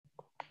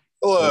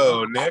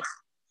Hello, Nick.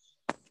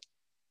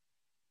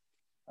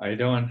 How you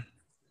doing?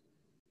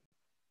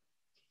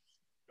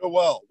 Oh,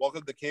 well.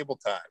 Welcome to Cable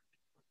Time.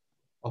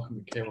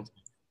 Welcome to Cable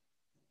Time.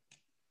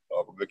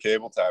 Welcome to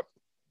Cable Time.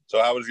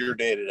 So how was your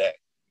day today?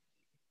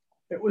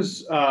 It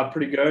was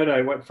pretty good.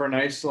 I went for a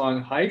nice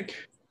long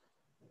hike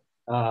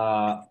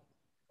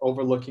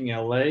overlooking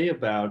LA,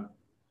 about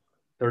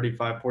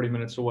 35, 40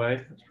 minutes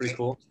away. It's pretty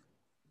cool.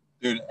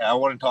 Dude, I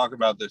want to talk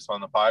about this on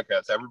the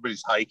podcast.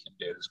 Everybody's hiking,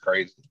 dude. It's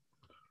crazy.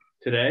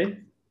 Today?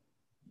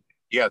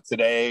 Yeah,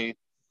 today,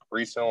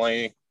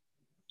 recently,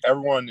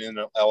 everyone in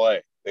LA,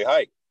 they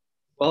hike.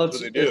 Well,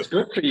 it's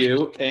good for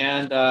you,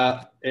 and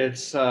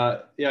it's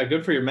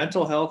good for your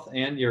mental health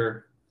and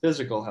your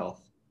physical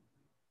health.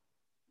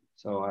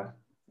 So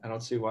I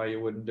don't see why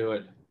you wouldn't do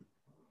it.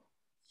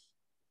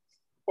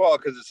 Well,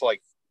 because it's a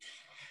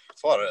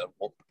lot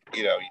of,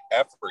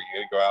 effort for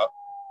you to go out.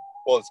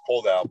 Well, it's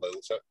cold out, but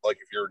it's like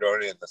if you were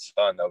doing it in the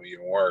sun, that would be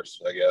even worse,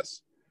 I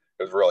guess.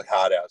 It was really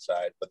hot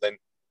outside. But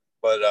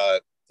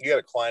you got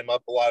to climb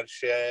up a lot of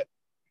shit.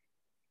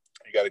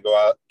 You got to go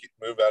out,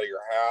 move out of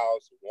your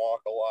house,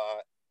 walk a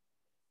lot.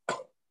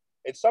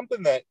 It's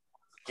something that,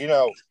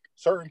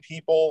 certain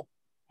people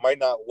might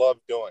not love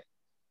doing.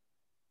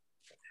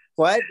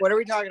 What are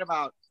we talking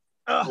about?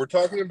 We're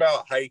talking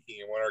about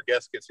hiking, and when our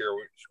guest gets here,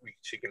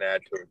 she can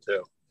add to it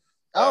too.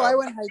 I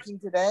went hiking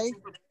today.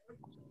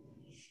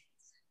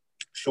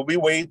 Should we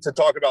wait to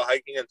talk about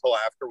hiking until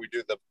after we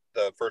do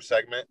the first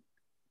segment?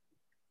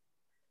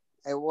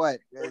 Hey, what?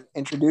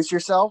 Introduce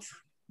yourself?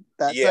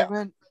 That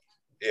segment?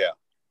 Yeah.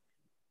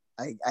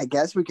 I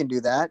guess we can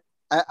do that.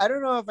 I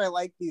don't know if I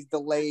like these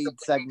delayed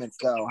segments,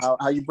 though.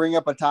 How you bring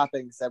up a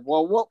topic and said,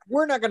 well,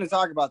 we're not going to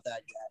talk about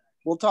that yet.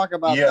 We'll talk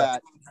about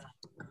that.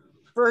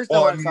 First, I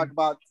want to talk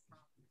about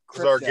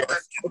crypto. Our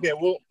guest. Okay,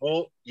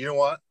 we'll you know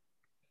what?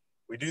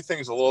 We do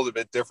things a little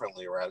bit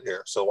differently around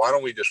here. So why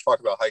don't we just talk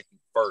about hiking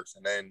first,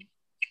 and then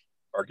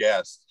our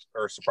guest,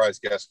 or surprise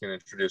guest, can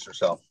introduce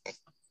herself.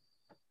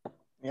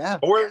 Yeah.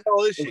 But where the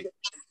hell is she?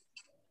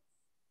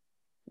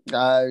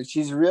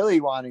 She's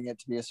really wanting it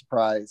to be a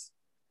surprise.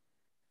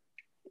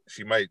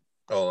 She might.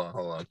 Hold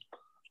on.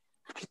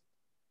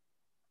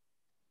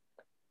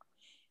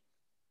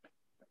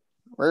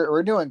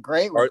 We're doing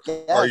great.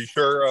 Are you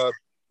sure,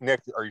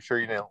 Nick? Are you sure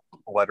you didn't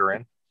let her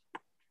in?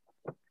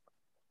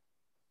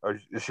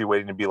 Or is she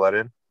waiting to be let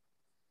in?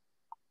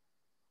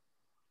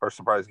 Our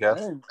surprise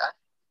guest?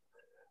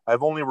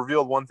 I've only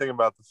revealed one thing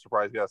about the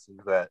surprise guest,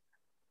 is that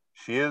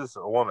she is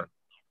a woman.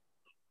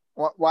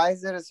 Why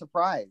is it a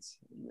surprise?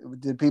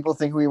 Did people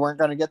think we weren't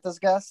going to get this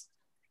guest?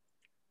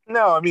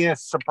 No, I mean,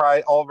 it's a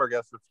surprise. All of our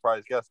guests are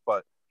surprise guests,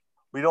 but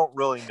we don't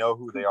really know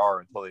who they are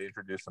until they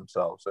introduce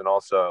themselves. And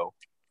also,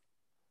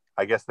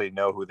 I guess they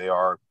know who they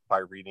are by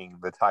reading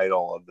the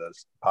title of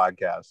this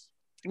podcast.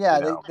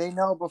 Yeah, they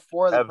know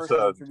before the person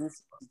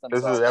introduces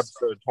themselves. This is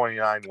episode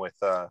 29 with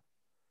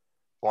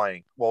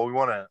blank. Well, we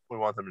want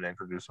them to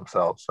introduce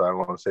themselves, so I don't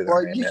want to say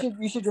their name.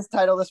 You should just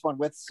title this one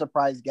with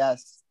surprise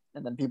guests,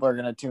 and then people are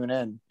going to tune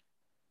in.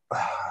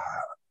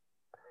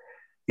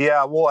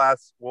 Yeah, we'll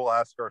ask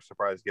our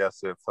surprise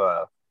guest if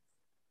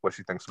what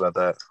she thinks about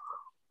that.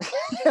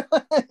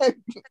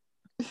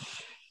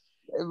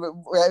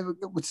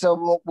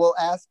 So we'll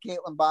ask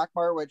Caitlin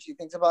Bachmeyer what she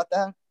thinks about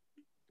that.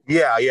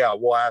 Yeah,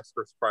 we'll ask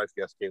our surprise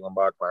guest Caitlin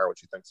Bachmeyer what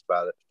she thinks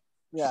about it.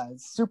 Yeah,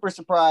 it's super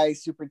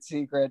surprise, super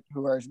secret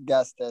who our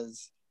guest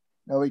is.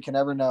 Nobody can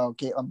ever know.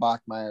 Caitlin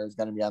Bachmeyer is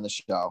going to be on the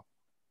show.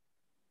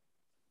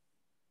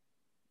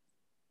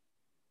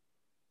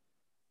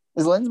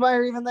 Is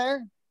Linsmeyer even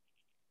there?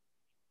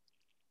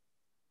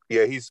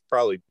 Yeah, he's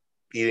probably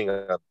eating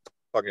a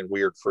fucking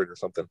weird fruit or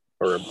something,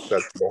 or a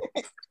vegetable.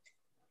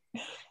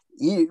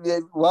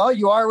 Well,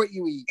 you are what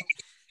you eat.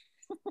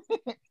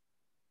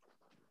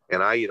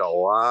 And I eat a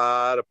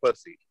lot of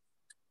pussy.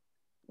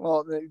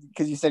 Well,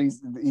 because you said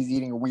he's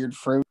eating a weird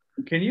fruit.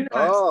 Can you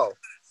not? Oh.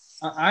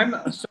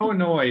 I'm so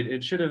annoyed. You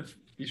should have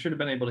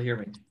been able to hear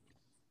me.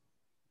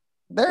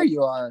 There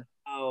you are.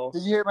 Oh.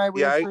 Did you hear my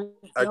weird fruit?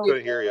 I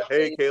couldn't hear you.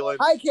 Hey, Caitlin.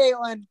 Hi,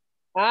 Caitlin.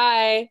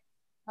 Hi.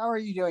 How are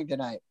you doing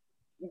tonight?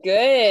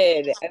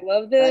 Good. I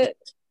love the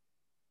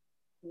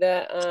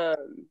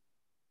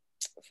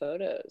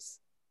photos.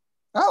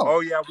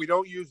 Oh yeah, we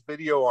don't use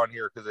video on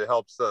here because it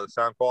helps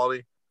sound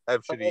quality. I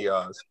have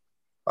shitty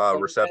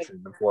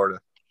reception in Florida.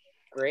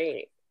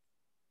 Great.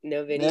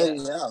 No video. There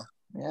you go.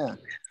 Yeah.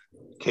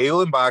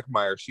 Caitlin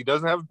Bachmeyer. She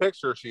doesn't have a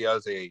picture. She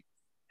has a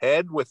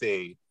head with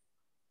a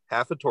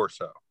half a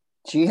torso.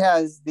 She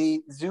has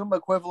the Zoom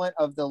equivalent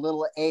of the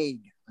little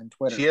egg on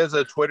Twitter. She has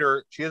a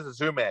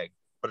Zoom egg,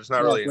 but it's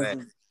not really an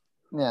egg.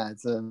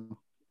 It's a.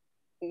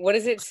 What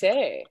does it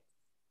say?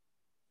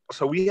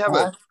 So we have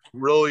a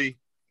really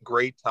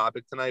great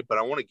topic tonight, but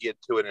I want to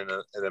get to it in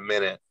a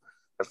minute.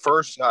 At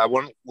first, I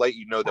want to let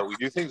you know that we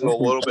do things a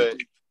little bit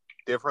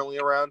differently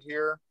around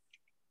here.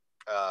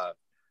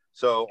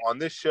 So on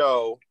this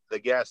show, the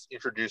guest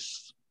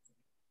introduces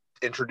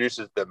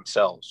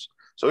themselves.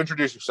 So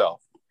introduce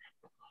yourself.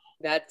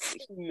 That's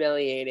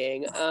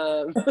humiliating.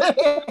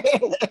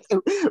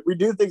 We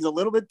do things a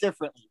little bit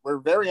differently. We're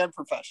very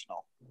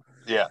unprofessional.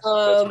 Yeah.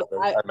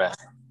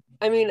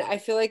 I mean, I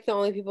feel like the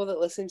only people that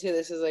listen to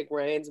this is like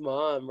Ryan's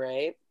mom,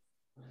 right?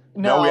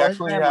 No, we his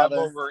actually have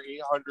grandmother. over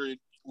 800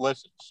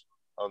 listens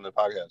on the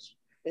podcast.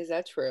 Is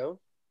that true?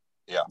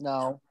 Yeah.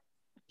 No.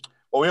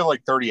 Well, we have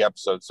like 30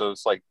 episodes, so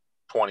it's like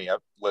 20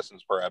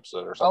 listens per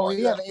episode or something.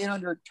 We have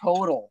 800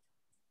 total.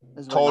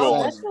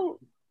 Total.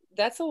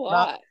 That's a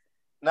lot.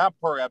 Not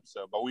per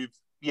episode, but we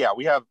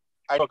have.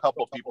 I have a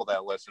couple of people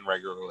that listen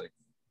regularly.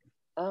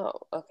 Oh,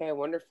 okay,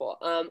 wonderful.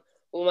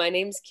 Well, my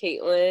name's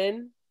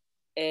Caitlin,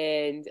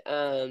 and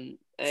I'm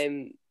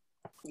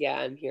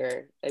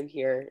here. I'm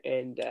here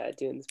and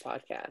doing this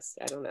podcast.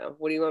 I don't know.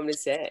 What do you want me to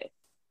say?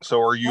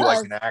 So, are you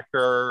like an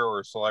actor or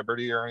a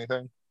celebrity or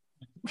anything?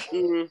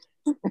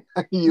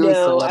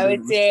 No, I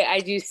would say I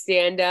do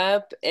stand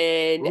up,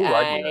 and Ooh,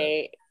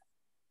 I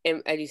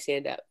do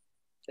stand up.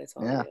 That's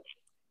all. Yeah. I do.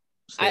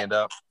 Stand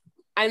up.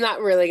 I'm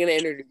not really gonna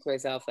introduce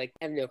myself. Like,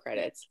 I have no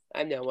credits.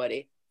 I'm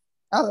nobody.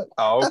 Oh,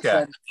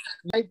 okay.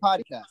 Great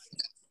podcast.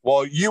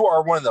 Well, you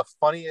are one of the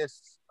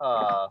funniest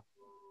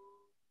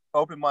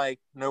open mic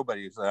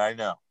nobodies that I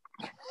know.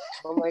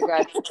 Oh my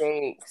God,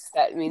 thanks.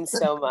 That means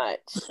so much.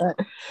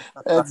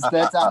 That's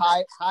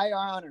a high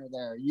honor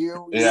there.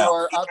 You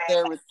are up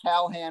there with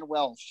Callahan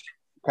Welsh.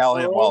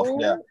 Callahan Welsh,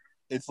 yeah.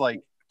 It's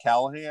like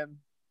Callahan,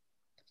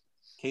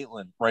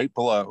 Caitlin, right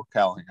below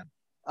Callahan.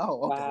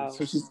 Oh, okay. Wow.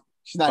 So she's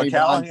not even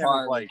Callahan on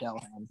par is like with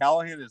Callahan.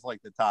 Callahan is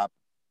like the top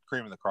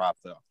cream of the crop,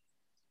 though.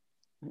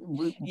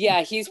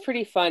 Yeah, he's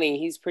pretty funny.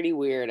 He's pretty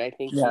weird. I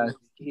think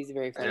he's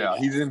very funny. Yeah,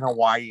 he's in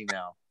Hawaii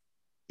now.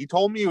 He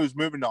told me he was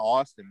moving to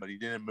Austin, but he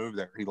didn't move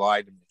there. He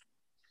lied to me.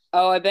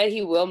 Oh, I bet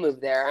he will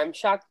move there. I'm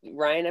shocked,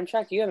 Ryan. I'm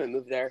shocked you haven't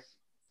moved there.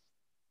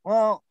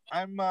 Well,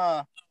 I'm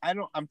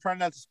trying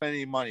not to spend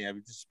any money.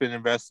 I've just been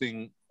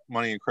investing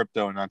money in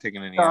crypto and not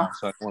taking any out,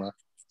 so I don't want to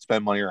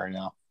spend money right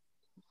now.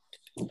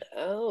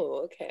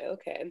 Oh,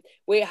 okay.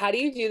 Wait, how do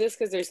you do this?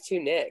 Because there's two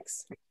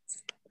Nicks.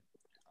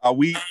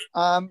 We've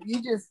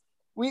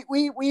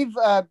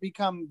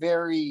become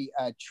very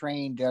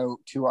trained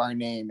to our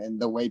name and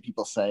the way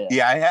people say it.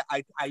 Yeah,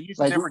 I use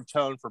a different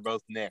tone for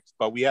both Nicks,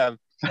 but we have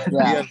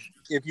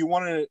if you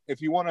want to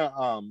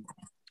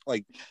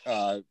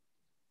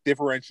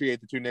differentiate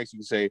the two Nicks, you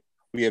can say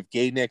we have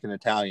gay Nick and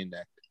Italian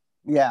Nick.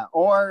 Yeah,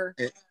 or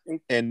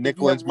and Nick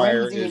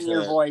Linsmeyer is in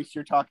your voice.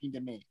 You're talking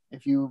to me.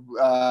 If you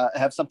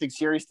have something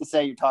serious to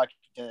say, you're talking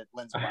to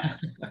Linsmeyer.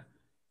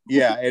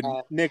 Yeah, and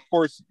Nick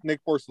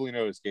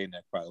Borsellino is gay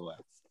Nick, by the way.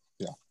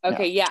 Yeah.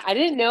 Okay, yeah. I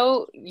didn't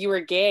know you were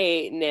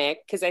gay,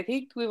 Nick, because I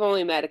think we've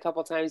only met a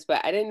couple times,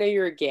 but I didn't know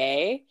you were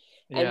gay.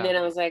 And then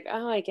I was like,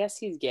 oh, I guess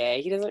he's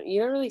gay. You don't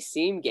really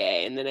seem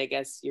gay. And then I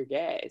guess you're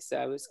gay. So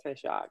I was kind of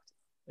shocked.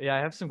 Yeah, I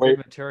have some good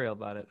material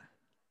about it.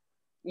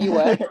 You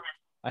what?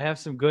 I have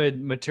some good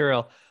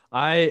material.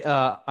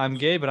 I'm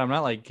gay, but I'm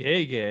not like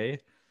gay.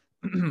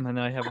 And then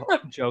I have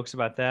jokes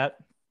about that.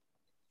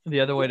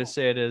 The other way to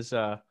say it is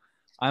I'm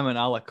an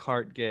a la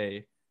carte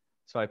gay.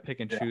 So I pick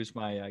and choose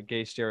my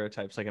gay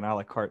stereotypes like an a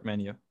la carte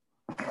menu.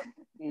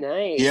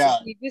 Nice. Yeah.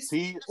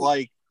 See,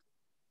 like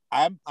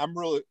I'm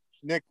really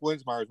Nick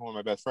Linsmeyer is one of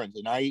my best friends,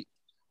 and I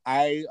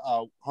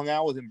hung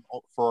out with him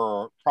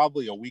for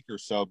probably a week or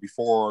so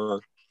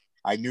before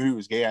I knew he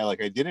was gay. I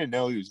didn't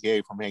know he was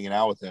gay from hanging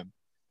out with him.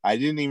 I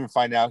didn't even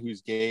find out he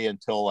was gay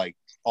until like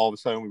all of a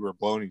sudden we were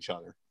blowing each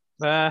other.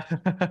 Wow.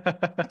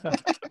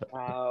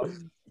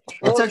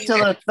 It took till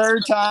the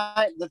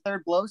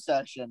third blow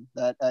session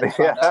that it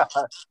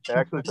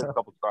actually took a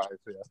couple tries.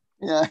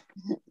 Yeah.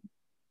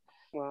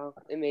 Wow,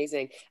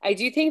 amazing. I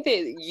do think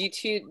that you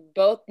two,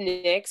 both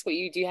Nicks, what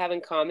you do have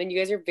in common, you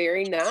guys are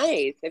very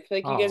nice. I feel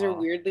like you guys are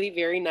weirdly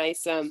very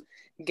nice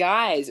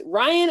guys.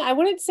 Ryan, I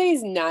wouldn't say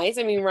he's nice.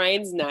 I mean,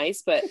 Ryan's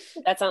nice, but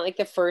that's not like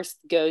the first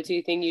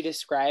go-to thing you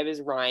describe as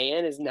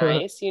Ryan is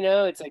nice, you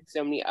know? It's like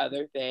so many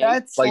other things.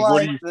 That's like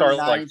what do you start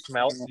like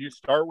smell? Do you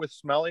start with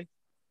smelly?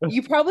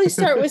 You probably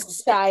start with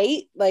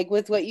sight, like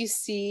with what you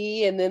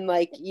see, and then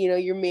like, you know,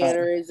 your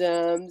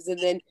mannerisms, and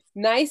then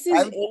nice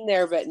is in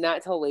there, but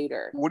not till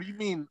later. What do you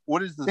mean?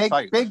 What is the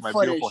sight? Big my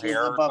footage beautiful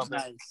hair is above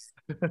nice.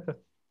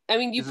 I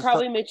mean, you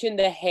probably mentioned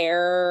the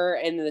hair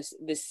and the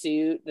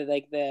suit,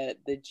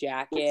 the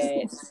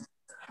jacket.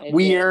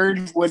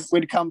 Weird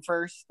would come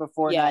first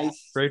before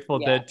nice. Grateful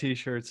Dead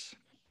t-shirts.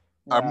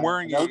 I'm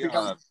wearing a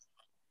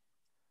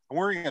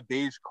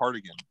beige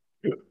cardigan,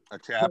 a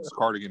Chaps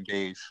cardigan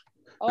beige.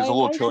 It's a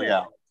little chilly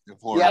out in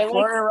Florida. Yeah,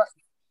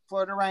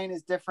 Florida Ryan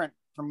is different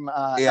from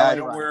I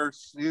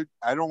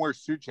don't wear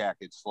suit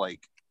jackets like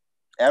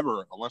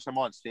ever unless I'm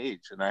on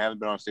stage, and I haven't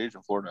been on stage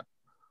in Florida.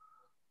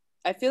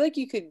 I feel like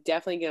you could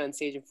definitely get on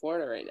stage in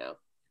Florida right now.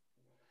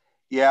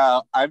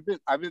 Yeah, I've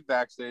been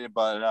vaccinated,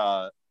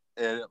 but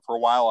for a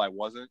while I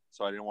wasn't,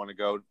 so I didn't want to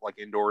go like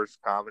indoors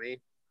comedy.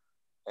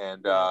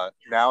 And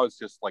now it's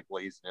just like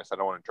laziness. I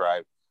don't want to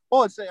drive.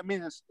 Well, it's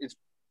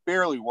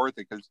barely worth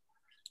it because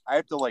I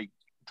have to like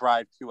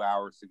drive 2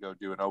 hours to go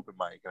do an open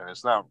mic, and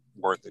it's not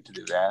worth it to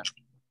do that.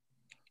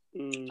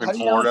 In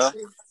Florida,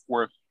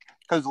 where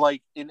because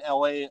like in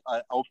LA,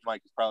 open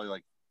mic is probably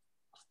like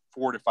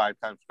 4 to 5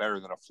 times better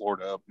than a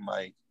Florida open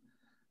mic.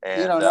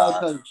 And you don't know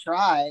until you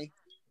try.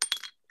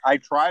 I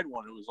tried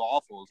one. It was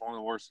awful. It was one of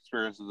the worst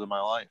experiences of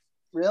my life.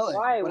 Really?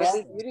 Why? What did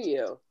they do to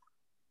you?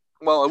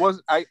 Well, it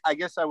was. I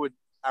guess I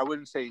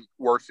wouldn't say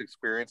worst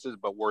experiences,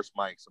 but worst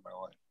mics in my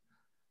life.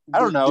 I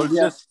don't know. It's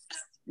just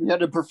you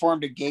had to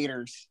perform to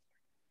gators.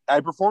 I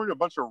performed to a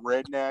bunch of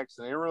rednecks,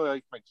 and they really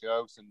liked my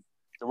jokes, and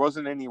there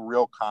wasn't any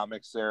real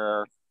comics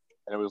there.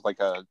 And it was like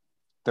I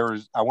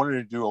wanted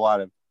to do a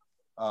lot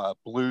of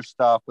blue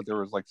stuff, but there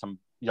was like some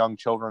young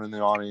children in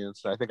the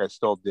audience, and I think I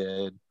still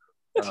did.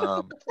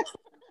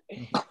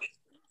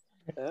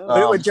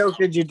 What joke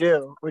did you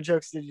do? What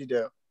jokes did you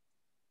do?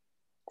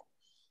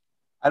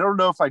 I don't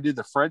know if I did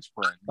the French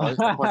bread. That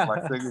was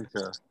my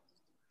signature.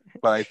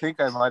 But I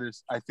think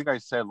I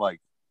said like,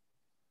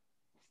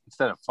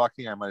 instead of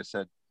fucking, I might have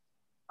said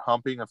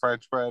humping a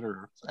French bread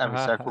or having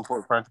sex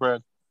before French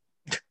bread.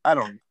 I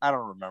don't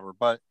remember,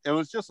 but it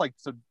was just like,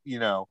 so,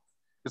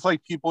 it's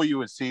like people you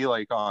would see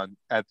like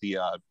at the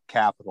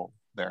Capitol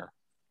there,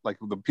 like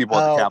the people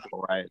at the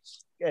Capitol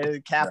riots.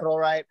 Capitol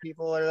riot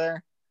people are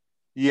there.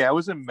 Yeah, it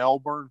was in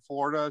Melbourne,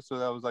 Florida, so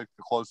that was like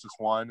the closest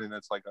one, and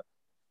it's like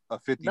a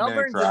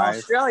 50-minute drive. In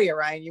Australia,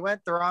 Ryan. You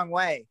went the wrong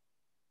way.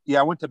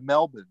 Yeah, I went to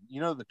Melbourne.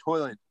 The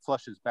toilet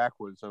flushes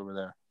backwards over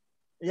there.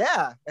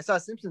 Yeah, I saw a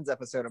Simpsons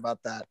episode about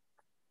that.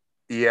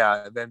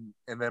 Yeah,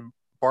 and then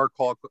Bart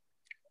called.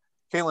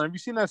 Caitlin, have you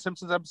seen that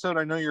Simpsons episode?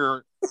 I know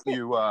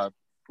you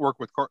work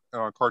with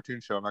a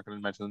cartoon show. I'm not going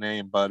to mention the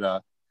name, but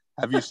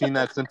have you seen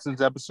that Simpsons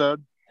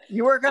episode?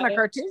 You work on a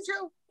cartoon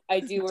show? I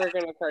do work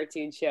on a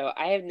cartoon show.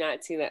 I have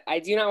not seen that. I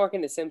do not work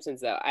in The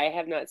Simpsons, though. I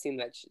have not seen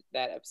that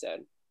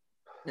episode.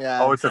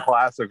 Yeah. Oh, it's a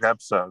classic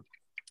episode.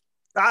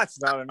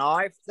 That's not a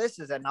knife. This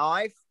is a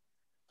knife.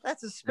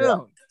 That's a spoon. Yeah.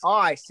 Oh,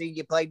 I see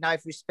you played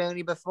knife with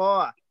Spoonie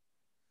before.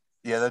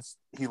 Yeah,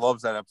 he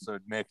loves that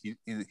episode, Nick.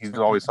 He's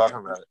always talking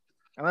about it.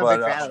 I'm a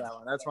big fan of that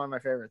one. That's one of my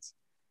favorites.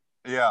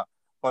 Yeah,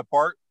 but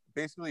Bart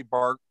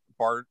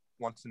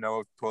wants to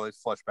know if toilets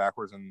flush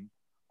backwards in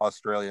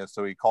Australia,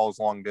 so he calls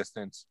long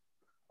distance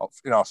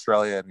in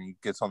Australia, and he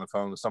gets on the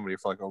phone with somebody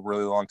for like a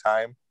really long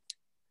time,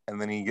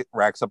 and then he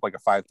racks up like a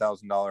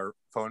 $5,000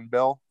 phone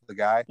bill. The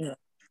guy, and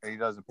he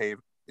doesn't pay,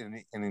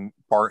 and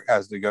Bart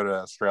has to go to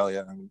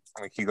Australia, and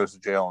like he goes to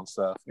jail and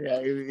stuff.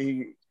 Yeah,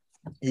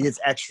 he gets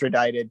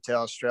extradited to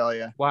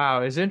Australia.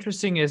 Wow, as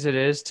interesting as it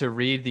is to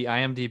read the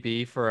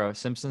IMDb for a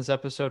Simpsons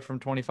episode from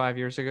 25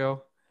 years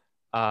ago,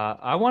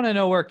 I want to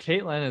know where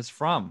Caitlin is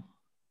from.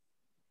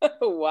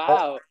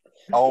 Wow.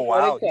 Oh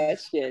wow. What a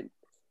question.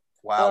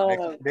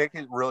 Wow, Nick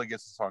really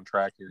gets us on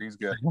track here. He's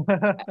good.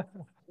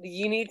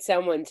 You need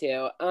someone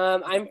to.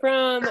 I'm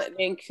from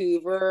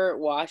Vancouver,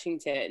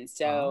 Washington,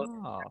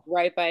 so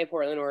right by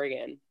Portland,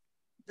 Oregon.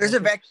 There's a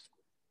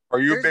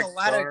There's a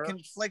lot of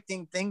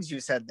conflicting things you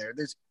said there.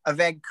 There's a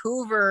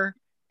Vancouver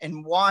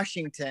in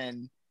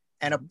Washington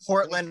and a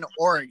Portland,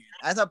 Oregon.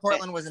 I thought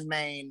Portland was in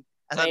Maine.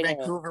 I thought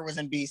Vancouver was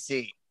in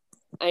BC.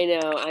 I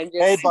know. I'm just.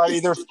 Hey, buddy,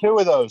 there's two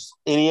of those,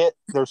 idiot.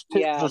 There's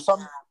two. Yeah.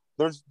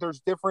 There's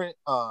different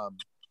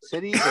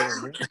cities that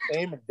are the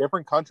same in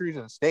different countries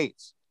and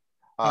states.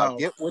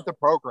 Get with the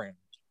program.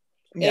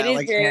 It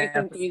is very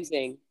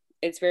confusing.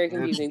 It's very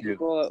confusing.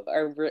 People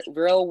are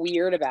real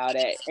weird about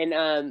it.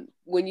 And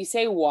when you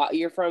say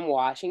you're from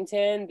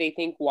Washington, they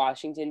think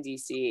Washington,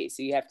 D.C.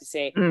 So you have to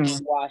say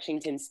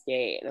Washington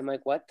State. And I'm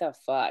like, what the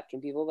fuck? Can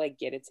people like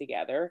get it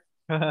together?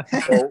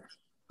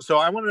 So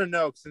I want to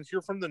know, since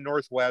you're from the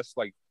Northwest,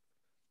 like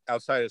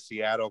outside of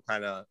Seattle,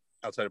 kind of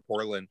outside of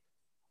Portland,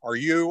 are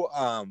you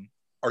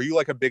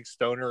like a big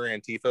stoner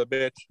Antifa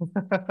bitch?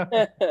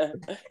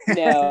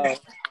 No,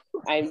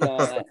 I'm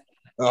not.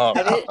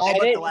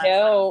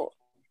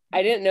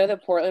 I didn't know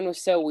that Portland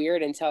was so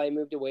weird until I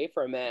moved away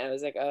from it. I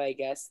was like, oh, I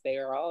guess they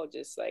are all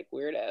just like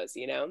weirdos,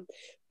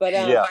 But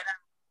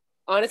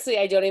honestly,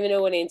 I don't even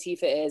know what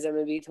Antifa is. I'm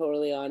gonna be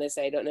totally honest.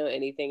 I don't know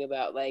anything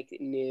about like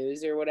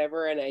news or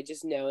whatever, and I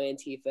just know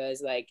Antifa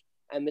is like,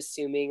 I'm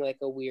assuming like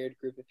a weird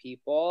group of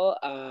people.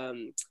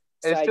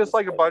 It's just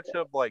like a bunch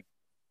of like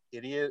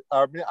idiots.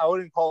 I mean, I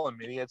wouldn't call them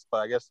idiots, but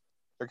I guess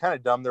they're kind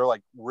of dumb. They're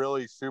like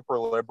really super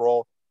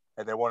liberal,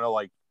 and they want to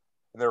like,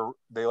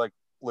 they like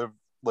live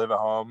at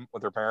home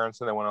with their parents,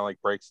 and they want to like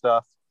break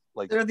stuff.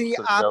 Like they're the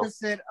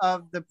opposite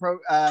of the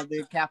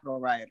Capitol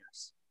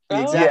rioters.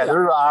 Yeah,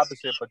 they're the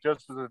opposite, but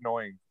just as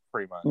annoying,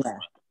 pretty much. Yeah.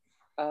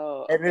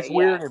 Oh, and it's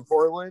weird in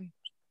Portland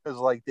because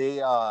like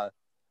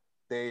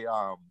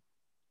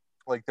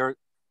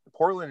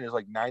Portland is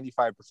like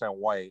 95%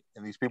 white,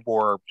 and these people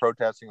were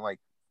protesting like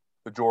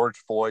the George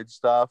Floyd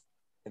stuff,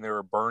 and they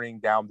were burning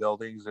down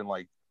buildings and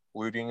like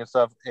looting and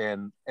stuff,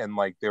 and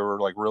like they were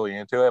like really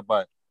into it,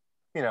 but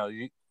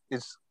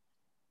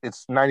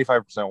it's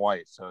 95%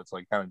 white, so it's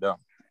like kind of dumb.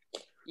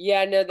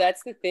 Yeah, no,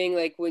 that's the thing.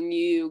 Like when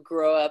you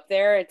grow up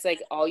there, it's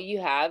like all you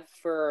have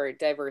for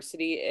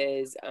diversity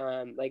is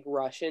like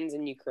Russians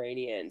and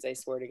Ukrainians, I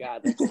swear to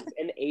God, like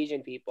and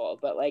Asian people.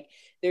 But like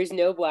there's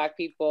no black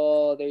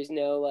people, there's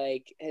no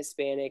like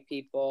Hispanic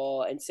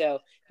people. And so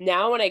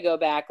now when I go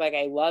back, like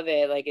I love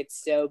it. Like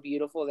it's so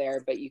beautiful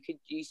there, but you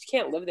just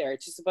can't live there.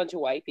 It's just a bunch of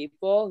white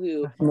people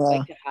who Yeah.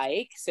 like to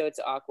hike, so it's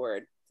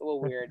awkward. It's a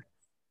little weird.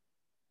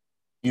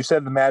 You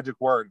said the magic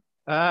word.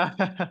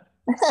 What?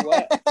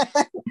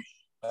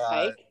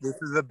 Hike? This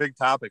is a big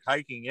topic.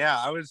 Hiking.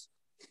 Yeah, this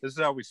is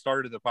how we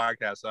started the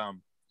podcast.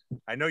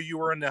 I know you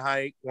were on the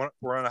hike.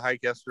 We're on a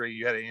hike yesterday.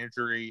 You had an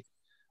injury.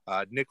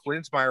 Nick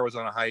Linsmeyer was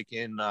on a hike.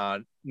 And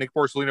Nick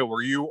Borsellino,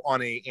 were you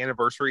on an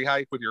anniversary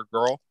hike with your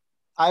girl?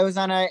 I was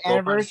on an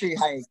anniversary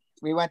hike.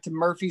 We went to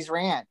Murphy's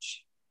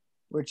Ranch,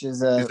 which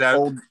is Is that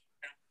old.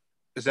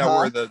 Is that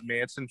where the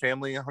Manson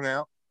family hung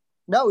out?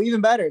 No,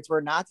 even better. It's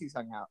where Nazis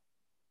hung out.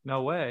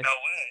 No way.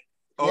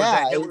 Oh,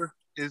 Yeah, is that Hitler?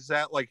 Is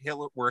that like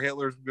Hitler, where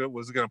Hitler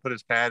was going to put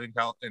his pad in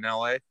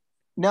L.A.?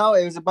 No,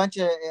 it was a bunch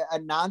of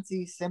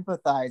Nazi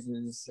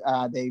sympathizers.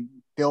 They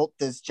built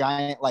this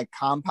giant like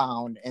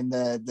compound in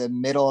the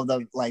middle of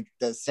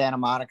the Santa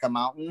Monica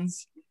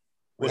Mountains.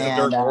 Was it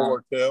during World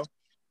War II?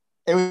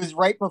 It was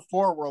right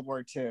before World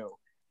War II.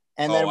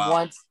 And then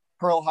once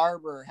Pearl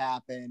Harbor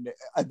happened,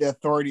 the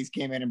authorities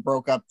came in and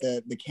broke up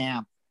the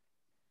camp.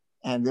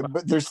 And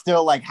but there's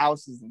still like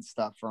houses and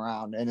stuff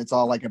around, and it's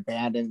all like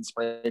abandoned and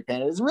spray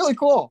painted. It's really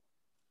cool.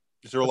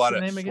 Is there a lot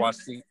of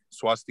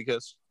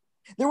swastikas?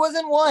 There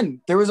wasn't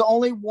one. There was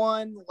only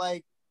one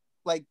like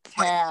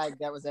tag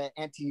that was an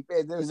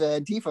Antifa. There was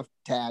an Antifa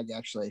tag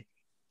actually.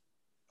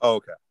 Oh,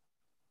 okay.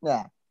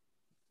 Yeah.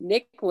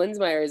 Nick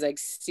Linsmeyer is like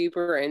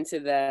super into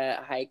the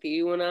hike that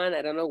you went on.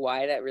 I don't know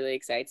why that really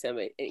excites him.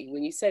 But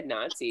when you said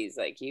Nazis,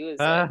 like he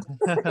was.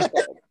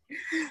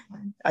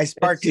 I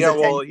sparked. Yeah,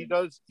 well, he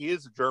does. He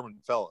is a German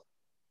fellow.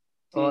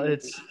 Well,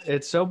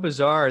 it's so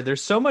bizarre.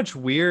 There's so much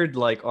weird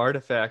like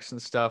artifacts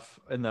and stuff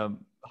in the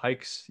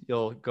hikes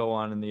you'll go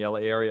on in the LA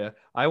area.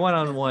 I went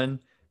on one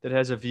that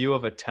has a view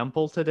of a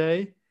temple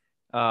today.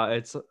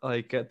 It's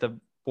like at the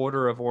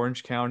border of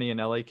Orange County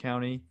and LA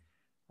County.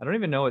 I don't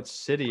even know what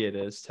city it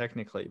is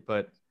technically,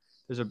 but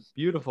there's a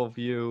beautiful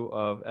view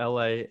of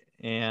LA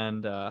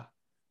and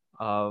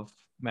of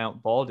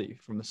Mount Baldy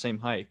from the same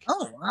hike.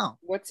 Oh wow!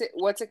 What's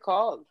it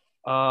called?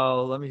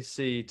 Oh, let me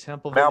see.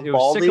 Temple. Mount It was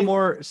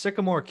Baldy?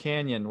 Sycamore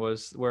Canyon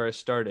was where I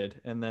started,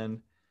 and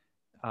then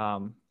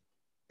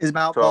Is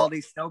Mount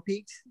Baldy snow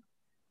peaked?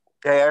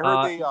 Yeah,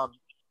 I heard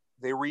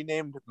they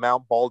renamed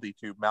Mount Baldy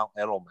to Mount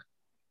Edelman.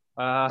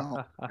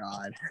 Oh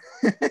God!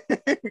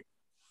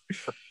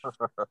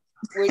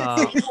 Wait,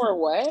 Sycamore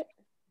what?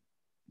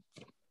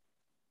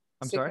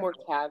 Sycamore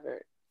Cavern.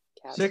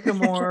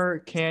 Sycamore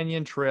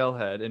Canyon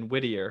Trailhead in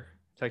Whittier,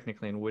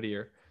 technically in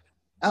Whittier.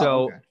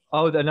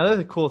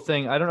 Another cool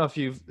thing. I don't know if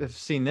you've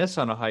seen this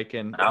on a hike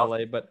in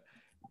LA, but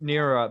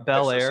near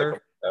Bel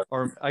Air,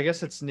 or I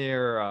guess it's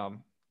near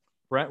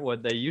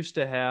Brentwood, they used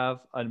to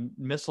have a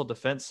missile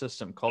defense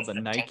system called the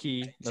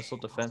Nike Missile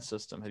Defense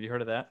System. Have you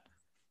heard of that?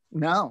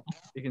 No.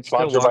 You can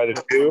Sponsored by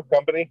the Shoe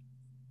Company?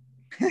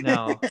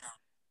 No.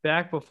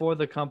 Back before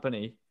the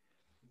company.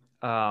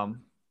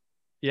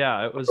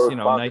 Yeah, it was, Nike.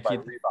 By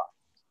Reebok.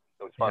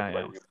 It was sponsored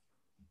by Reebok.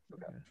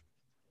 Okay.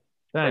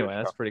 Anyway,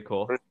 that's pretty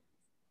cool.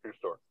 True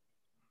story.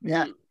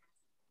 Yeah.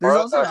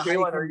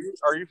 Kaylin,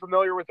 are you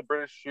familiar with the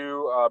British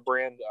shoe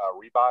brand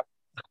Reebok?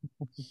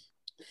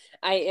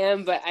 I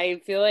am, but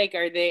I feel like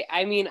nobody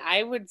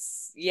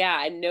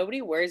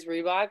wears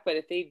Reebok, but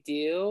if they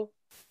do,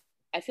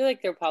 I feel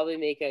like they'll probably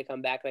make a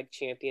comeback like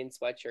Champion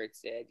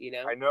sweatshirts did,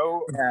 I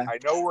know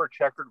we're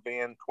checkered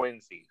van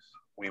twinsies.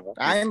 We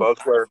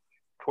both wear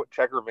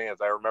checkered vans.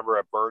 I remember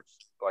at Burt's,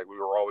 like we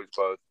were always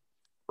both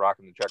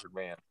rocking the checkered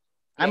van.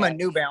 I'm a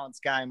New Balance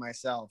guy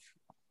myself.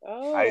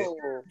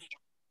 Oh.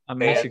 I'm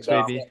Asics,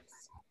 baby.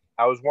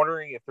 I was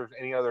wondering if there's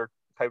any other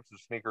types of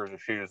sneakers or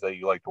shoes that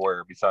you like to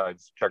wear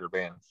besides checkered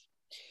vans.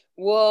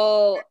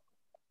 Well,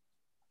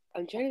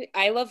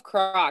 I love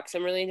Crocs.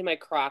 I'm really into my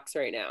Crocs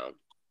right now.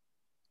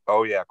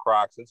 Oh yeah,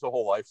 Crocs. It's a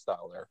whole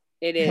lifestyle there.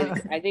 It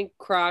is. I think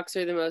Crocs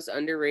are the most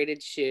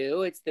underrated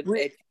shoe. It's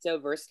so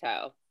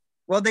versatile.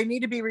 Well, they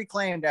need to be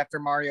reclaimed after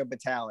Mario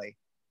Batali.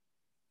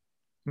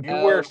 You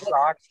wear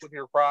socks with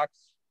your Crocs?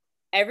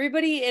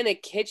 Everybody in a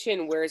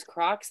kitchen wears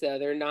Crocs, though.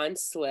 They're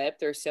non-slip.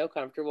 They're so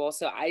comfortable.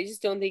 So I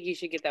just don't think you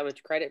should get that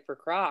much credit for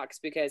Crocs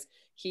because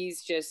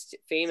he's just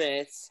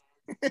famous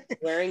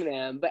wearing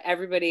them. But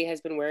everybody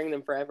has been wearing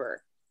them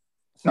forever.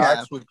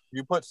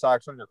 You put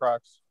socks on your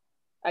Crocs?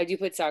 I do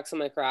put socks on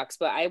my Crocs,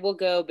 but I will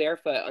go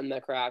barefoot on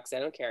the Crocs. I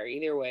don't care.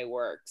 Either way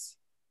works.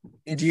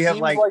 Do you have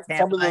like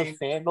some of those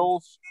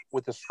sandals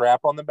with the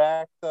strap on the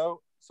back,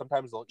 though?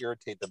 Sometimes they'll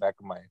irritate the back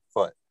of my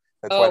foot.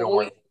 That's why I don't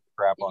wear the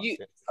strap on.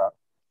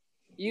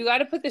 You got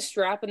to put the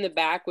strap in the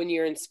back when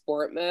you're in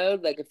sport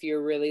mode, like if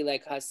you're really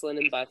like hustling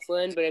and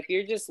bustling. But if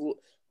you're just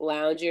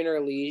lounging or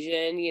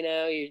leisure,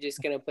 you're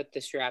just going to put the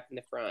strap in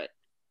the front.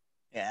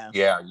 Yeah.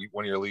 Yeah,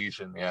 when you're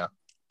leisure, yeah.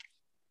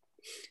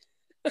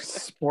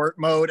 Sport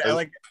mode. You're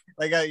like,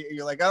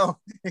 oh,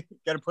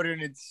 got to put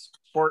it in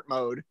sport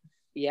mode.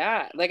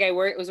 Yeah, like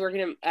was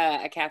working in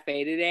a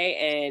cafe today,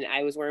 and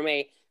I was wearing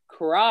my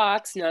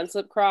Crocs,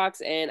 non-slip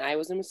Crocs, and I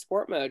was in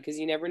sport mode because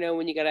you never know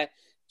when you gotta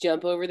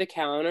jump over the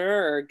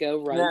counter or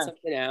go run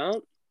something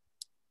out.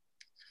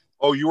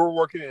 Oh, you were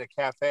working in a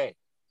cafe.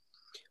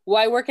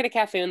 Well, I work at a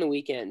cafe on the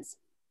weekends.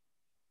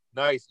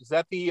 Nice. Is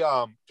that the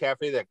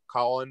cafe that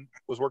Colin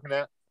was working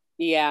at?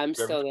 Yeah, I'm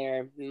still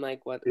there. I'm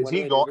like, what? Is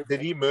he going?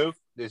 Did he move?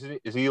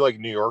 Is he like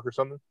New York or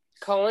something?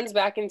 Colin's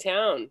back in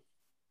town.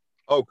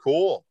 Oh,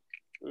 cool.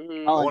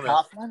 Mm-hmm. Colin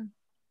Kaufman?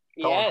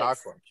 Colin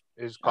Cochran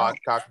is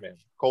Cochman.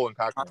 Colin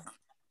Cochran.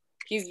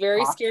 He's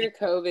very scared of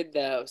COVID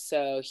though,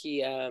 so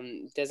he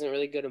doesn't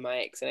really go to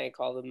mics, and I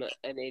call him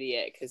an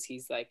idiot because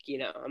he's like,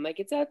 I'm like,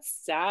 it's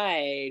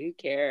outside, who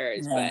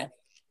cares? Yeah. But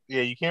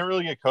yeah, you can't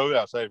really get COVID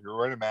outside if you're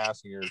wearing a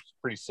mask and you're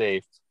pretty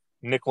safe.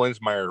 Nick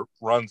Linsmeyer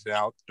runs an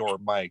outdoor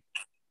mic,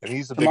 and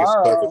he's the biggest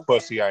COVID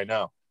pussy I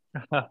know.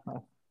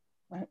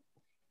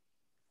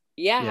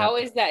 Yeah, how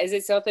is that? Is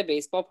it still at the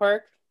baseball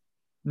park?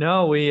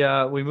 No, we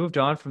moved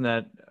on from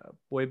that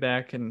way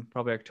back in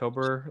probably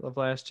October of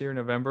last year,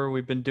 November.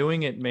 We've been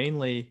doing it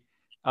mainly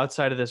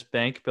outside of this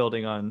bank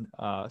building on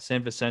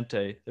San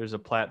Vicente. There's a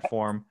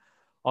platform.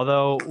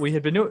 Although we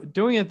had been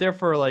doing it there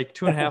for like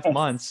 2.5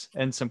 months,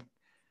 and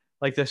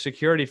the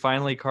security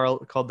finally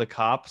called the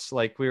cops.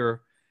 Like we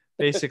were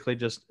basically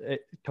just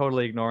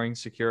totally ignoring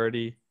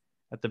security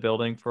at the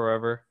building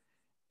forever.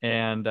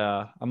 And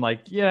I'm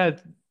like, yeah,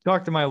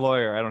 talk to my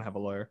lawyer. I don't have a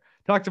lawyer.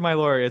 Talk to my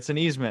lawyer. It's an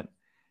easement.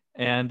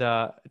 And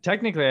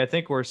technically, I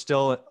think we're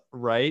still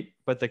right,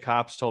 but the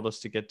cops told us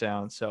to get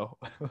down, so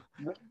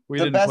we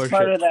didn't push it. The best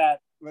part of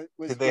that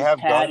was did they have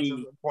Patty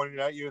guns pointed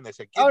at you, and they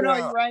said, "Oh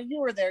no, Ryan, you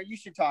were there. You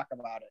should talk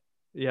about it."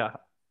 Yeah.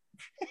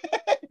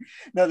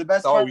 No, the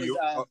best part was.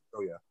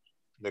 Yeah,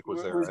 Nick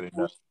was there. I didn't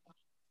know.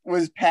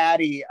 Was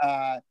Patty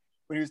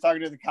when he was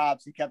talking to the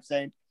cops? He kept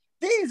saying,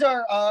 "These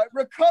are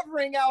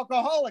recovering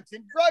alcoholics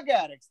and drug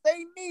addicts.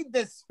 They need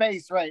this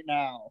space right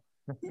now,"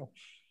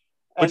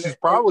 which is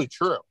probably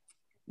true.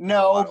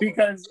 No,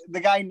 because the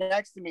guy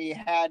next to me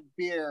had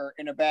beer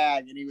in a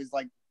bag, and he was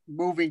like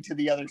moving to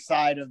the other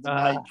side of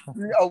the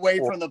mic, away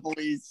from the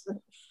police.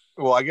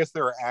 Well, I guess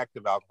they were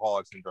active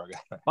alcoholics and drug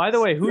addicts. By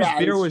the way, whose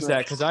beer was that?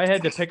 Because I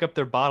had to pick up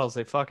their bottles.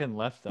 They fucking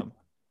left them.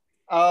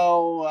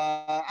 Oh,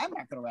 I'm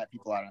not going to rat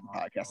people out on the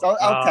podcast.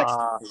 I'll text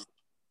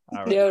you.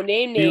 Right. No,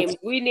 name names.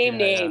 We name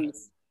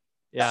names.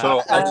 Yeah,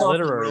 so I thought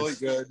really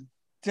good.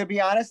 To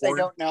be honest, I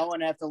don't know,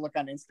 and I have to look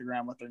on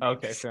Instagram what their name is.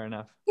 Okay, fair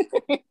enough.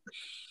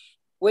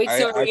 Wait,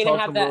 so are you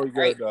gonna have that?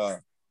 Really good,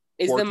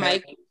 is the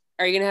mic?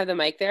 Are you gonna have the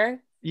mic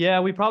there? Yeah,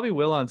 we probably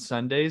will on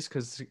Sundays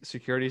because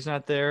security's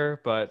not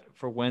there. But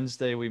for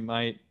Wednesday, we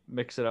might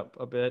mix it up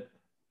a bit.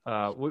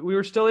 We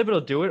were still able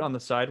to do it on the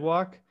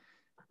sidewalk,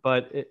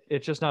 but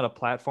it's just not a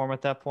platform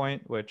at that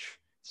point. Which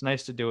it's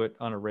nice to do it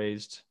on a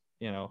raised,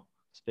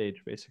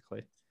 stage,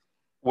 basically.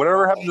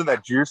 Whatever happened to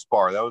that juice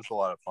bar? That was a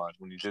lot of fun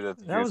when you did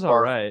it. That was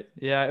all right.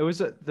 Yeah, it was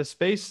the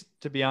space.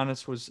 To be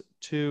honest, was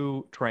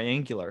too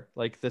triangular.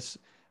 Like this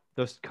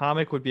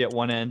comic would be at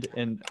one end,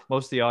 and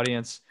most of the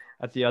audience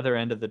at the other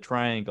end of the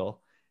triangle,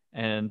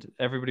 and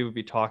everybody would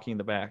be talking in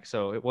the back.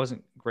 So it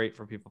wasn't great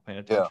for people paying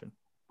attention. Yeah.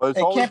 But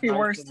it can't be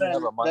worse than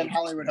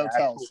Hollywood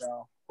Hotels.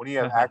 When you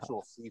have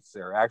actual seats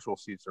there, actual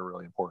seats are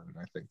really important,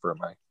 I think, for a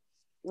mic.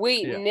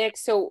 Wait, yeah. Nick,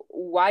 so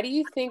why do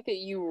you think that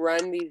you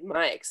run these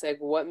mics? Like,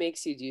 what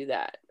makes you do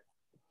that?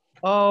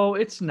 Oh,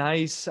 it's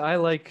nice. I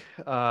like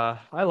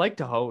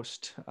to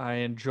host. I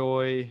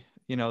enjoy,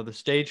 the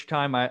stage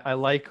time. I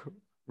like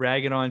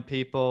ragging on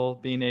people,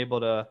 being able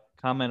to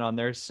comment on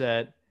their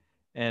set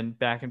and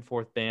back and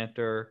forth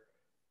banter.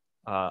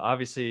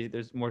 Obviously,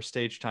 there's more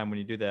stage time when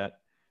you do that.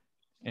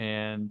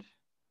 And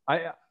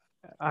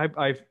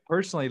I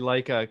personally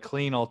like a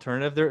clean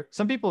alternative.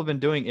 Some people have been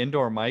doing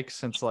indoor mics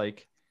since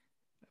like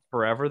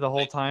forever, the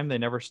whole time. They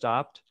never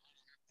stopped.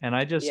 And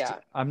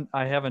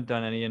I haven't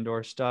done any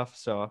indoor stuff,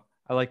 so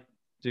I like to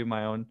do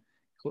my own.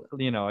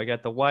 I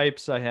got the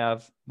wipes. I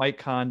have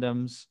mic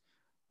condoms.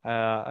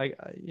 I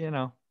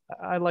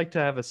like to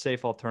have a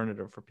safe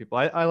alternative for people.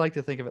 I like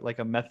to think of it like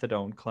a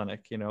methadone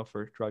clinic,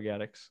 for drug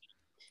addicts.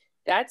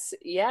 I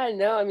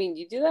mean,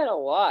 you do that a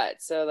lot.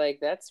 So like,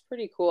 that's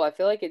pretty cool. I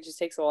feel like it just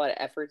takes a lot of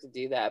effort to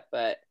do that,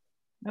 but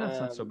that's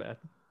not so bad.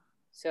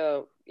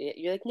 So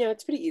you're like, no,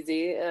 it's pretty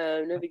easy.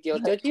 No big deal.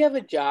 Don't you have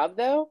a job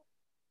though?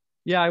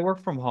 Yeah, I work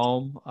from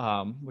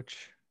home,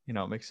 which,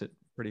 makes it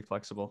pretty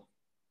flexible.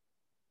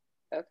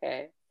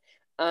 Okay.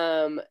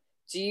 Do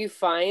you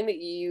find that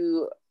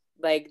you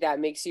that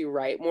makes you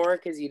write more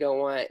because you don't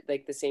want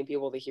like the same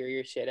people to hear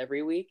your shit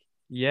every week?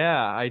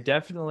 Yeah,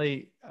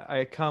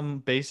 I come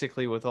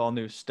basically with all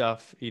new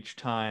stuff each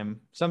time.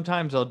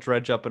 Sometimes I'll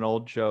dredge up an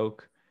old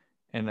joke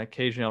and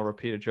occasionally I'll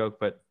repeat a joke,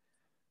 but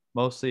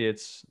mostly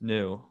it's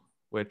new,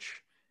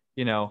 which,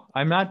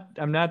 I'm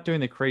not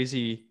doing the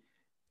crazy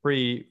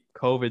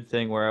pre-COVID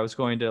thing where I was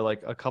going to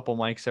like a couple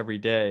mics every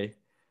day.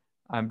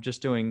 I'm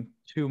just doing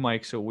 2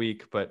 mics a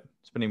week, but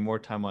spending more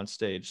time on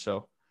stage.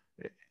 So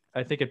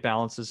I think it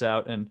balances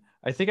out, and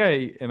I think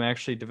I am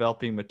actually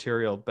developing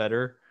material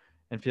better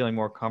and feeling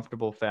more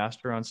comfortable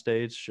faster on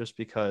stage just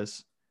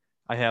because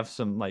I have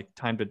some like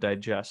time to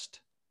digest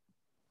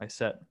my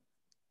set.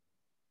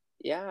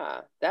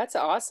 Yeah, that's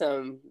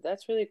awesome.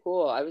 That's really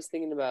cool. I was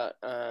thinking about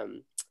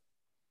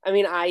I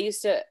mean, when I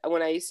used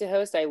to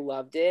host, I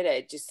loved it.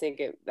 I just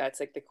think that's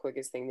like the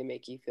quickest thing to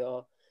make you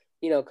feel,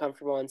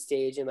 comfortable on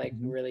stage and like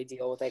really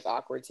deal with like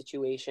awkward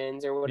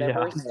situations or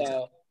whatever. Yeah.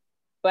 So,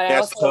 but I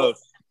Best also,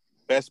 host,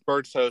 best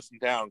birds host in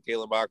town,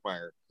 Caitlin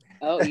Bachmeyer.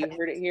 oh, you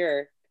heard it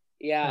here.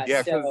 Yeah.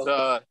 Yeah, So,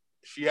 because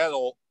she had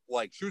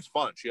she was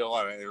fun. She had a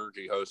lot of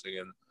energy hosting,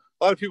 and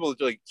a lot of people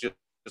like just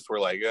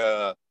were like,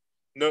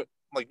 no,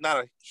 like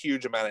not a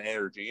huge amount of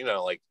energy,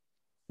 like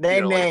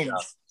Name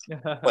names,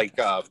 like,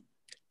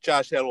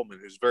 Josh Edelman,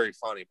 who's very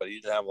funny, but he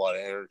didn't have a lot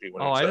of energy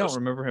when he was I don't hosting.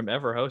 remember him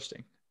ever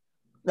hosting.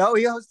 No,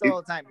 he hosts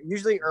all the time.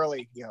 Usually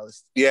early he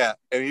hosts. Yeah,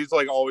 and he's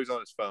like always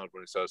on his phone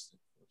when he's hosting,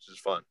 which is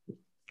fun.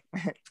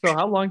 So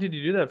how long did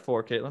you do that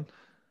for, Caitlin?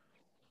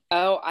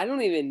 oh, I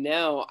don't even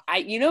know.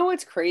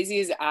 What's crazy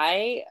is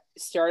I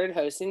started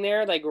hosting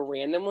there like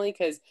randomly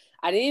because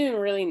I didn't even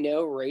really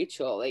know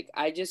Rachel. Like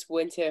I just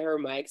went to her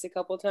mics a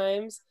couple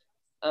times.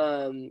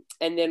 And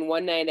then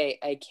one night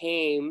I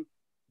came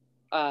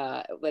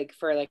like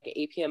for like an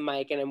 8 p.m.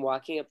 mic, and I'm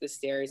walking up the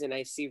stairs and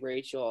I see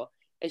Rachel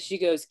and she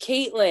goes,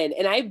 Caitlin.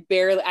 And I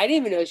didn't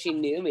even know she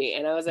knew me.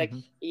 And I was like,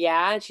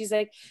 yeah. And she's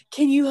like,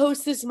 can you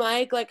host this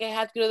mic? Like I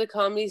have to go to the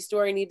Comedy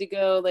Store. I need to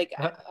go like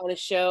on a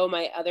show.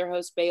 My other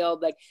host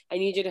bailed. Like I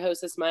need you to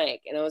host this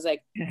mic. And I was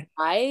like,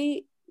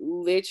 I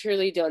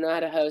literally don't know how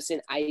to host.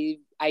 And I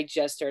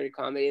just started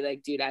comedy.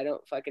 Like, dude, I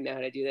don't fucking know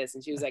how to do this.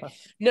 And she was like,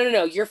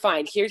 no, you're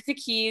fine. Here's the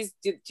keys.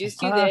 Just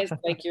do this.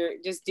 Like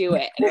just do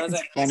it. And I was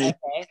like, okay.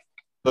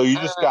 So you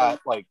just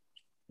got like,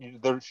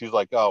 she's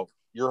like, oh,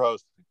 you're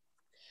hosting.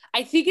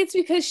 I think it's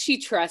because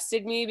she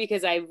trusted me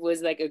because I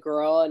was like a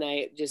girl and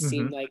I just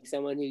seemed like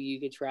someone who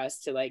you could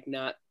trust to like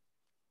not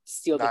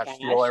steal the cash.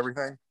 Steal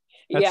everything.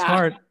 That's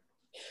smart.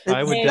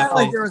 I would It's not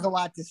like there was a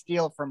lot to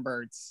steal from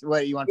Birds.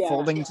 What, you want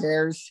folding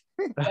chairs?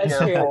 That's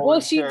true.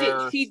 Well,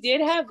 she did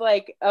have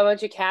like a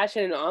bunch of cash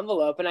in an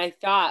envelope, and I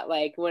thought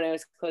like when I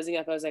was closing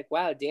up, I was like,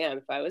 wow, damn,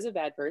 if I was a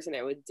bad person,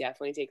 I would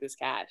definitely take this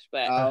cash.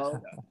 But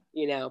but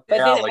yeah,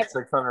 then like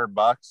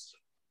 $600.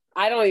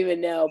 I don't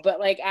even know. But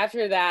like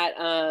after that,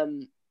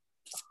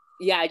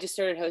 yeah, I just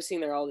started hosting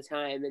there all the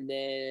time, and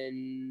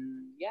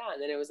then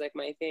it was like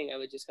my thing. I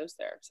would just host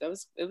there, so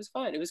it was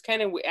fun. It was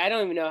kind of, I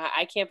don't even know how,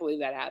 I can't believe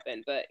that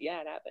happened, but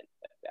yeah, it happened.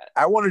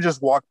 I want to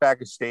just walk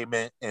back a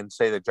statement and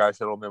say that Josh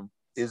Edelman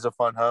is a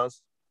fun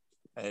host,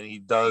 and he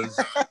does.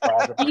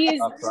 He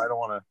is. So I don't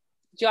want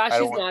to.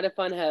 Josh is not a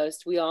fun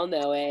host. We all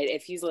know it.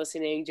 If he's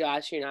listening,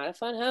 Josh, you're not a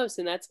fun host,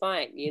 and that's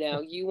fine.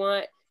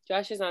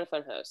 Josh is not a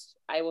fun host.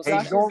 I will.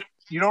 Hey,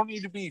 you don't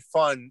need to be a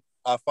fun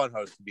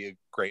host to be a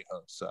great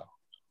host. So.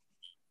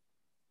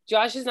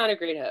 Josh is not a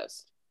great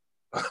host.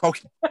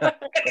 Okay.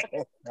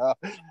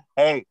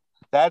 Hey,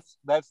 that's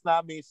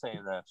not me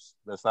saying this.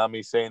 That's not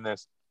me saying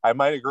this. I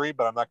might agree,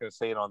 but I'm not going to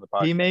say it on the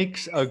podcast. He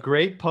makes a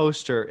great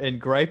poster,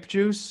 and Gripe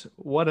Juice,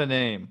 what a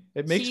name.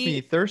 It makes me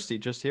thirsty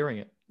just hearing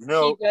it.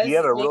 He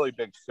had a really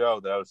big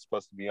show that I was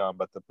supposed to be on,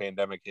 but the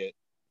pandemic hit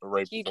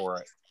right before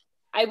it.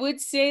 I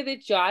would say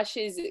that Josh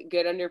is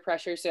good under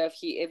pressure. So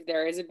if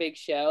there is a big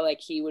show,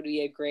 like he would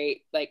be a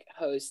great like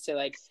host to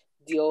like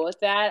deal with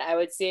that. I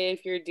would say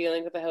if you're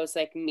dealing with a host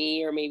like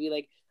me or maybe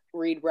like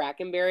Reed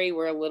Brackenberry,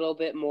 we're a little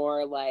bit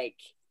more like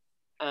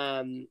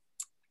high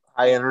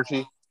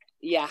energy.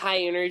 Yeah, high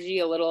energy,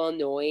 a little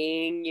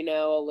annoying,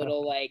 a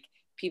little like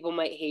people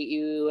might hate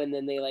you and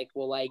then they like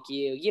will like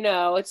you.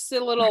 It's a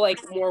little like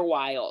more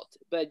wild.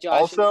 But Josh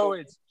also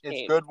it's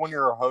good when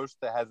you're a host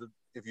that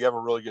if you have a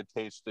really good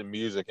taste in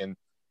music and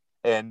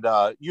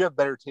you have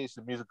better taste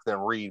in music than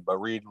Reed, but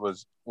Reed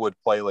would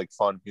play like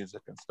fun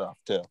music and stuff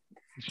too.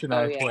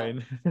 Shania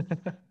Twain.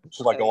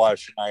 She's like a lot of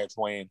Shania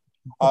Twain.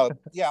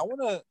 Yeah,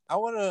 I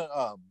wanna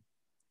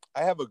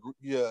I have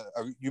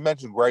you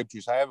mentioned Grape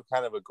Juice. I have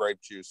kind of a Grape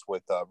Juice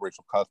with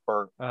Rachel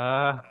Cuthbert.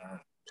 I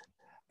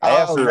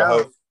asked her to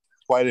host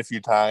quite a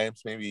few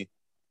times, maybe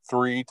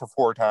 3 to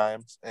 4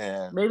 times,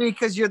 and maybe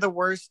because you're the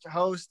worst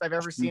host I've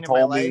ever seen in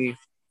my life.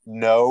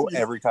 No,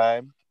 every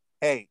time.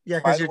 Hey, yeah,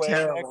 because you're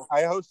terrible.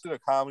 I hosted a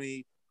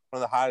comedy,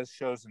 one of the hottest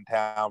shows in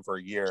town for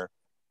a year,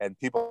 and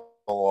people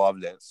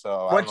loved it.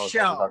 So what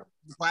show?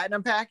 The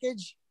Platinum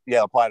Package?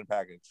 Yeah, the Platinum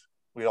Package.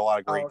 We had a lot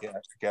of great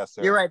guests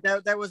there. You're right.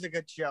 That was a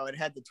good show. It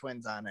had the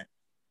twins on it.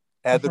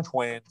 Had the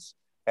twins.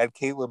 Had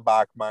Caitlin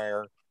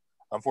Bachmeyer.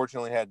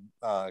 Unfortunately, had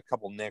a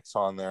couple Nicks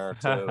on there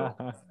too.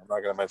 I'm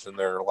not going to mention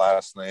their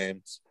last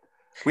names.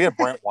 We had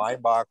Brent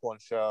Weinbach on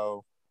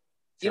show.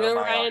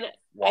 Ryan,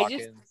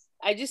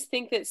 I just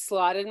think that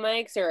slotted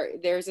mics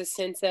there's a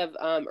sense of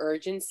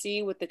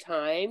urgency with the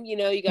time.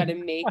 You got to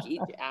make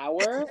each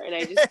hour, and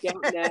I just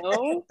don't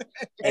know.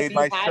 Hey,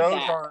 my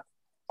shows aren't.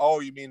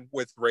 Oh, you mean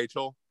with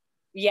Rachel?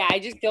 Yeah, I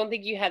just don't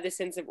think you have the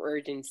sense of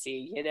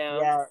urgency,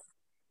 Yeah,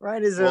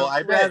 right.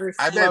 I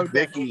bet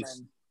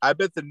Vicky's. I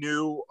bet the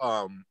new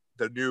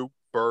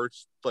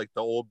Burt's, like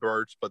the old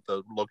Burt's, but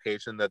the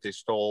location that they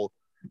stole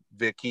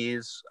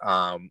Vicky's,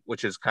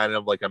 which is kind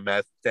of like a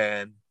meth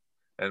den,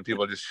 and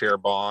people just share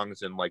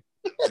bongs and like,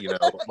 you know,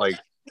 like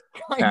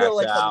pass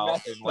like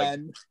out, and like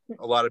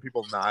a lot of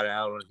people nod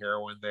out on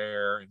heroin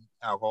there and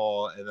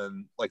alcohol, and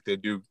then like they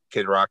do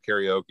Kid Rock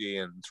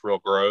karaoke, and it's real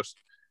gross.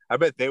 I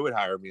bet they would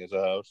hire me as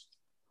a host.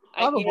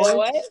 You know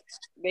what?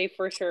 They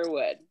for sure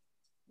would.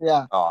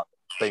 Yeah. Oh,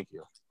 thank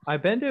you.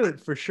 I've been to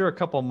for sure a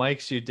couple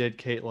mics you did,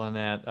 Caitlin,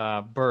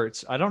 at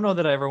Burt's. I don't know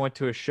that I ever went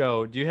to a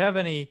show. Do you have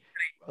any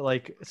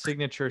like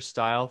signature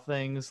style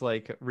things,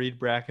 like Reed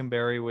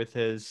Brackenberry with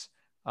his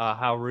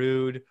How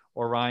Rude,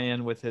 or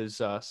Ryan with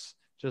his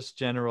just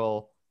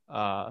general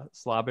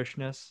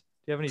slobbishness?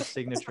 Do you have any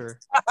signature?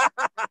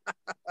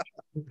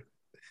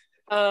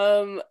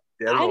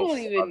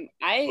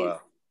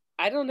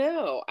 I don't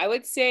know. I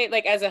would say,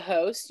 like, as a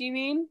host, you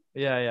mean?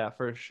 Yeah,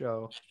 for a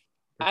show.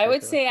 I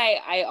would say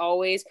I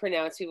always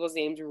pronounce people's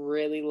names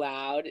really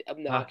loud,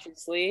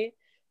 obnoxiously.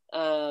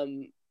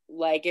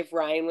 Like if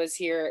Ryan was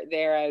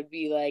there, I would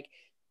be like,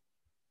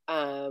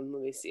 let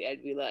me see.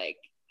 I'd be like,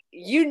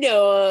 you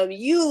know him,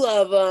 you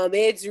love him.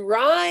 It's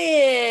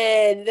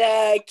Ryan,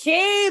 the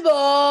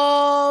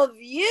cable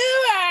viewer.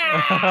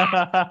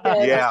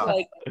 Yeah,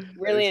 like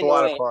really it's annoying. a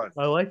lot of fun.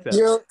 I like that.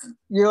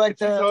 You're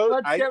like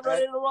let's get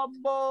ready to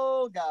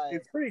rumble guy.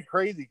 It's pretty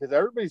crazy because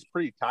everybody's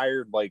pretty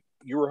tired. Like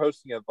you were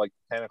hosting at like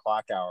 10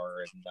 o'clock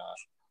hour, and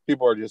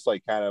people are just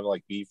like kind of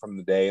like beat from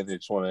the day, and they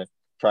just want to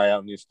try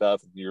out new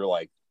stuff. And you're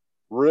like,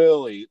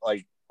 really,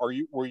 like, were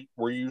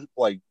you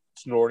like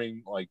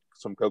snorting like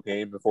some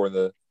cocaine before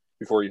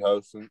you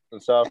host and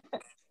stuff?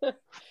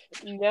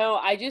 No,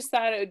 I just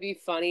thought it would be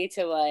funny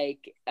to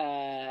like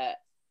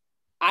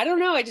I don't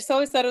know. I just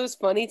always thought it was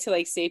funny to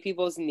like say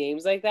people's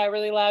names like that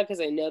really loud because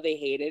I know they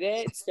hated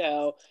it.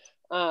 So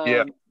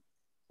yeah.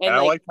 And I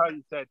like how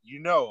you said, you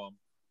know them,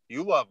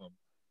 you love them.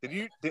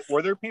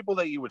 Were there people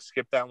that you would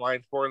skip that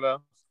line for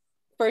though?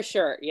 For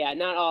sure. Yeah,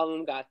 not all of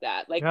them got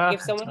that. Like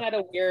if someone had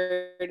a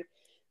weird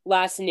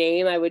last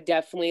name, I would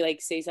definitely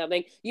like say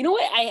something. You know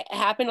what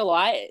happened a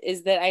lot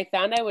is that I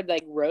found I would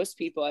like roast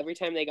people every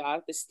time they got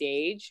off the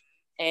stage,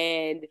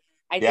 and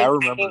I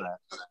remember that.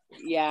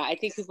 Yeah, I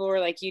think people were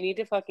like, you need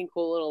to fucking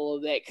cool it a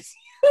little bit, because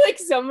like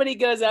somebody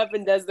goes up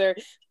and does their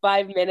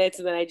 5 minutes,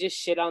 and then I just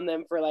shit on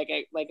them for like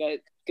a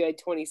good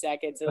 20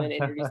 seconds, and then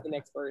introduce the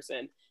next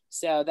person.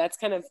 So that's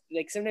kind of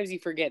like sometimes you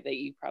forget that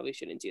you probably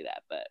shouldn't do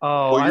that. But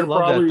I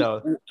love that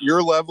though.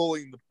 You're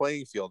leveling the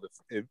playing field.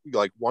 If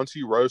like once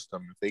you roast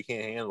them, if they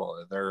can't handle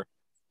it, there's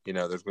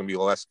going to be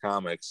less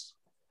comics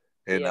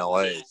in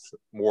LA.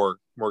 More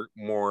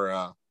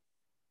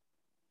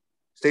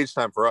stage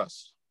time for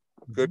us.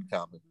 Good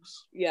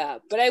comics. Yeah,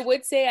 but I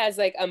would say as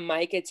like a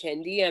mic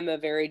attendee, I'm a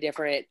very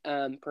different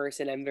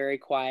person. I'm very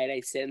quiet. I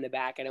sit in the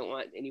back. I don't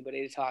want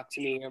anybody to talk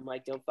to me. I'm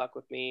like, don't fuck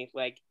with me.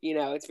 Like,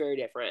 it's very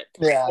different.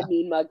 Yeah. I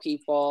mean, mug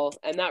people.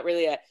 I'm not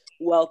really a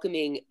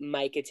welcoming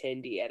mic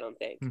attendee, I don't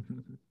think.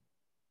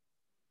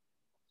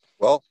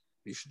 Well,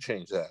 you should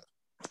change that.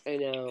 I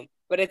know.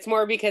 But it's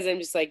more because I'm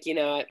just like,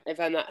 if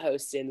I'm not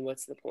hosting,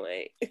 what's the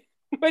point?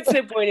 What's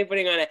the point of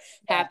putting on a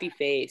happy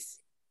face?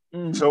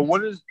 So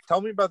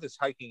tell me about this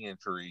hiking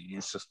injury you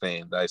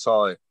sustained. I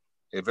saw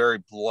a very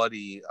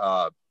bloody,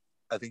 I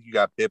think you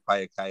got bit by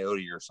a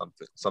coyote or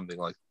something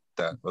like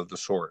that of the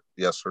sort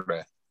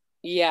yesterday.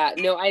 Yeah,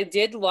 no, I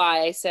did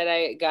lie. I said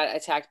I got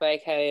attacked by a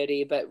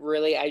coyote, but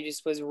really I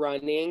just was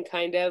running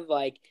kind of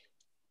like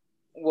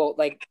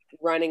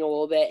running a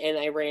little bit, and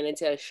I ran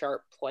into a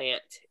sharp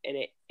plant, and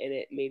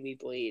it made me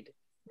bleed.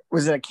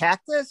 Was it a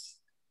cactus?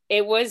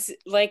 It was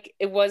like,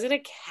 it wasn't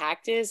a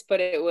cactus, but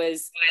it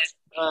was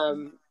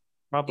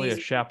probably a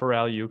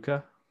chaparral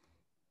yucca.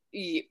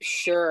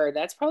 Sure,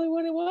 that's probably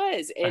what it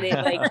was. And it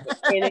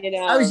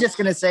I was just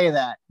gonna say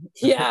that.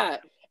 Yeah,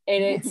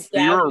 and it's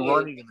you were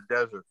running in the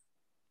desert.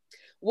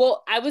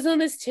 Well, I was on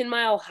this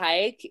 10-mile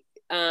hike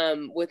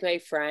with my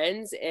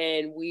friends,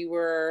 and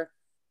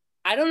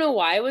I don't know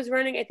why I was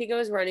running. I think I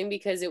was running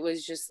because it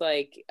was just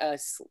like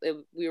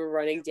we were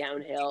running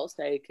downhill,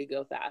 so I could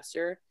go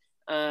faster.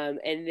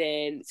 And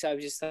then so I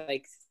was just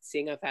like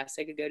seeing how fast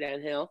I could go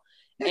downhill,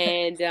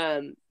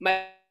 and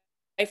my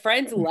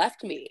friends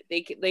left me.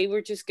 They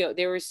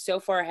were so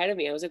far ahead of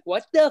me. I was like,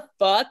 what the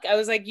fuck? I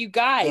was like, you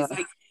guys,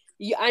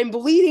 I'm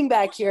bleeding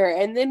back here.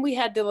 And then we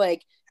had to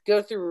like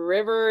go through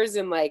rivers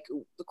and like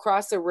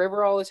cross the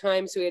river all the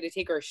time. So we had to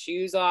take our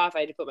shoes off.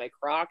 I had to put my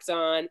Crocs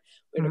on.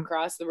 We had to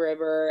cross the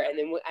river, and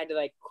then I had to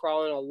like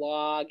crawl on a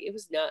log. It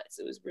was nuts.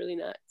 It was really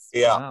nuts.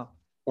 Yeah. Wow.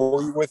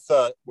 Were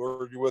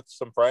you with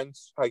some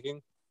friends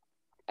hiking?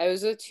 I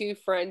was with two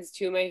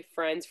of my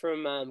friends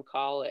from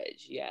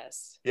college.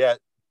 Yes. Yeah.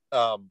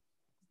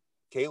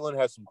 Caitlin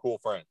has some cool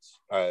friends.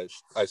 I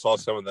saw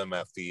some of them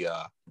at the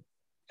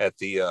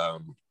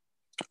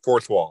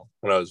Fourth Wall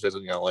when I was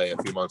visiting LA a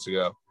few months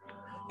ago,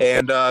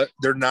 and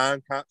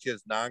she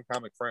has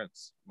non-comic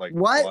friends. Like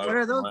what? What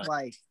are those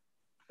like?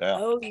 Yeah.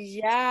 Oh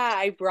yeah,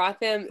 I brought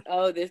them.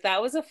 Oh,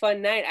 that was a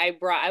fun night.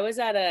 I was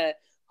at a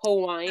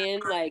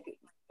Hawaiian like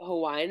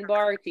Hawaiian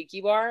bar or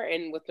tiki bar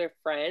and with their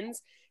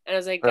friends. And I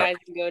was like, guys,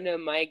 I'm going to a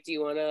mic. Do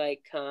you want to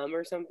like come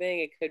or something?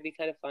 It could be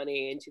kind of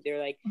funny. And they're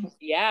like,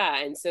 yeah.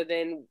 And so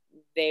then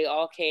they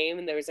all came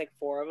and there was like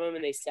 4 of them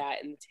and they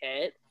sat in the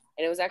tent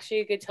and it was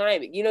actually a good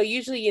time. You know,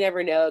 usually you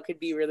never know. It could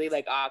be really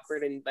like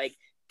awkward and like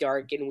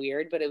dark and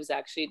weird, but it was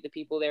actually the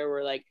people there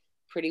were like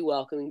pretty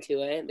welcoming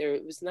to it.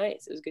 It was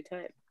nice. It was a good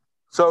time.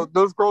 So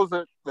those girls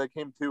that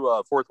came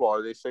to Fourth Wall,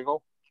 are they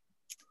single?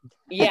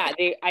 Yeah,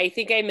 I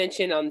think I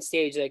mentioned on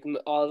stage like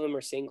all of them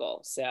are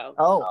single. So.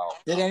 Oh,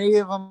 did any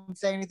of them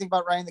say anything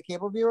about Ryan the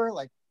Cable Viewer?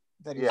 Like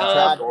that he's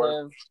Yeah.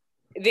 attractive?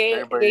 They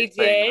Saying,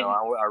 did. you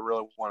know, I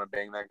really want to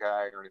bang that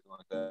guy or anything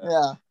like that.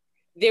 Yeah.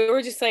 They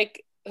were just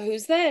like,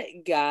 who's that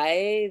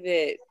guy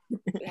that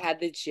had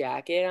the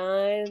jacket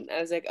on? I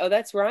was like, oh,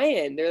 that's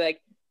Ryan. They're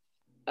like,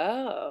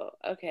 oh,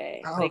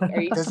 okay. Oh, like,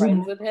 are you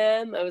friends with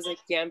him? I was like,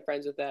 yeah, I'm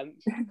friends with him.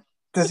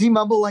 Does he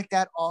mumble like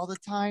that all the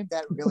time?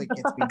 That really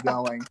gets me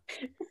going.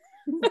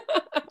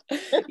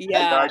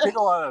 Yeah. I take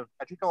a lot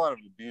of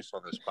abuse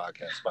on this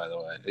podcast, by the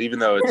way. Even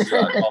though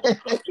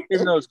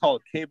it's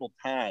called Cable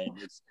Time,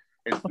 it's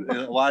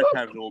a lot of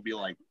times it will be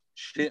like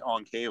shit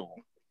on cable.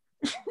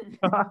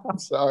 I'm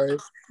sorry.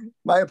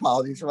 My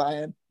apologies,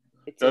 Ryan.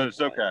 It's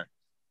okay.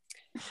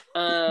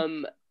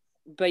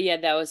 But yeah,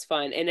 that was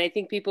fun. And I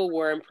think people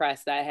were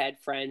impressed that I had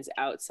friends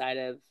outside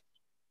of,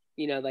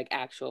 you know, like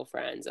actual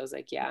friends. I was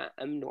like, yeah,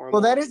 I'm normal.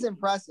 Well, that is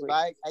impressive.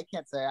 I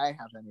can't say I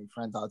have any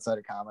friends outside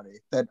of comedy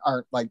that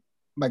aren't like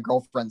my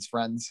girlfriend's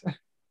friends.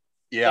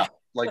 Yeah.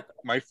 Like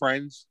my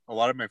friends, a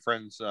lot of my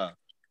friends that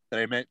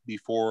I met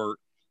before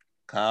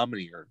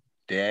comedy are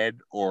dead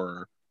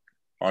or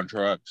on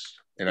drugs,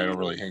 and I don't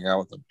really hang out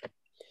with them.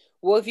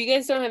 Well, if you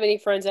guys don't have any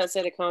friends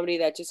outside of comedy,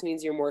 that just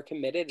means you're more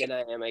committed than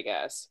I am, I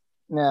guess.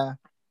 Yeah.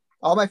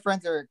 All my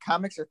friends are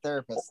comics or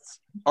therapists.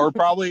 Or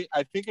probably,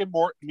 I think it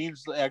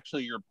means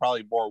actually you're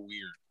probably more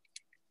weird.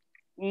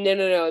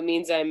 No. It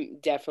means I'm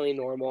definitely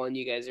normal and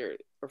you guys are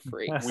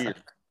freaks.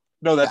 Weird.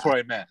 No, that's what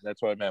I meant.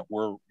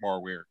 We're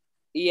more weird.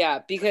 Yeah,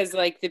 because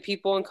like the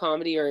people in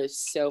comedy are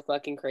so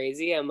fucking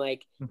crazy. I'm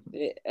like,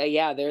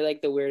 yeah, they're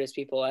like the weirdest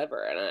people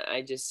ever. And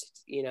I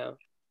just, you know,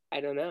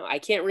 I don't know. I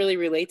can't really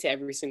relate to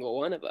every single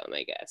one of them,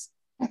 I guess.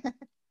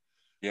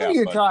 Yeah, what are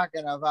you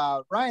talking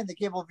about? Ryan the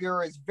Cable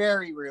Viewer is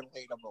very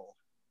relatable.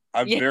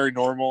 I'm very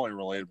normal and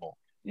relatable.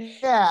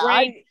 Yeah.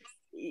 Right.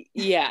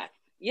 Yeah,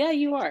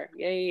 you are.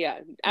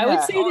 Yeah. I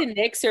would say the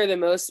Knicks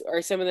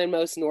are some of the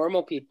most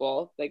normal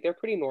people. Like they're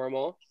pretty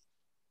normal.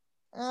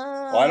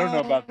 Well, I don't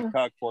know about the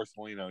cock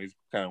Porcelino. He's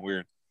kind of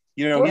weird.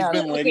 You know, he's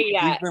been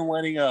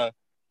letting a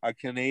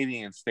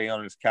Canadian stay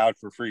on his couch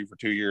for free for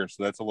 2 years.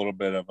 So that's a little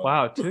bit of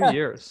a 2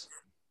 years.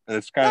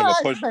 It's kind of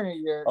a push,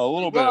 a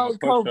little bit of a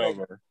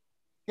pushover.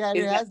 Yeah,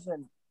 it has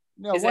been.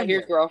 No, is that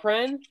your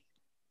girlfriend?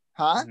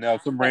 Huh? No,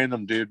 some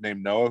random dude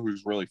named Noah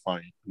who's really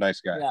funny.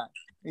 Nice guy.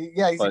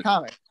 Yeah, he's a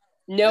comic.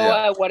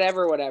 Noah,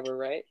 whatever,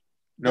 right?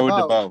 Noah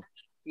DeBow.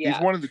 Yeah.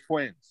 He's one of the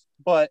twins.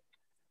 But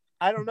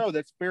I don't know.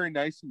 That's very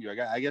nice of you.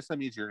 I guess that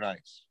means you're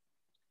nice.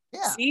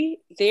 Yeah. See,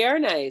 they are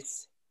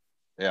nice.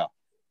 Yeah.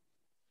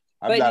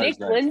 But Nick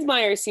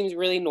Linsmeyer seems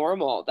really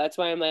normal. That's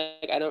why I'm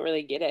like, I don't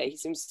really get it. He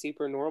seems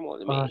super normal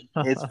to me.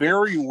 It's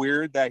very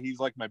weird that he's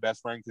like my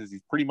best friend because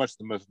he's pretty much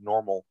the most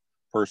normal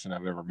person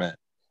I've ever met.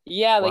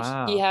 Yeah,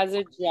 like he has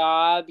a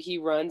job. He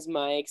runs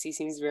mics. He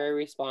seems very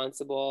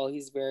responsible.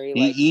 He's very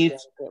he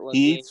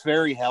eats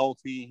very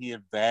healthy. He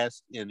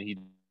invests and he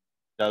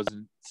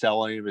doesn't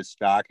sell any of his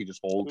stock. He just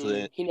holds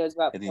it. He knows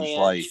about and plants. He's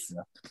like,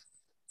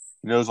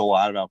 he knows a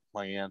lot about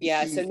plants.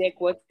 Yeah. So Nick,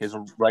 his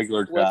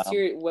regular job?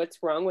 What's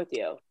wrong with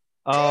you?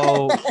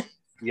 Oh,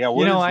 yeah.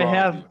 I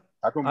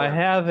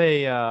have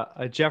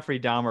a Jeffrey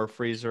Dahmer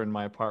freezer in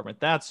my apartment.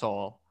 That's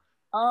all.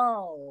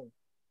 Oh,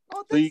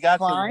 so you got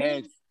some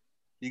heads.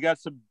 You got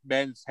some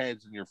men's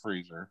heads in your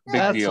freezer.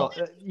 Big deal.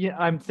 Yeah,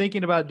 I'm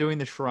thinking about doing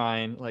the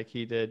shrine like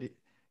he did. You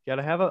got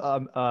to have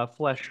a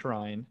flesh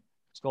shrine,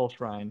 skull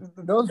shrine.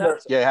 Have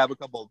a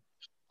couple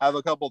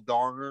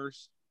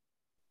dongers.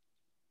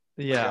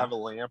 Yeah, have a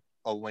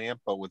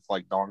lamp, but with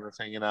like dongers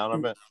hanging out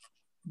of it.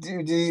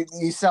 Do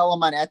you sell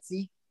them on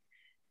Etsy?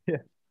 Yeah.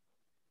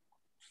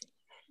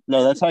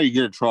 No, that's how you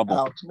get in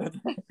trouble.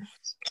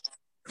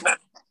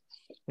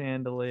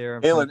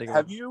 Chandelier. Aylin,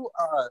 have you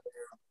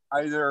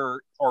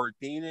either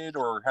dated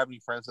or have any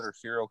friends that are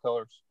serial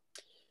killers?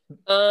 We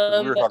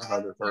were talking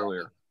about this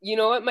earlier. You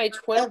know what? My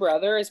twin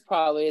brother is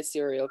probably a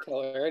serial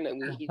killer,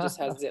 and he just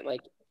hasn't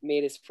like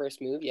made his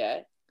first move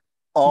yet.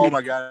 Oh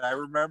my god! I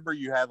remember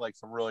you had like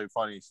some really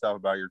funny stuff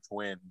about your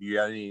twin. Do you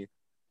have any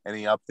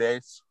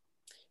updates?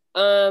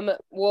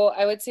 Well,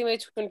 I would say my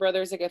twin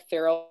brother is like a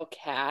feral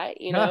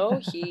cat. You know,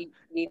 he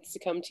needs to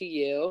come to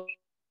you.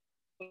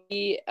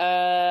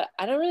 I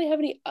don't really have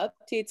any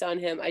updates on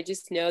him. I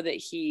just know that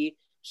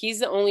he's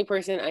the only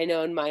person I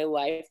know in my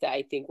life that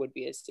I think would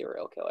be a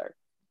serial killer.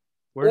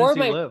 Where does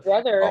he live?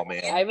 Brother. Oh,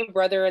 man. I have a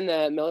brother in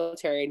the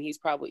military, and he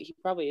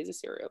probably is a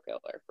serial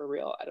killer for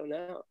real. I don't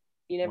know.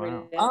 You never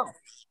know. Oh.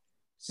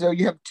 So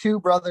you have two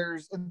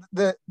brothers.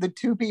 The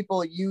two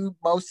people you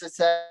most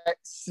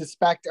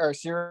suspect are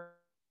serial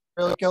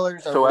serial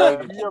killers are So really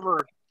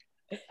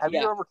have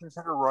good. you ever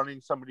considered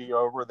running somebody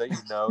over that you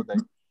know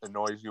that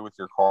annoys you with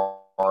your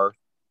car?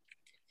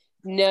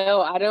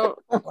 No, I don't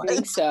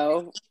think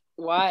so.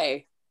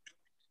 Why?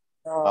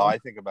 Oh, I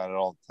think about it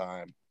all the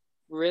time.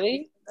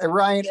 Really?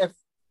 Ryan,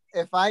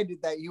 if I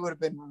did that, you would have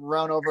been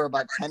run over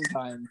about 10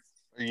 times.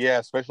 Yeah,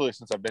 especially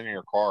since I've been in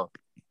your car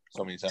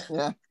so many times.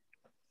 Yeah.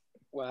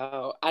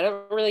 Wow. I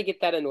don't really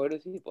get that annoyed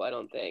with people, I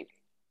don't think.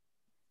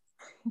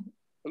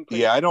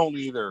 Yeah, I don't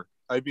either.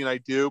 I mean, I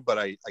do, but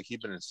I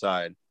keep it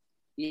inside.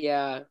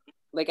 Yeah.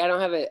 Like I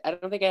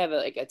don't think I have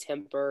a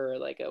temper or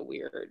like a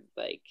weird,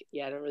 like,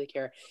 yeah, I don't really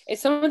care. If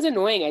someone's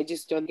annoying, I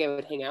just don't think I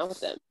would hang out with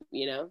them,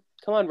 you know?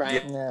 Come on,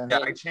 Ryan. Yeah.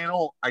 I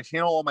channel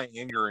all my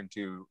anger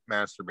into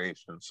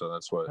masturbation, so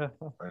that's what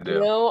I do. You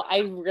know, I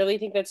really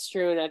think that's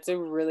true, and that's a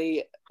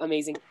really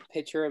amazing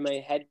picture in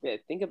my head to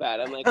think about.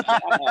 I'm like,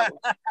 wow,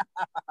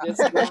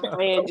 just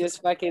Ryan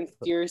just fucking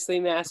fiercely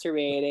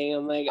masturbating.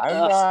 I'm like,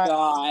 oh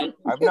God.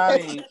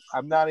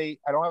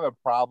 I don't have a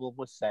problem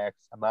with sex.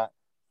 I'm not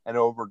an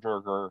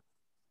overjerker.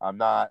 I'm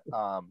not,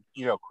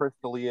 Chris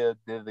D'Elia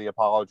did the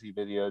apology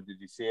video. Did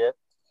you see it?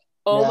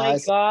 Oh my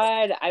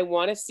God. I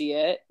want to see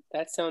it.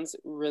 That sounds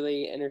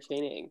really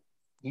entertaining.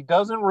 He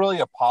doesn't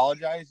really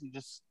apologize. He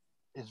just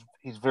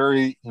he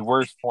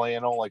wears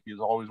flannel, like he's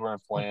always wearing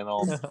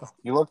flannel.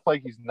 He looks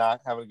like he's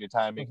not having a good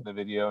time making the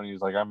video, and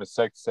he's like, I'm a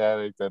sex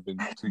addict. I've been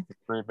seeking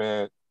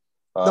treatment.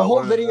 The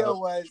whole video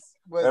was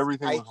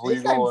everything was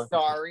legal. I'm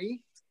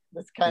sorry.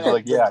 That's kind of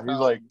like, he's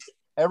like,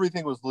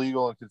 everything was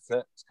legal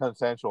and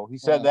consensual. He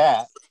said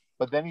that,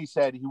 but then he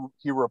said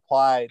he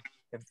replied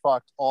and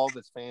fucked all of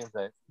his fans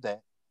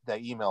that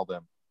emailed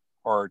him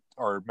or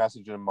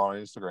messaged him on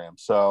Instagram.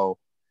 So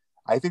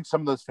I think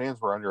some of those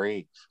fans were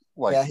underage.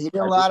 Like, he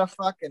did a lot of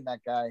fucking, that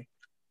guy.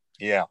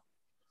 Yeah.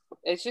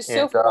 It's just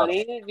so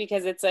funny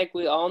because it's like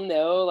we all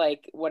know,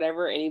 like,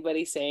 whatever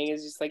anybody's saying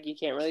is just like you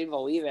can't really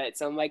believe it.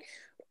 So I'm like,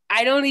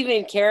 I don't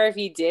even care if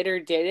he did or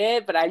did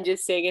it, but I'm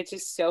just saying it's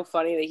just so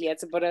funny that he had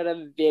to put out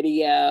a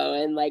video,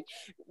 and like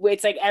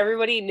it's like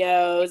everybody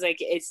knows like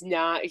he's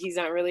not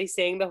really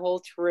saying the whole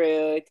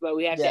truth, but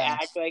we have to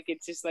act like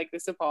it's just like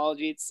this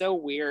apology. It's so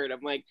weird. I'm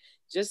like,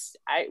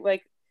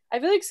 I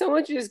feel like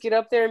someone should just get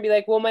up there and be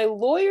like, well, my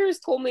lawyers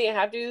told me I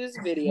have to do this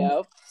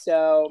video,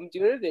 so I'm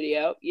doing a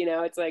video. You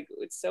know, it's like,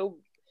 it's so.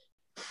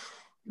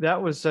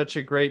 That was such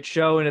a great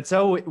show. And it's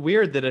so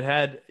weird that it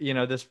had,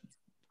 this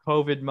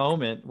COVID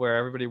moment where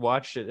everybody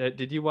watched it.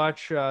 Did you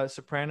watch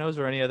Sopranos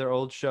or any other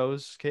old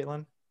shows,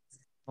 Caitlin?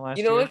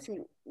 What's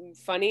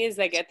funny is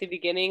like at the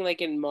beginning,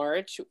 like in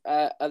March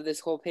of this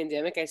whole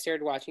pandemic, I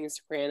started watching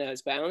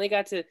Sopranos, but I only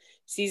got to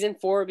season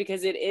 4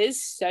 because it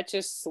is such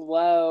a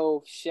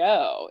slow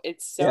show.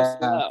 It's so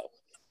slow,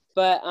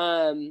 but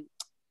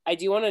I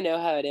do want to know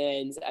how it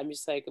ends. I'm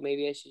just like,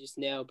 maybe I should just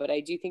know, but I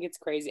do think it's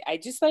crazy. I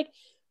just like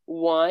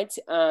want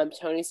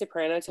Tony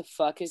Soprano to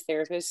fuck his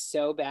therapist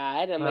so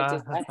bad. I'm like,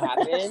 does that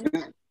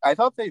happen? I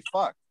thought they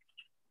fucked.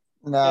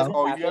 No.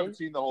 Oh, you haven't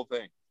seen the whole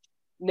thing?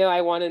 No,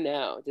 I want to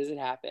know. Does it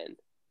happen?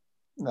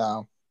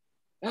 No.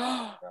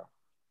 Wow.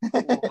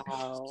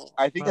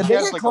 I think he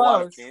has like a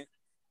lot of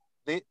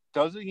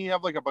doesn't he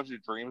have like a bunch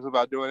of dreams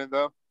about doing it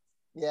though?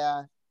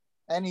 Yeah.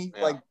 And he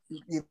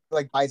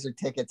buys her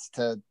tickets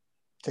to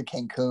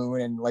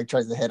Cancun and like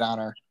tries to hit on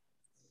her.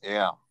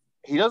 Yeah.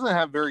 He doesn't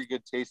have very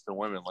good taste in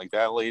women, like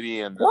that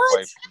lady and his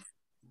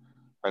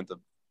wife,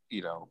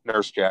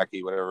 Nurse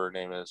Jackie, whatever her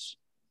name is.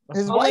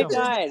 His wife is,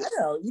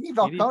 Edie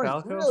Falcone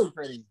is really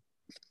pretty.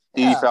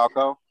 Edie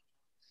Falco.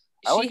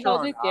 She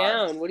held it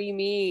down. What do you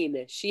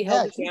mean? She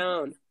held it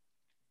down.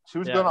 She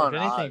was good on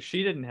If anything, Oz.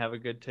 she didn't have a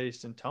good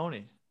taste in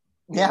Tony.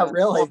 Yeah,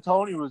 really. Well,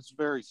 Tony was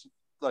very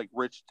like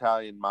rich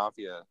Italian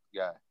mafia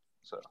guy.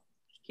 So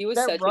he was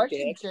that such Russian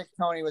a dick. chick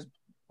Tony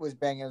was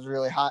banging was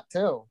really hot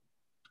too.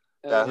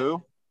 That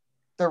who?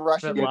 The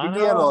Russian. Yeah, I think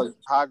he had a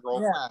hot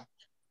girlfriend.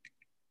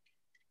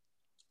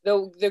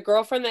 Yeah. The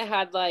girlfriend that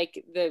had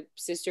like the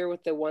sister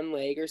with the one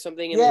leg or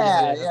something. And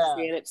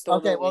Janet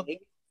stole the leg.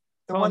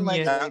 The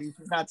one-legged lady,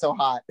 she's not so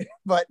hot,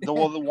 but the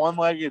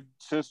one-legged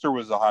sister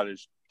was the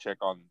hottest chick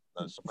on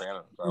The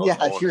Sopranos.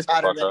 She was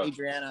hotter than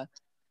Adriana.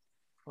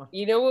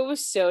 You know what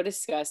was so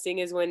disgusting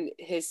is when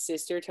his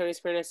sister, Tony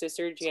Soprano's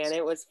sister,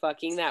 Janet, was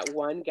fucking that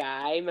one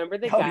guy. Remember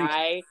the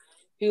guy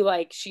who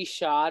like she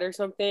shot or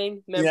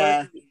something? Remember?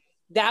 Yeah.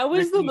 That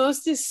was the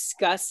most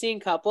disgusting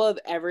couple I've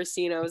ever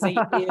seen. I was like,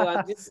 ew,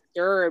 I'm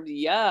disturbed.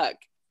 Yuck.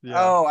 Yeah.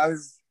 Oh, I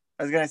was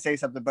gonna say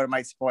something, but it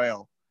might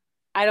spoil.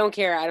 I don't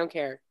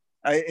care.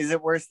 Is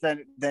it worse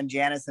than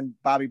Janice and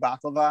Bobby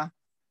Baklava?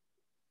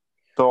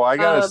 So I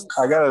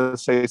gotta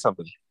say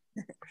something.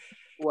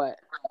 What?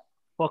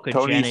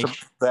 Tony,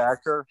 the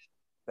actor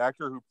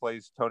who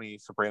plays Tony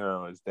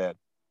Soprano is dead.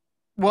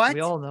 What?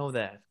 We all know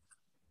that.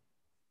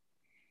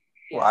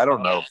 Well, I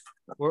don't know.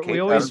 We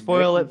always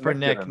spoil it for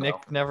Nick.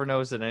 Nick never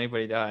knows that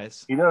anybody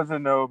dies. He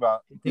doesn't know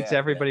about. He thinks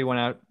everybody went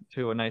out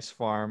to a nice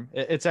farm.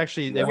 It's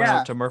actually they went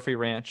out to Murphy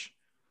Ranch.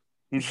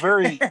 He's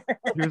very.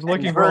 He was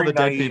looking for all the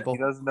dead people. He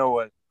doesn't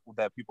know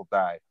that people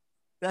die.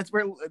 That's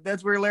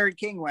where Larry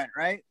King went,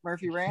 right?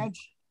 Murphy Ranch.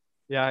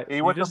 Yeah, He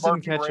you went to just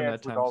didn't Murphy catch him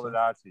Ranch that with time. all the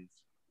Nazis.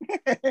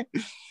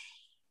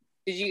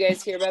 Did you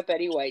guys hear about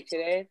Betty White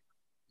today?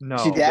 No.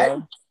 She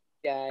dead?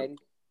 Died.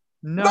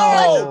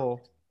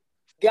 No.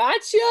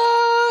 Gotcha.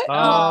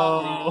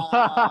 Oh.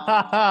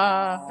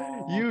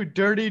 You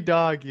dirty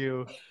dog,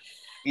 you.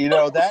 You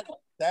know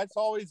that's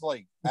always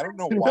like I don't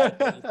know why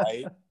Betty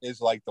White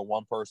is like the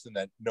one person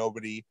that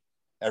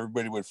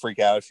everybody would freak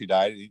out if she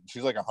died.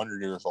 She's like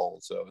 100 years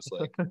old, so it's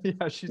like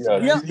Yeah, she's she's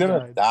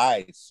gonna died.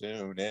 die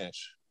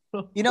soon-ish.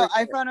 You know,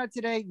 I found out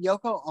today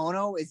Yoko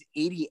Ono is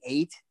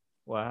 88.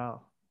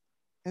 Wow.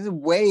 This is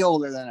way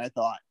older than I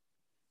thought.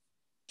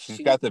 She's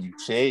got them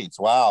shades.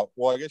 Wow.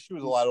 Well, I guess she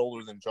was a lot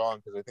older than John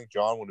because I think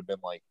John would have been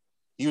like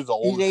he was the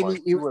He's oldest 80, one.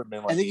 He would have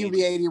been like I think he'll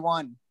be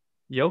 81.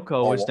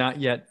 Yoko is not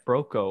yet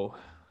Broco.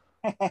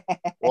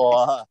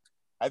 Well,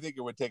 I think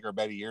it would take her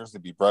many years to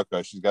be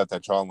Broco. She's got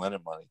that John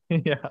Lennon money.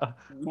 Yeah.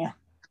 Yeah.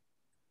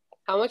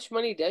 How much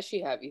money does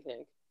she have, you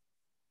think?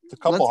 It's a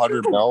couple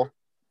hundred mil.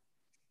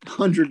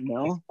 100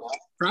 mil?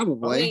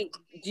 Probably. Wait,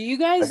 do you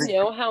guys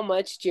know how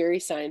much Jerry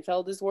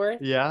Seinfeld is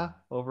worth? Yeah,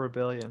 over $1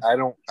 billion. I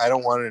don't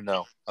want to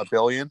know. $1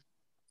 billion?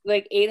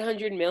 Like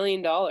 $800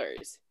 million.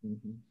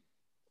 Mm-hmm.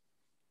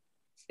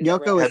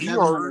 Yoko Have is you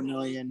 700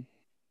 million.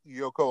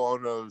 Yoko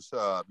Ono's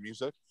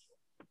music?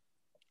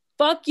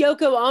 Fuck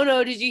Yoko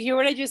Ono. Did you hear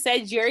what I just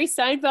said? Jerry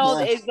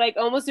Seinfeld is like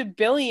almost a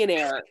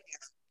billionaire.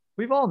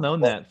 We've all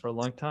known that for a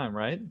long time,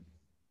 right?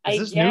 I Is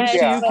this guess, news to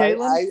you, Yeah,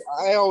 Caitlin?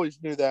 I always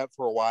knew that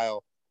for a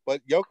while.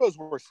 But Yoko's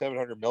worth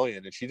 $700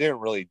 million, and she didn't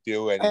really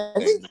do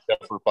anything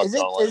except for fuck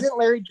John Lennon. Isn't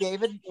Larry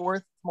David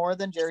worth more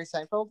than Jerry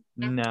Seinfeld?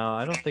 No,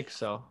 I don't think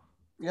so.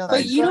 You know,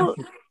 But you don't.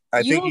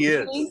 I you think he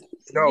don't is. think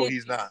No, that-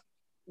 he's not.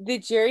 The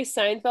Jerry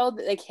Seinfeld,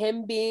 like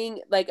him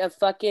being like a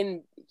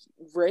fucking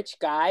rich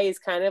guy, is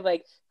kind of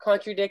like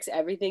contradicts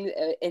everything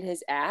in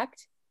his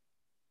act.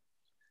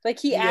 Like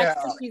he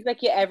acts like he's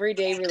like your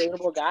everyday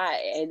relatable guy,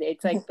 and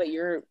it's like, but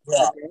you're a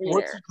What's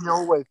billionaire. the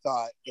deal with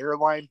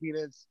airline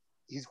peanuts?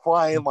 He's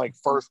flying like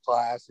first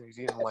class, and he's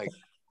eating like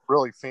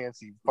really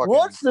fancy fucking.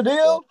 What's the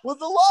deal with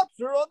the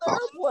lobster on the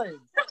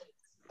airplane?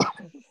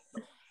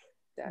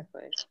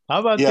 Exactly. How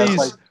about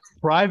these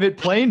private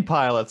plane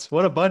pilots?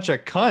 What a bunch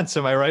of cunts,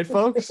 am I right,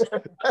 folks?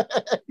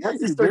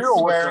 He's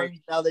still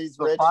wearing now that he's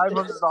rich.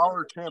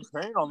 $500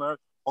 champagne on that.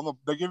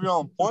 They give you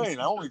on the plane.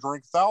 I only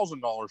drink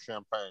 $1,000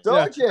 champagne.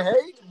 Don't you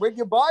hate when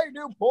you buy a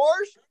new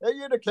Porsche and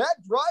you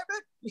can't drive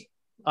it?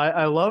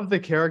 I love the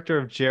character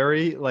of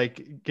Jerry,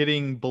 like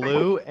getting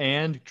blue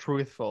and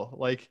truthful.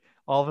 Like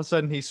all of a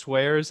sudden he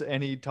swears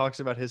and he talks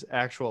about his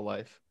actual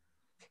life.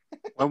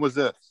 When was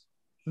this?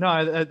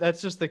 No,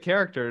 that's just the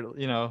character.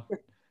 You know,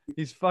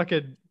 he's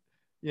fucking.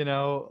 You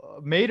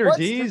know, Mater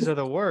D's are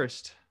the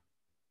worst.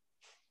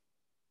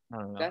 I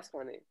don't know. That's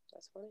funny.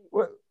 That's funny.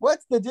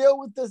 What's the deal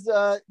with this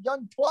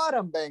young twat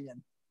I'm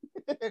banging?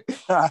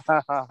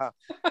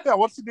 Yeah,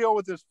 what's the deal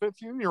with this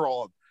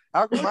 15-year-old?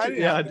 How come I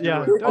didn't have to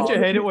yeah. do it? Don't you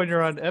hate it when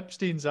you're on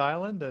Epstein's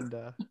Island and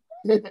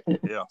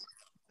yeah.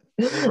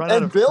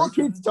 And Bill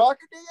keeps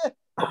talking to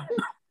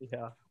you?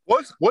 Yeah.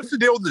 What's the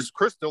deal with this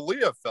Chris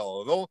D'Elia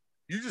fellow?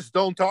 You just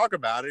don't talk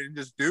about it and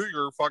just do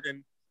your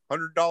fucking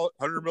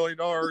 $100 million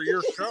a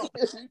year show.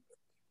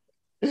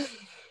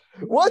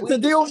 What's the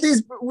deal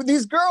with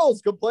these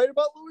girls complaining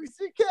about Louis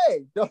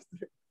C.K.?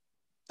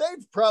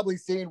 They've probably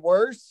seen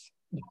worse.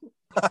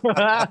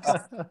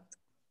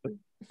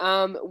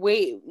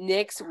 Wait,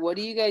 Nix, what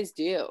do you guys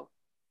do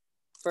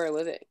for a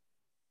living?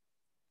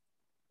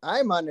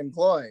 I'm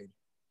unemployed.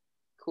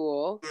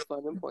 Cool.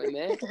 Fun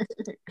employment.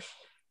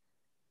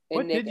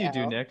 What did you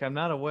do, Nick? I'm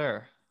not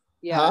aware.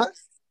 Yeah. Huh?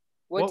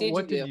 What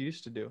did you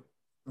used to do?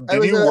 I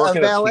was a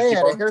valet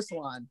at a hair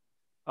salon.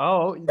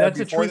 Oh, that's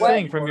a true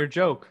thing from your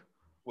joke.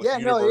 Yeah,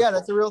 no, yeah,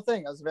 that's a real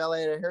thing. I was a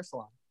valet at a hair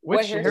salon.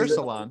 Which hair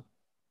salon?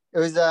 It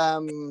was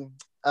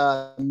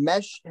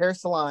Mesh Hair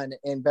Salon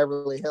in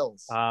Beverly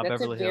Hills. That's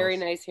Beverly a very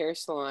Hills. nice hair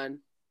salon.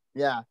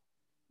 Yeah.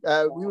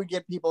 We would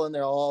get people in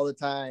there all the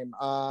time.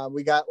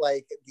 We got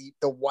like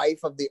the wife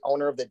of the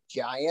owner of the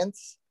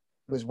Giants,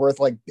 who was worth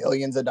like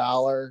billions of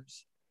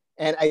dollars.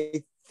 And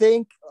I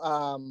think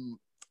you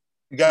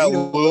got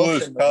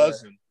Lulu's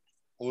cousin.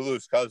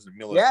 Lulu's cousin,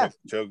 Mila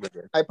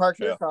Jovovich. I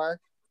parked her car.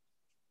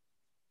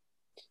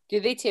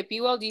 Did they tip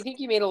you well? Do you think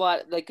you made a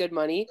lot, like, good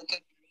money?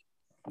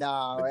 No,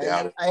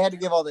 I had to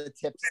give all the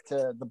tips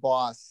to the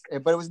boss,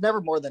 but it was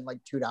never more than like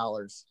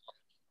 $2.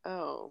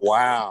 Oh.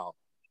 Wow.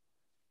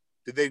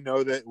 Did they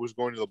know that it was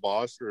going to the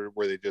boss, or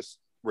were they just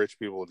rich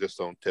people who just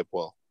don't tip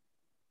well?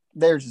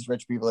 They're just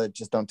rich people that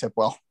just don't tip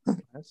well.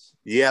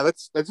 Yeah,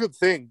 that's the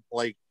thing.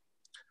 Like,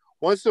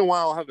 once in a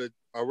while, I'll have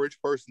a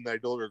rich person that I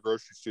deliver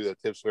groceries to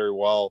that tips very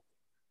well.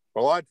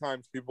 But a lot of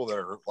times, people that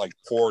are like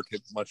poor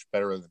tip much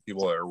better than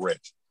people that are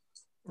rich,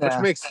 which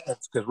makes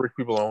sense because rich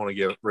people don't want to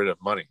get rid of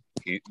money.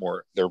 Eat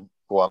more; they're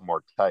a lot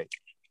more tight.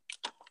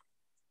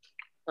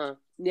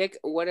 Nick,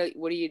 what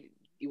do you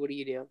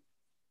do?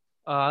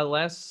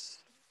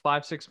 Last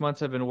 5-6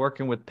 months, I've been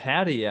working with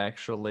Patty.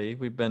 Actually,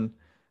 we've been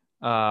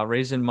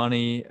raising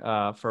money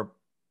for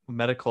a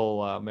medical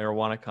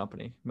marijuana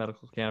company,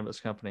 medical cannabis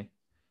company.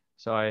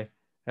 So I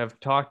have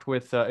talked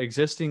with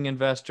existing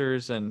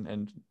investors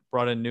and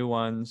brought in new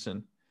ones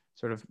and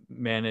sort of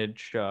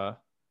manage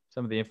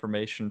some of the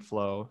information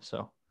flow.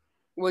 So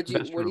What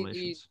did you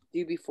relations.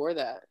 do before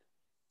that?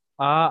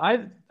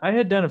 I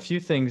had done a few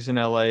things in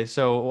LA.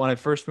 So when I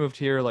first moved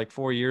here, like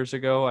 4 years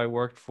ago, I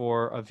worked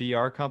for a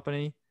VR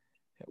company.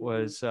 It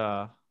was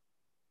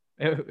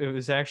it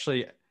was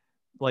actually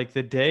like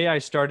the day I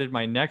started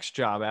my next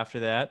job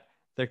after that,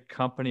 the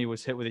company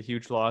was hit with a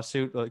huge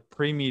lawsuit, like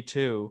pre-Me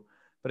Too.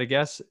 But I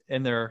guess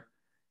they're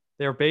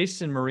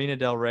based in Marina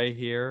Del Rey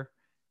here,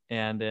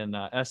 and in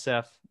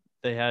SF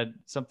they had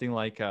something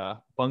like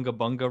a Bunga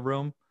Bunga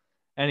room.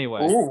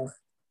 Anyway, Ooh.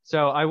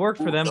 so I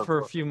worked for them for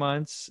a few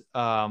months.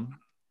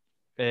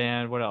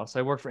 And what else?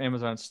 I worked for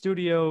Amazon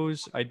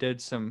Studios. I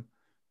did some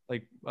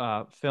like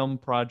film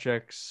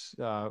projects,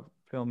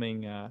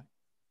 filming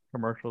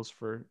commercials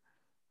for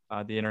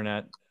the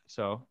internet.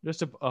 So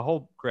just a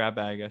whole grab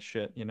bag of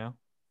shit, you know?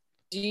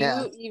 Do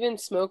you even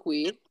smoke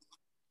weed?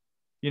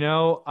 You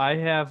know, I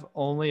have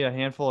only a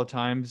handful of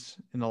times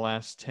in the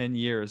last 10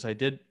 years. I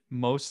did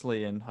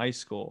mostly in high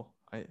school.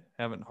 I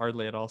haven't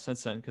hardly at all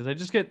since then because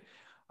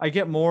I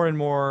get more and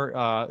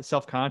more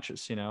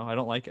self-conscious, you know? I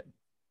don't like it.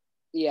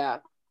 Yeah.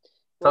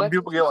 Some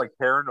people get like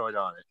paranoid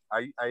on it.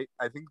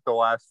 I think the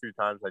last few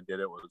times I did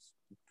it was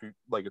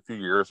like a few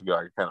years ago.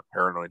 I got kind of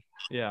paranoid.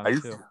 Yeah,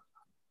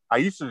 I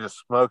used to just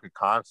smoke it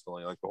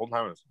constantly. Like the whole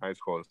time I was in high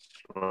school, I was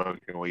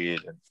smoking weed,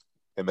 and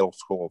in middle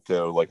school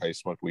too. Like I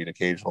smoked weed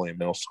occasionally in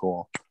middle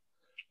school.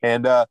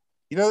 And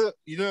you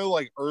know,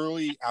 like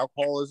early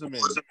alcoholism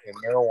and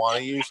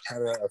marijuana use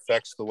kind of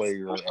affects the way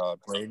your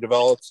brain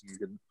develops, and you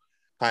can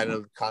kind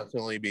of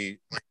constantly be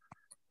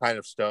kind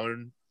of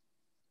stoned,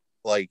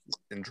 like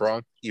and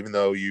drunk, even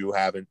though you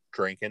haven't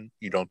drinking.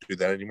 You don't do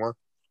that anymore.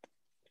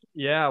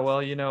 Yeah,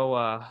 well, you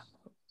know,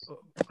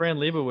 Fran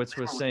Lebowitz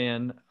was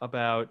saying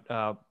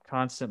about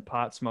constant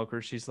pot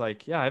smokers. She's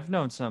like, yeah, I've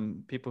known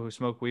some people who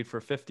smoke weed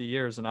for 50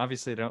 years and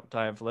obviously don't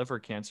die of liver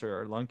cancer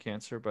or lung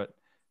cancer, but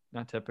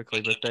not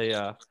typically. But they,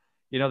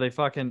 you know, they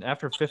fucking,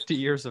 after 50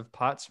 years of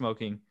pot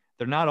smoking,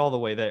 they're not all the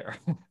way there.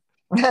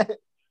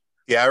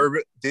 Yeah, I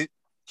remember.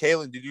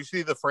 Kaylin, did you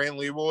see the Fran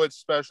Lebowitz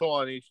special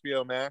on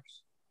HBO Max?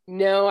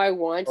 No, I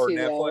want or to.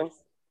 Netflix?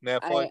 Though.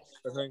 Netflix,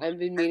 I think. I've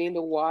been meaning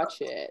to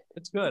watch it.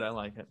 It's good. I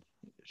like it.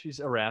 She's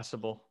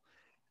irascible.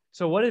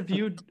 So what do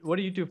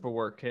you do for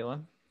work,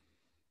 Caitlin?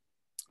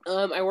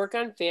 I work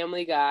on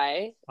Family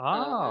Guy.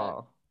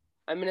 Oh.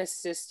 I'm an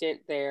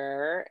assistant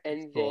there,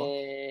 and cool.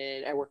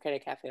 then I work at a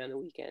cafe on the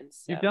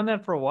weekends. So. You've done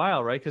that for a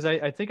while, right? Because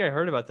I think I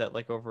heard about that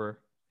like over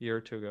a year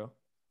or two ago.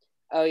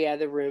 Oh yeah,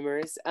 the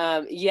rumors.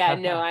 Yeah,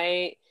 no,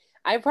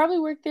 I probably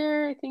worked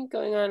there, I think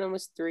going on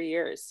almost 3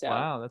 years. So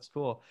wow, that's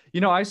cool.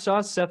 You know, I saw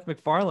Seth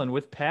MacFarlane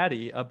with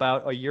Patty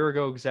about a year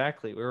ago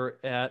exactly. We were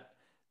at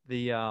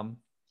the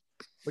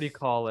what do you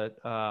call it?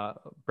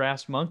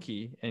 Brass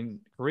Monkey in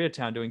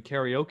Koreatown doing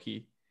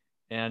karaoke.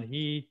 And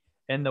he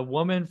and the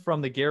woman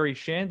from the Gary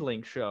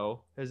Shandling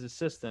show, his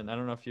assistant. I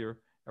don't know if you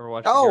ever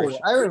watched. Oh,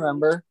 I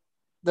remember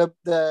the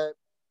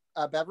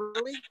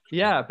Beverly.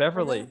 Yeah,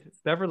 Beverly.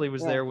 Beverly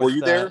was there with Were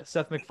you there?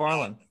 Seth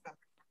MacFarlane.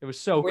 It was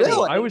so Really?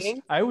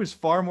 cool. I was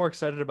far more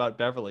excited about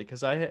Beverly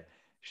because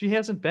she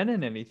hasn't been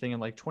in anything in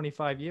like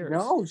 25 years.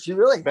 No, she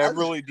really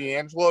Beverly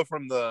D'Angelo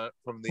from the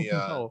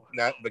No.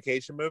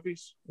 vacation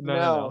movies.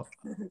 No.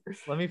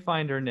 Let me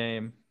find her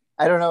name.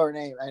 I don't know her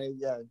name.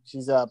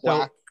 She's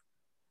black.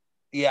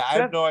 Yeah, I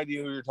have no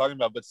idea who you're talking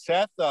about, but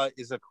Seth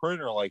is a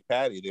crooner like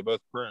Patty. They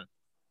both croon.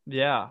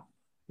 Yeah,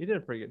 he did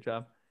a pretty good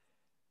job.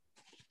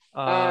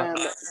 Yeah,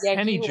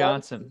 Penny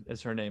Johnson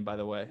is her name, by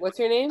the way. What's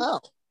her name? Oh,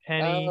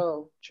 Penny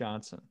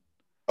Johnson.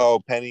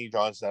 Oh, Penny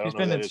Johnson. I don't She's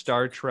know. Been in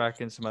Star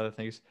Trek and some other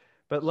things.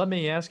 But let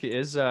me ask you: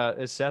 Is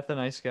Seth a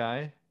nice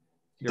guy?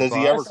 Does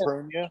he ever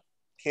croon you?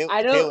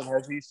 Caitlin,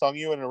 has he sung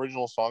you an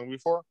original song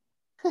before?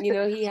 You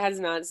know, he has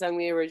not sung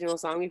the original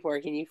song before.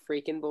 Can you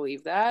freaking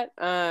believe that?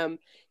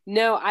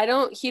 No, I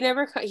don't.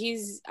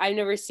 I've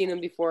never seen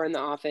him before in the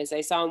office. I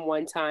saw him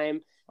one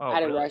time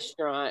at a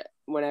restaurant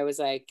when I was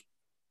like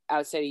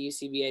outside of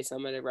UCB. I saw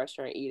him at a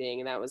restaurant eating,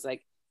 and that was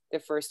like the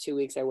first 2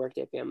 weeks I worked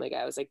at Family Guy.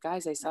 I was like,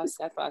 guys, I saw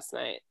Seth last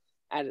night.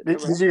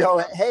 Did you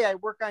go, hey, I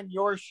work on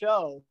your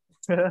show?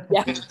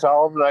 Yeah. Did you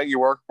tell him that you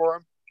work for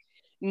him?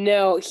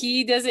 No,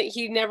 he doesn't.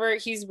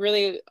 He's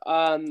really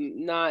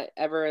not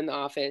ever in the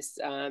office.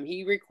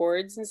 He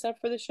records and stuff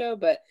for the show,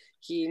 but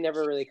he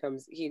never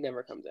comes in.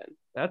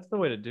 That's the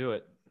way to do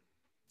it.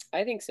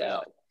 I think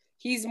so.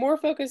 He's more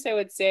focused, I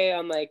would say,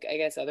 on like, I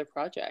guess, other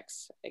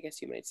projects, I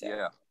guess you might say.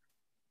 Yeah.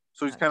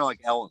 So he's kind of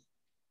like Ellen.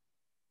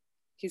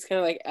 He's kind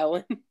of like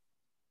Ellen.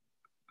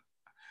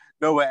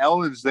 No, but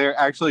Ellen's there.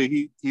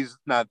 Actually, he's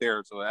not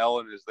there. So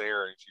Ellen is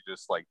there, and she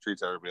just like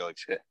treats everybody like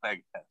shit, I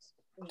guess.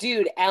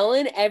 Dude,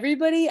 Ellen,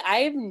 everybody,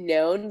 I've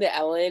known that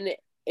Ellen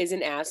is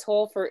an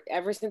asshole for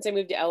ever since I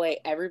moved to LA.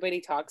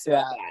 Everybody talks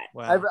about that.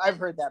 Wow. I've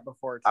heard that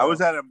before too. I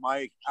was at a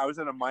mic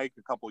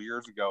a couple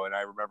years ago, and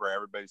I remember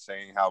everybody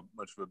saying how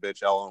much of a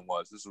bitch Ellen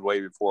was. This was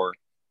way before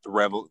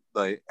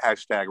the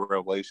hashtag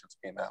revelations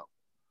came out.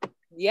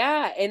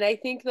 Yeah, and I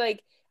think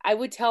like I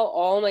would tell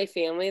all my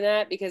family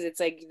that because it's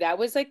like that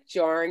was like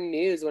jarring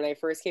news when I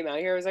first came out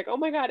here. I was like, oh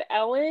my God,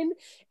 Ellen.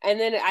 And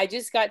then I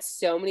just got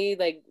so many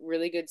like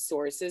really good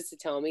sources to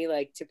tell me,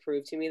 like to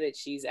prove to me that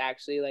she's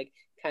actually like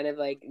kind of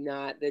like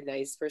not the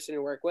nice person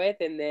to work with.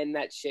 And then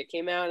that shit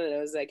came out and I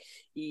was like,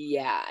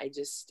 yeah, I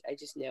just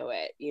know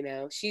it. You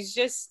know, she's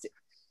just,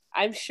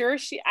 I'm sure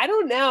I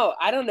don't know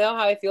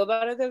how I feel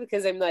about it though,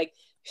 because I'm like,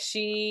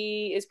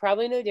 she is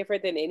probably no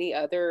different than any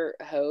other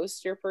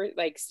host or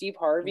like Steve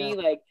Harvey.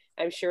 Yeah. Like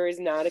I'm sure is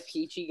not a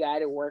peachy guy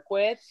to work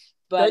with,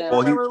 Don't but you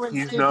Well, remember when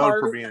he's Steve known for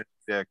Harvey being a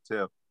dick too.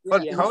 yeah,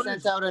 But he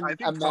Conan's, sent out I a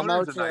think memo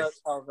Conan's a to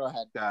nice oh go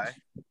ahead. guy.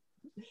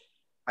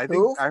 I think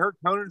Who? I heard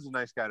Conan's a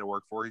nice guy to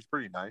work for. He's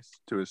pretty nice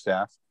to his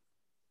staff.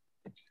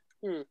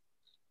 I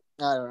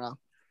don't know.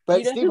 But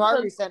You know Steve who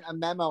Harvey comes- sent a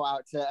memo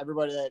out to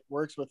everybody that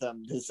works with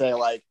him to say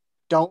like,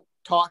 don't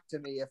talk to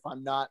me if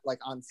I'm not like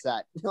on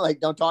set. Like,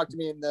 don't talk to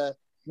me in the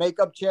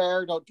makeup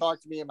chair. Don't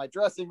talk to me in my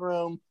dressing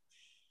room.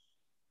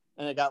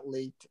 And it got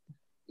leaked.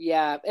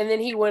 Yeah, and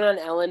then he went on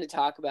Ellen to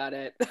talk about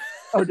it.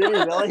 Oh, did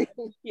he really?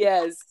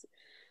 Yes.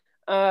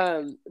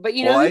 But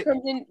you know who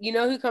comes in? You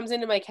know who comes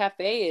into my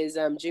cafe is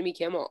Jimmy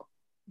Kimmel.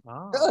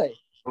 Oh. Really?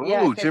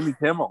 Yeah, Ooh, Jimmy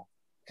Kimmel.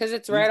 Because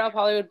it's right off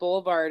Hollywood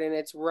Boulevard and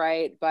it's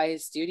right by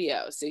his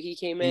studio. So he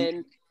came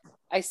in.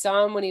 I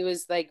saw him when he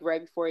was like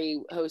right before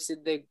he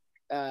hosted the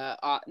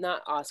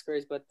not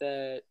Oscars but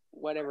the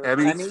whatever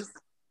Emmys?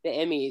 the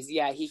Emmys.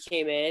 Yeah, he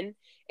came in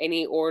and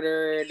he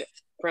ordered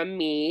from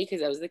me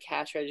because I was the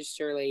cash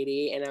register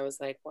lady, and I was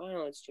like,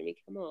 wow, it's Jimmy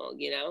Kimmel,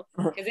 you know?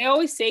 Because they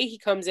always say he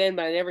comes in,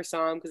 but I never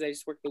saw him because I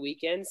just worked the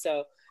weekend.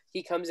 So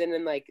he comes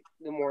in like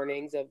the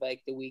mornings of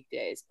like the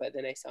weekdays, but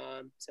then I saw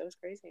him, so it was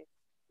crazy.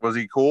 Was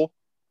he cool?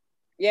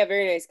 Yeah,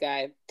 very nice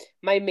guy.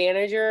 My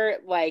manager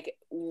like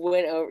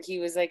went over. He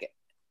was like,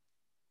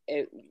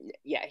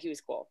 yeah, he was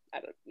cool.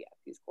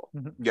 He's cool.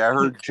 Yeah, I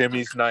heard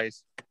Jimmy's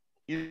nice.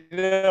 You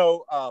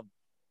know,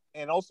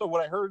 and also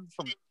what I heard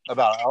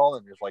about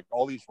Ellen is like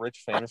all these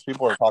rich famous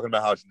people are talking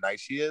about how nice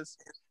she is,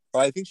 but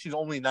I think she's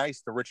only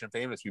nice to rich and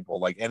famous people.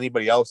 Like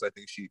anybody else, I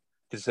think she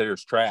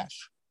considers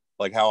trash.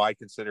 Like how I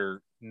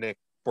consider Nick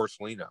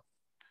Porcelino.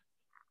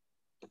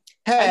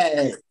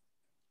 Hey.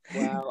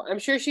 Wow, I'm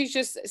sure she's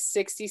just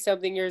 60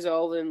 something years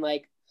old and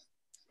like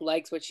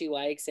likes what she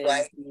likes and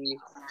she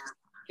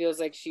feels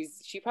like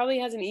she probably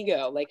has an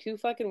ego. Like who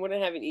fucking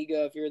wouldn't have an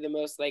ego if you're the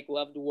most like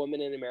loved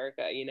woman in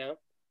America, you know?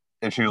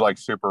 And she's like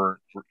super,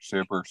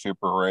 super,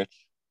 super rich.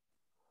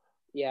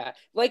 Yeah.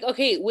 Like,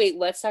 okay, wait,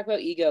 let's talk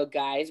about ego,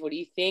 guys. What do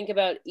you think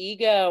about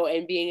ego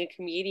and being a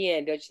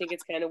comedian? Don't you think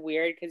it's kind of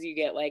weird because you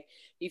get like,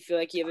 you feel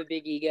like you have a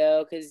big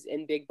ego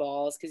and big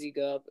balls because you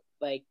go up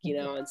like, you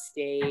know, on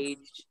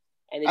stage.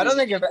 And then I don't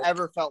think I've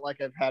ever felt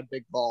like I've had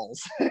big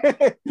balls.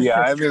 Yeah,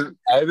 I mean,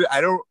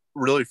 I don't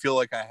really feel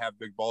like I have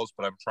big balls,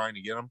 but I'm trying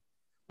to get them.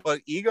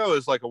 But ego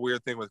is like a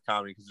weird thing with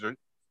comedy because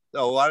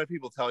a lot of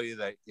people tell you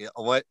that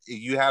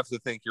you have to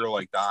think you're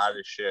like the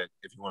hottest shit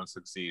if you want to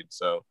succeed.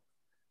 So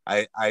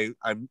I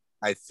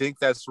think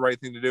that's the right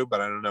thing to do, but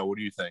I don't know. What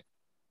do you think?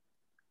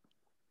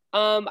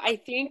 I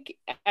think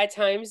at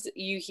times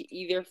you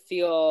either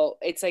feel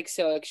it's like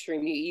so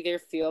extreme. You either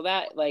feel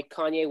that like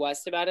Kanye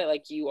West about it,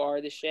 like you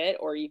are the shit,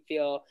 or you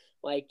feel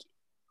like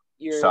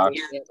you're the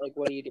shit, like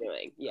what are you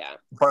doing? Yeah.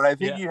 But I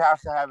think you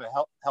have to have a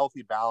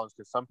healthy balance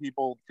because some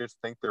people just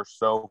think they're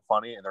so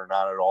funny and they're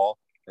not at all,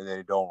 and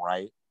they don't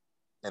write,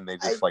 and they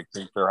just like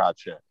think they're hot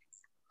shit.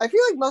 I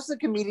feel like most of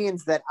the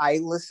comedians that I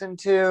listen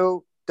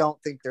to don't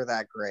think they're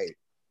that great.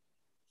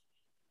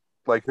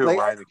 Like who?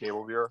 Ryan the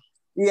Cable Viewer?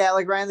 Yeah,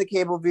 like Ryan the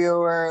Cable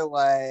Viewer,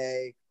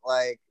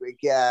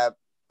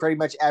 pretty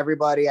much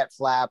everybody at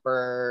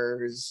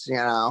Flappers, you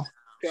know.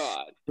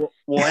 God.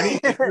 Well,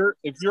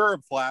 if you're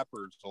at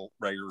Flappers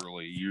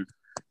regularly,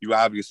 you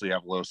obviously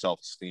have low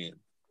self-esteem.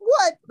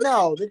 What?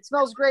 No, it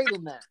smells great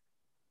in there.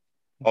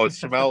 Oh, it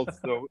smells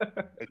so.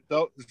 It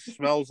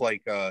smells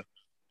like It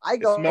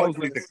smells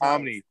like the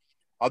comedy.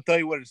 I'll tell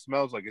you what it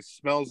smells like. It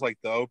smells like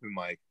the open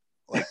mic,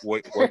 like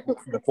what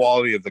the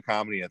quality of the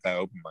comedy at that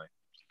open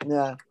mic.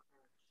 Yeah.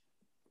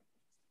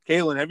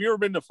 Caitlin, have you ever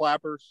been to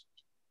Flappers?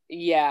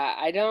 Yeah,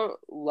 I don't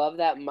love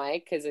that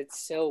mic because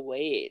it's so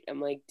late. I'm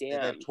like,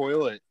 damn.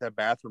 That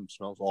bathroom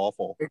smells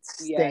awful.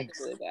 It's really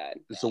bad.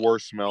 It's the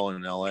worst smell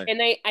in LA.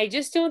 And I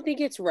just don't think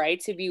it's right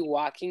to be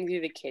walking through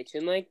the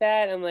kitchen like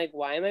that. I'm like,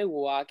 why am I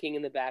walking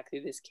in the back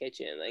through this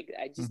kitchen? Like,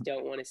 I just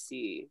don't want to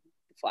see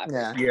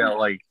Flappers. Yeah,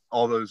 like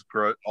all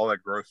that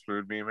gross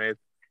food being made.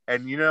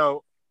 And you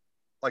know,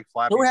 like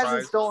Flappy Who hasn't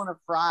fries? stolen a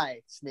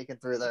fry sneaking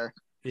through there?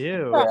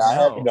 Ew. Yeah, I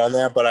haven't done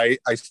that, but I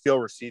steal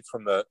receipts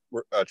from the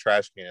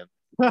trash can.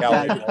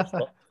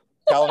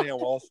 Callahan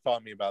Walsh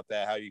taught me about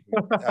that. How you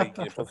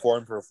can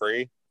perform for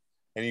free,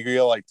 and you can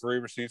get like 3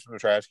 receipts from the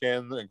trash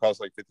can, and it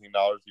costs like $15.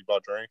 You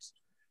bought drinks,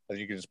 and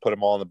you can just put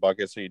them all in the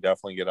bucket, so you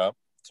definitely get up.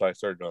 So I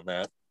started doing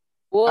that.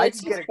 Well,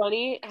 it's just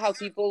funny how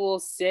people will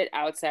sit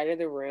outside of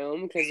the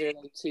room because they're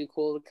like too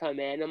cool to come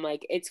in. I'm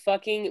like, it's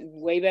fucking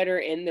way better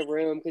in the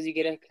room because you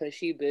get a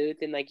cushy booth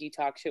and like you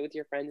talk shit with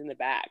your friends in the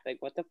back. Like,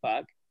 what the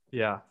fuck?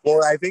 Yeah.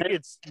 Well, I think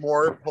it's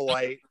more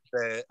polite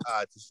to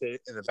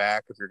sit in the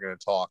back if you're going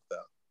to talk, though.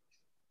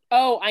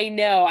 Oh, I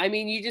know. I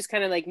mean, you just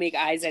kind of like make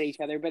eyes at each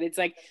other, but it's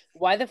like,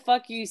 why the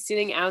fuck are you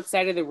sitting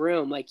outside of the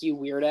room? Like, you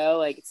weirdo.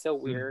 Like, it's so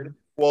weird.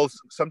 Well,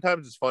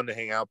 sometimes it's fun to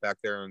hang out back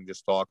there and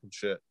just talk and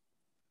shit.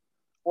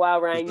 Wow,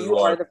 Ryan, you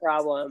are the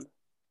problem.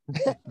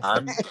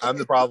 I'm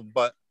the problem,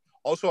 but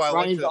also I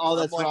Ryan's like to. all I'm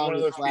that's like wrong one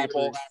of with those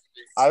people. flappers.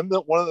 I'm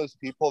one of those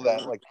people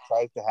that like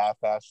tries to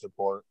half-ass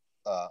support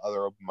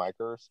other open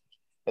micers,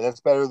 and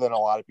that's better than a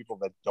lot of people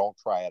that don't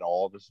try at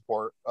all to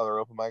support other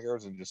open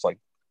micers and just like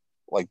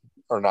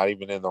are not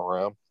even in the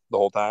room the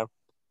whole time.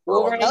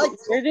 Well, Ryan,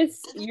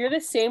 you're the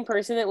same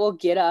person that will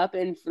get up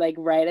and like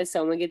right as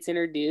someone gets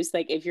introduced.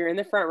 Like if you're in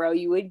the front row,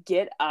 you would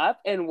get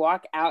up and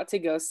walk out to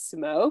go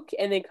smoke,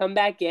 and then come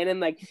back in and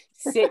like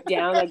sit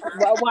down. Like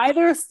why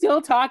they're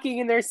still talking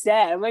in their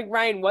set? I'm like,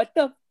 Ryan, what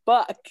the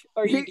fuck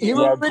are you doing? He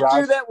would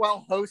do that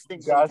while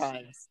hosting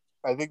sometimes.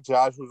 I think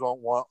Josh was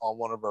on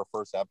one of our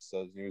first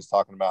episodes, and he was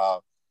talking about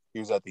how he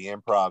was at the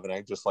Improv, and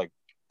I just like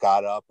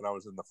got up and I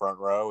was in the front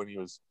row, and he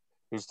was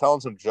telling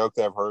some joke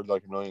that I've heard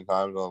like a million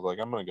times, and I was like,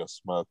 I'm gonna go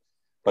smoke.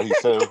 But he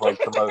said it was like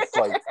the most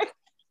like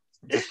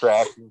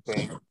distracting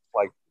thing,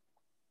 like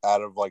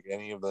out of like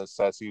any of the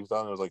sets he's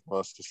done. It was like the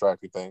most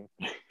distracting thing.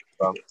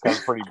 So I'm a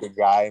pretty big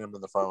guy, and I'm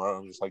in the front row.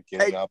 I'm just like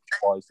getting up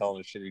while he's telling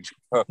a shitty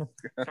joke.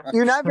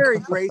 You're not very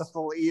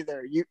graceful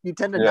either. You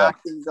tend to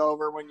knock things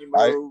over when you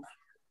move.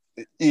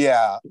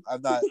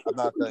 I'm not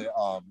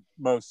the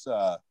most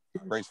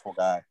graceful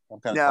guy.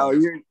 I'm kind of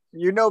no,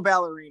 you're no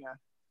ballerina.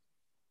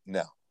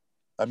 No,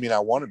 I mean I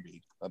want to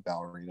be a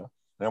ballerina,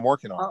 and I'm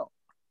working on it.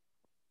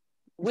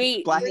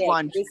 Wait, Black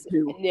Swan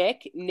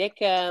Nick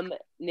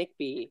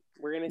B.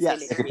 We're gonna say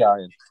Nick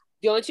Italian.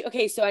 Don't you?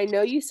 Okay, so I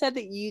know you said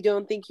that you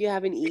don't think you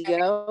have an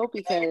ego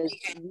because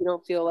you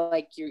don't feel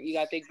like you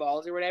got big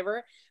balls or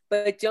whatever.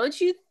 But don't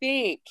you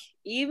think,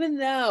 even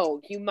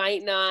though you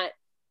might not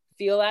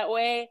feel that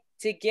way,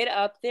 to get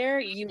up there,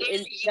 you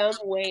in some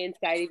way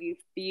inside of you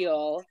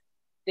feel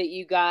that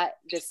you got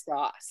the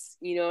sauce.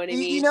 You know what I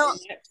mean? And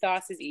that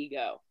sauce is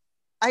ego.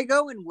 I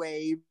go in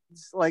waves.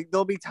 Like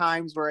there'll be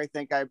times where I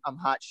think I'm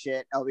hot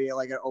shit. I'll be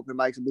like at open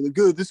mics and be like,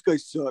 "Good, this guy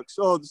sucks.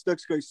 Oh, this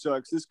next guy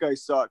sucks. This guy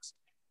sucks."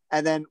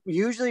 And then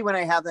usually when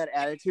I have that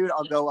attitude,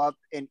 I'll go up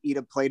and eat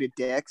a plate of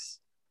dicks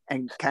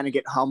and kind of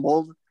get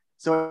humbled.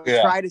 So I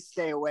try to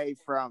stay away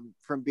from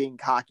being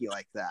cocky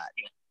like that.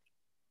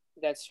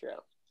 That's true.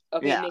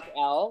 Okay, yeah. Nick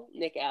L,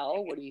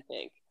 what do you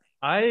think?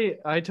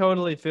 I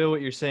totally feel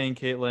what you're saying,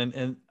 Caitlin.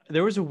 And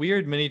there was a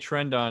weird mini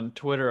trend on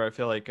Twitter, I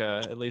feel like,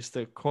 at least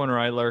the corner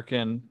I lurk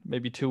in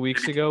maybe 2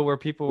 weeks ago, where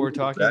people were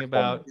talking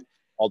about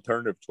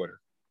alternative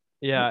Twitter.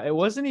 Yeah, it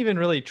wasn't even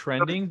really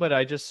trending, but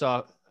I just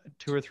saw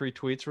 2 or 3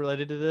 tweets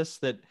related to this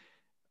that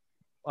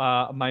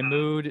my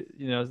mood,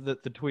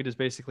 the tweet is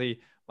basically,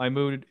 my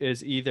mood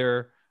is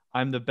either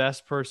I'm the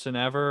best person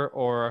ever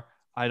or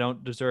I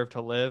don't deserve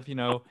to live,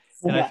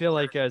 and I feel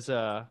like as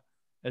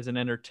an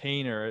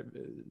entertainer,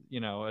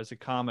 as a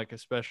comic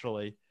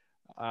especially,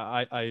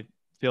 I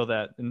feel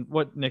that. And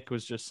what Nick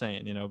was just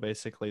saying,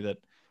 basically that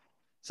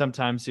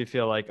sometimes you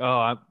feel like,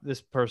 oh, this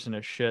person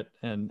is shit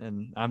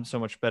and I'm so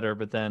much better,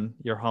 but then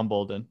you're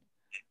humbled. And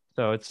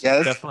so it's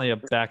definitely a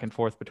back and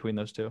forth between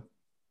those two.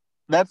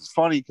 That's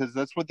funny because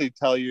that's what they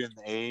tell you in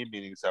the AA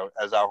meetings. So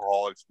as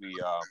alcoholics,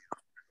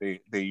 they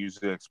use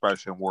the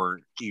expression we're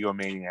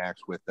egomaniacs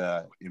with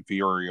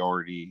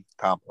inferiority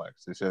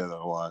complex. They say that a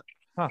lot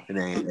in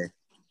AA.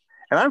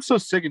 And I'm so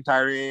sick and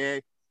tired of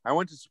AA. I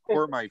went to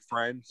support my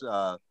friend's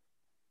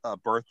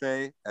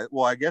birthday.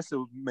 Well, I guess it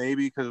was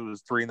maybe because it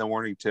was 3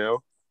 a.m. too.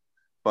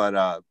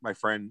 But my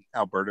friend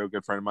Alberto,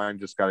 good friend of mine,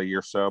 just got a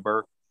year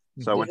sober.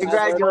 So I went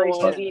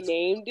congratulations. To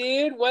name,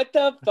 dude. What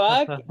the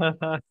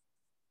fuck?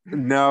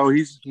 No,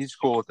 he's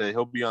cool with it.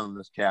 He'll be on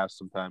this cast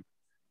sometime.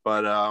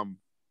 But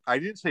I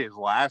didn't say his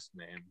last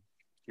name.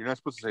 You're not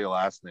supposed to say your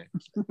last name.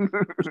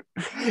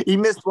 He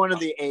missed one of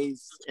the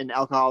A's in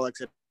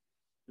Alcoholics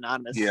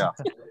Anonymous. Yeah.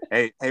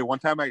 Hey, one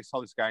time I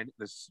saw this guy,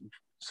 this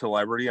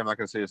celebrity. I'm not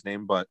going to say his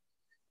name, but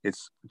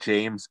it's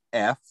James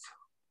F.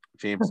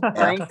 James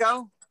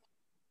Franco?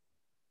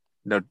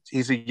 No,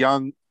 he's a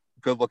young,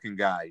 good-looking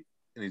guy,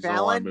 and he's in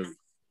a lot of movies.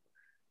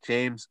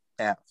 James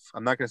F.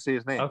 I'm not going to say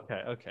his name.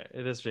 Okay.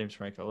 It is James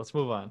Franco. Let's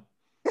move on.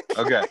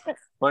 Okay.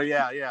 But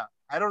yeah.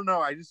 I don't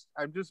know.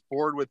 I'm just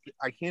bored with.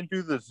 I can't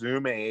do the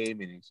Zoom AA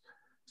meetings,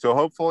 so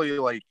hopefully,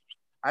 like,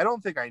 I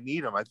don't think I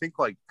need them. I think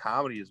like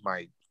comedy is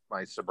my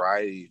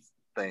sobriety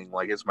thing.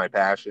 Like, it's my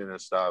passion and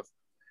stuff,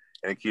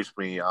 and it keeps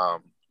me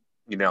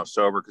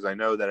sober because I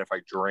know that if I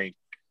drink,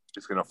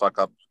 it's gonna fuck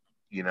up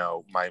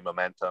my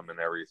momentum and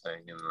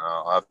everything, and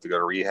I'll have to go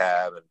to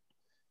rehab, and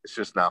it's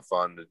just not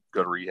fun to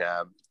go to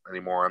rehab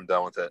anymore. I'm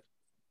done with it.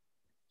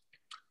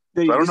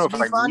 So I don't know if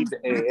I need the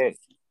AA.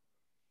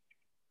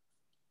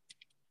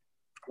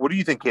 What do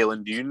you think,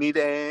 Caitlin? Do you need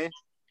AA?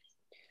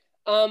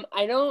 I'm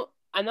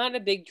not a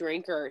big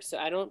drinker, so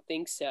I don't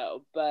think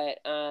so. But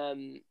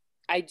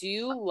I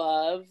do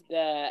love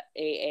the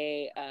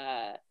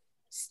AA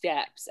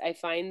steps. I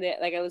find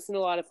that, like, I listen to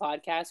a lot of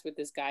podcasts with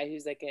this guy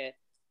who's like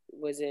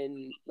was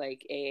in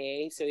like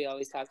AA, so he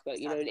always talks about,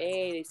 in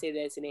AA they say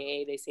this, in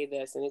AA they say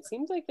this, and it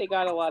seems like they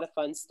got a lot of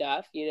fun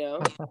stuff,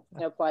 that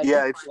applies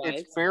Yeah, to life.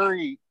 it's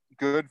very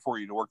good for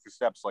you to work the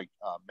steps like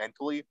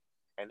mentally,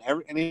 and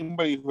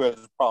anybody who has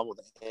a problem with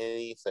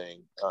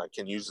anything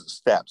can use the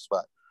steps.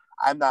 But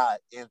I'm not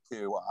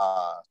into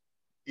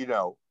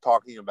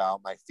talking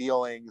about my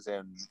feelings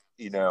and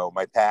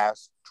my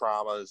past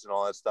traumas and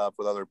all that stuff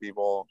with other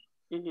people.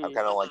 Mm-hmm. I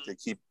kind of like to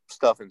keep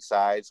stuff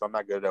inside, so I'm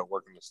not good at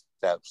working the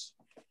steps.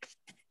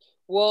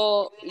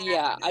 Well,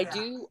 yeah, I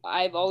do.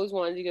 I've always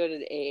wanted to go to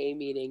the AA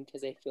meeting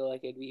because I feel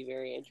like it'd be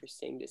very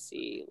interesting to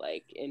see,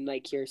 and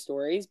hear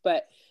stories.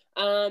 But,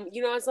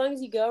 as long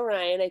as you go,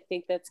 Ryan, I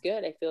think that's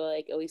good. I feel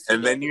like at least.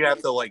 And then you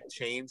have to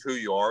change who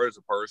you are as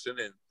a person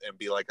and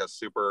be like a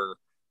super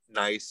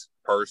nice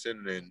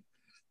person. And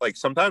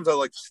sometimes I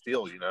like to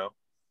steal,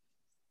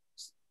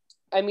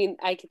 I mean,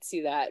 I could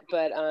see that,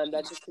 but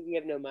that's just because you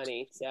have no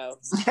money. So.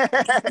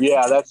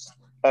 Yeah,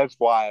 that's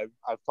why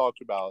I've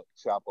talked about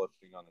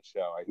shoplifting on the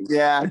show. I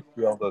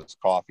steal those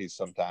coffees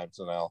sometimes,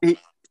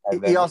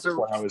 he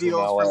also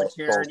steals from a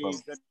charity,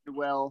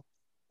 Goodwill.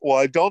 Well,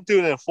 I don't do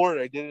it in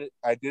Florida.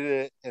 I did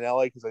it in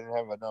LA because I didn't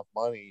have enough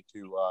money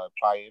to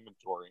buy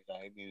inventory.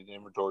 I needed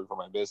inventory for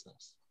my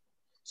business,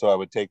 so I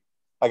would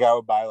I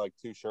would buy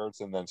 2 shirts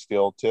and then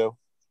steal 2.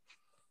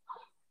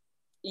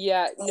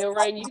 Yeah, no,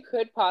 Ryan, you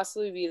could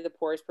possibly be the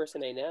poorest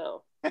person I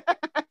know. But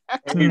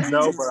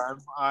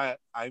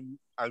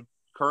I'm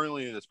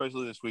currently,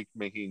 especially this week,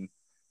 making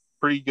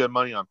pretty good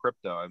money on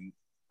crypto. I'm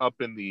up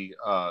in the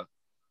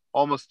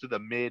almost to the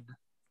mid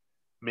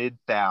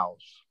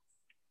thous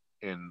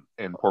in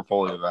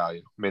portfolio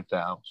value, mid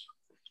thous.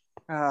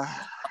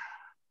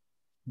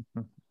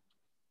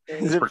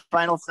 Is it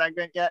final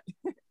segment yet?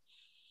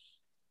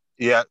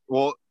 Yeah.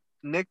 Well,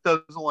 Nick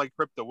doesn't like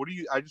crypto.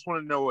 I just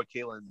want to know what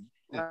Caitlin.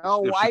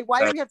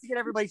 Why do we have to get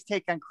everybody's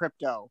take on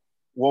crypto?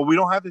 Well, we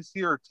don't have to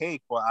see her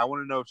take, but I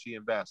want to know if she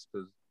invests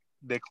because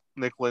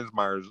Nick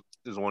Linsmeyer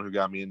is the one who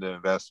got me into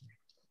investing.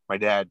 My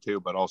dad too,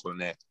 but also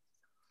Nick.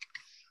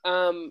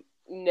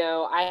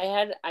 No,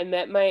 I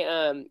met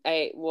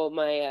my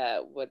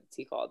what's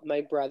he called?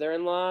 My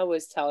brother-in-law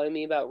was telling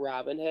me about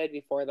Robinhood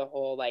before the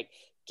whole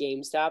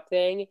GameStop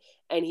thing,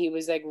 and he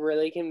was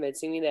really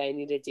convincing me that I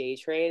need to day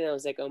trade, and I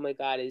was like, oh my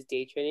god, is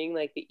day trading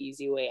the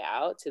easy way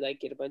out to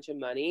get a bunch of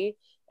money?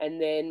 And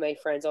then my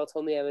friends all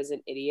told me I was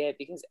an idiot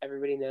because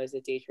everybody knows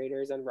that day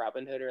traders on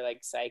Robinhood are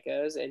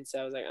psychos, and so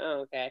I was like,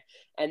 oh, okay.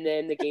 And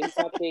then the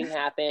GameStop thing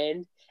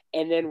happened,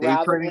 and then day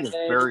trading is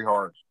very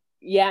hard.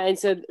 Yeah, and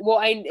so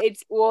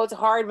it's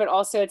hard, but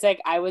also it's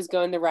I was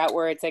going the route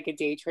where it's a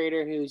day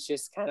trader who's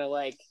just kind of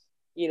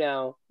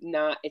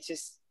not, it's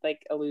just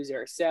a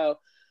loser. So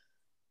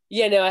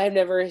yeah, no, I have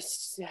never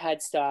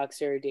had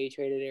stocks or day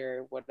traded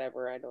or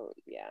whatever. I don't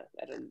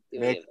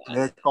do any of that.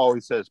 Nick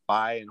always says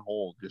buy and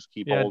hold. Just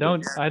keep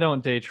holding. I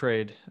don't day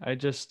trade. I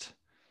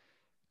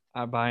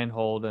buy and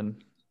hold,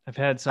 and I've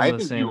had some of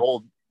the same.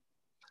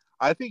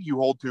 I think you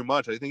hold too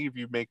much. I think if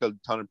you make a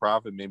ton of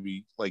profit,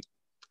 maybe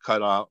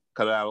cut out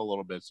a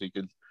little bit so you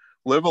can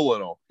live a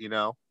little.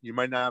 You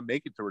might not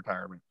make it to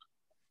retirement.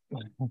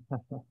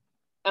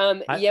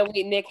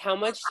 Wait, Nick, how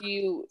much do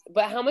you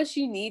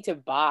need to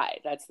buy?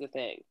 That's the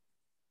thing.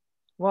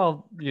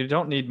 Well, you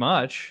don't need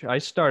much. I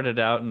started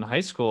out in high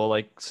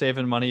school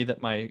saving money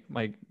that my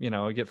I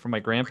get from my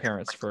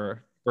grandparents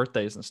for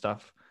birthdays and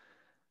stuff.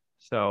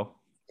 So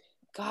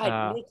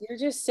God, Nick, you're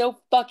just so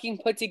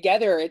fucking put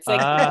together. It's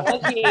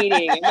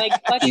nauseating.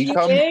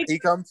 He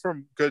comes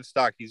from good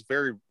stock. He's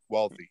very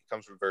wealthy. He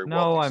comes from very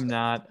wealthy. No, I'm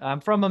not. I'm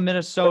from a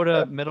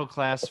Minnesota middle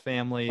class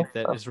family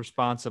that is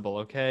responsible.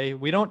 Okay,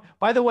 we don't.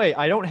 By the way,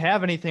 I don't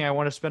have anything I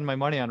want to spend my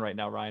money on right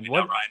now, Ryan.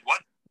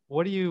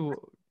 What are you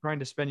trying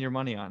to spend your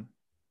money on?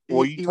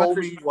 Well, you told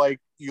me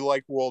you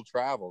like world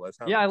travel. That's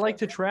how. Yeah, I like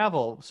to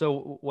travel.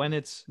 So when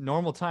it's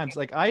normal times,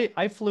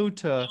 I flew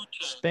to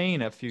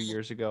Spain a few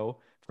years ago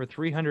for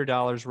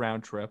 $300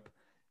 round trip.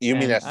 You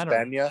mean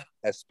España?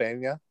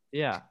 España?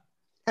 Yeah.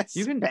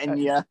 You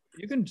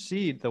can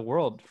see the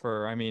world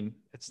for,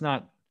 it's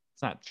not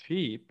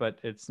cheap, but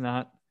it's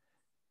not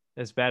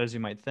as bad as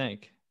you might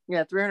think.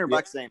 Yeah,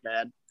 $300 ain't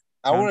bad.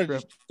 I want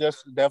to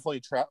just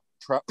definitely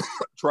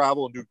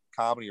travel and do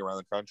comedy around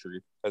the country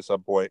at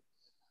some point.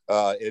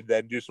 And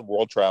then do some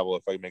world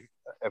travel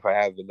if I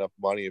have enough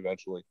money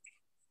eventually.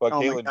 But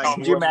Caitlin,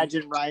 could you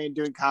imagine Ryan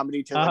doing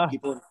comedy to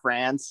people in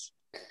France?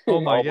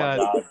 Oh my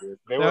god, dude.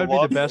 That would be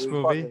the best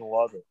movie.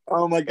 Love it.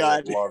 Oh my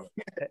god,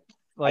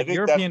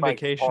 European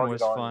Vacation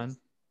was fun.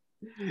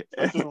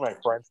 This is my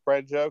French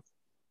bread joke.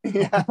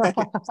 You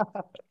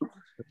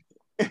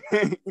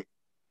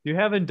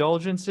have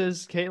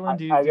indulgences,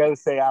 Caitlin? I gotta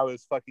say I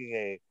was fucking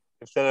a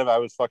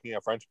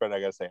French bread, I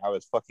gotta say I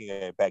was fucking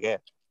a baguette.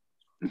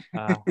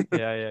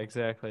 Yeah,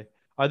 exactly.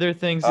 Are there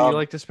things that you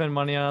like to spend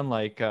money on,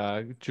 like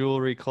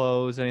jewelry,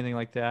 clothes, anything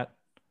like that?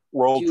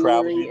 World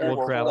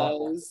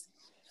travel.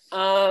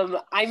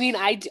 I mean,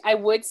 I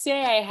would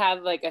say I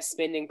have like a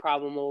spending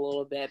problem a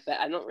little bit, but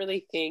I don't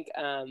really think.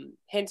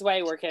 Hence why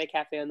I work at a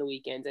cafe on the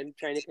weekends. I'm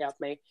trying to pay off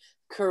my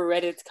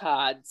credit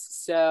cards.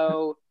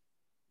 So,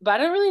 but I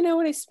don't really know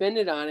what I spend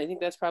it on. I think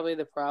that's probably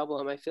the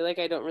problem. I feel like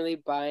I don't really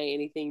buy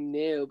anything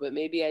new, but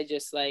maybe I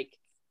just like.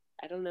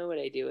 I don't know what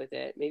I do with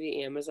it.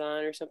 Maybe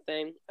Amazon or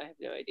something. I have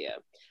no idea.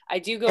 I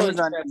do go on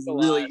trips is a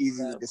really lot,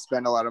 easy to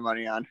spend a lot of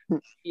money on.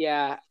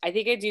 Yeah, I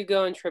think I do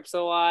go on trips a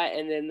lot,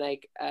 and then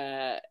like,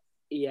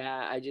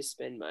 yeah, I just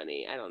spend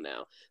money. I don't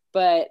know,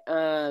 but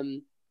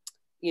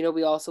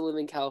we also live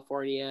in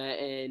California,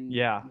 and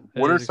Yeah.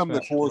 What are some of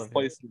the coolest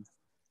places?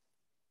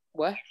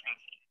 What?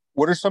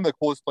 What are some of the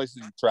coolest places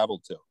you've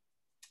traveled to?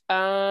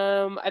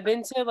 I've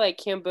been to like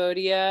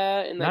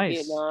Cambodia and like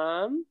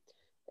Vietnam.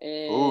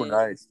 Oh,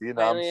 nice.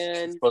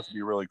 Vietnam's supposed to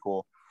be really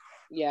cool.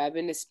 Yeah, I've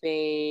been to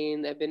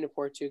Spain. I've been to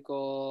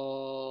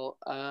Portugal.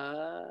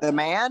 The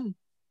Man?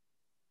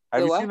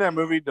 Have you seen that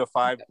movie, The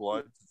Five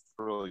Bloods? It's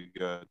really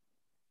good.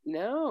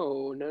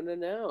 No.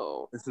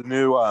 It's a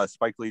new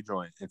Spike Lee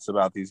joint. It's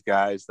about these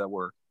guys that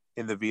were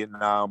in the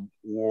Vietnam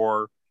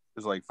War.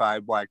 There's like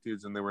 5 black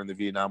dudes, and they were in the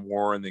Vietnam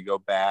War, and they go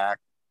back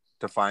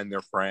to find their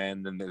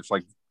friend. And it's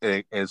like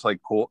it's like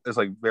cool. It's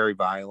like very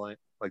violent.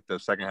 Like the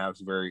second half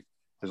is there's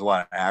a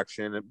lot of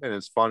action, and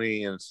it's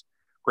funny, and it's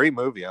a great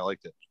movie. I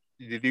liked it.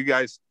 Did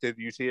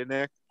you see it,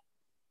 Nick?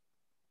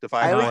 The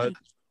Five Bloods?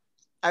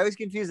 I always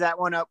confuse that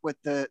one up with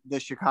the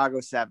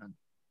Chicago 7.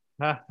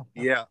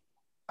 Yeah.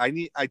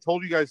 I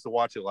told you guys to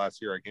watch it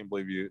last year. I can't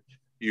believe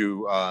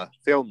you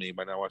failed me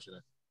by not watching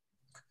it.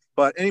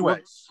 But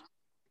anyways.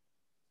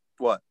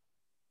 What?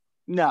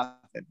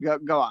 Nothing.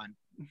 Go on.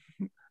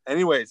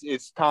 Anyways,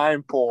 it's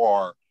time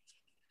for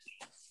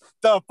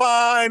the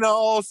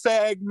final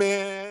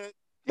segment.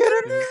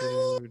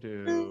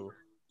 Caitlin,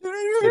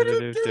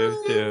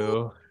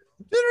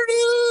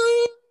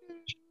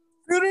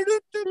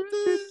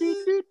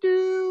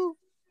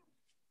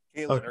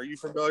 are you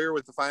familiar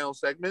with the final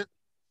segment?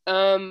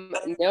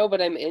 No,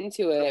 but I'm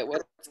into it.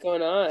 What's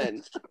going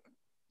on?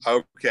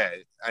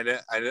 Okay, I know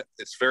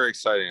it's very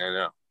exciting. I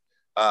know.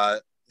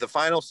 The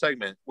final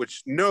segment,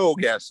 which no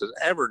guest has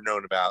ever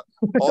known about,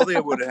 all they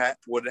would have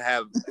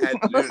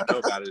had to know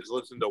about is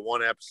listen to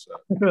one episode.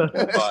 But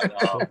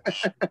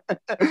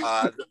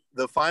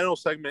the final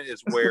segment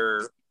is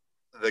where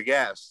the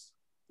guests.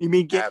 You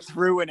mean get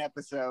through an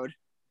episode?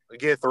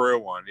 Get through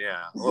one,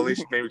 yeah. Well, at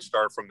least maybe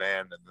start from the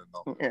end, and then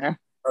they'll. Yeah.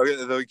 Okay,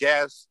 the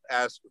guests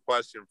ask a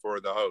question for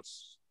the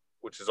hosts,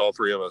 which is all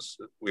three of us.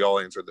 We all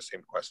answer the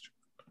same question.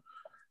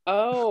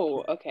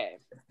 Oh, okay.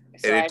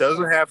 So and it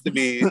doesn't have to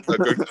be a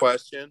good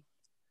question,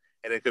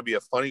 and it could be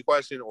a funny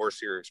question or a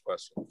serious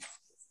question.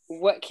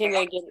 What can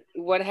I get?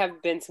 What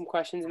have been some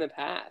questions in the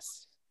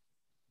past?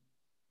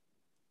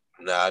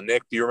 Nah,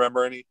 Nick, do you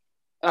remember any?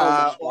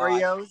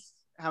 Oreos.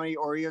 How many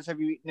Oreos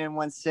have you eaten in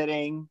one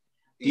sitting?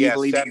 Do you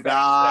believe in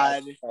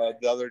God?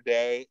 The other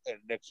day, and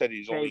Nick said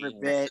he's favorite only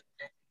bit.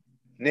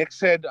 Nick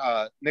said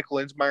Nick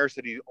Linsmeyer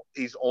said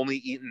he's only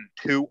eaten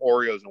 2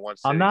 Oreos in one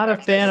sitting. I'm not a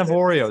fan of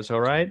Oreos,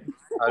 all right?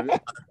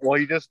 Well,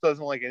 he just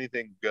doesn't like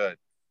anything good.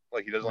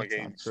 Like he doesn't like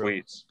any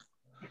sweets.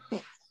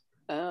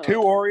 Oh.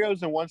 2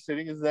 Oreos in one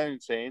sitting, is that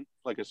insane?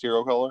 Like a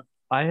serial killer?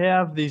 I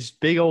have these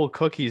big old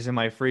cookies in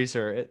my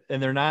freezer,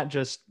 and they're not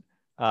just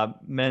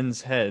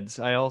men's heads.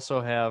 I also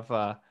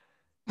have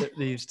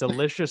these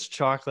delicious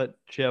chocolate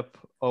chip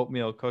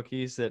oatmeal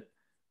cookies that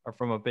are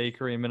from a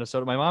bakery in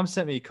Minnesota. My mom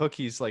sent me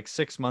cookies like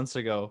 6 months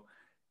ago,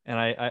 and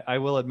I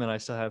will admit I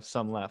still have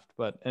some left.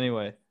 But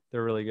anyway,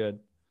 they're really good.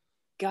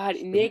 God,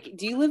 Nick,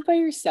 do you live by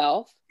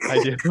yourself?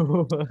 I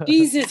do.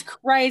 Jesus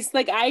Christ.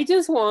 Like, I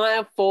just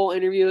want a full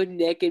interview with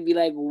Nick and be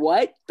like,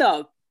 what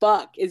the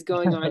fuck is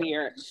going on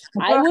here?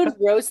 I would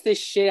roast the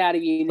shit out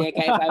of you, Nick.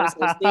 If I was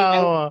listening,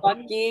 I would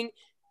fucking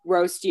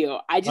roast you.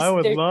 I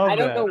don't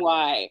know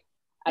why.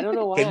 I don't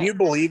know why. Can you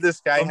believe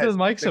this guy has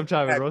Mike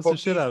sometime and roast the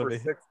shit out of me?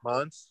 6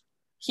 months.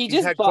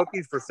 He's had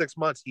cookies for 6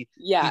 months.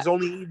 He's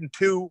only eaten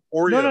 2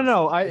 Oreos.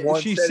 No.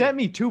 She sent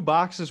me 2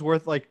 boxes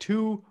worth, like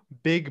 2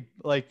 big,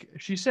 like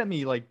she sent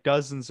me like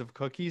dozens of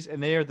cookies,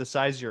 and they are the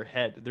size of your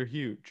head. They're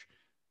huge.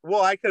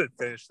 Well, I could have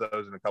finished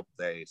those in a couple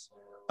days.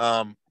 But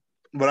I'm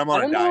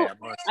on a diet.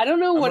 I don't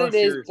know what it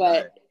is,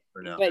 but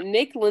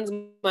Nick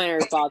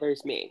Linsmeyer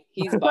bothers me.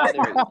 He's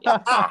bothering me.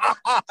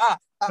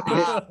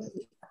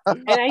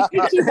 And I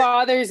think he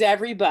bothers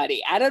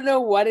everybody. I don't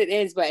know what it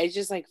is, but it's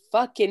just like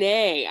fucking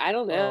A. I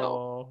don't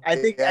know. I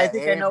think I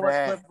know what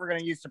clip we're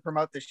gonna use to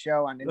promote the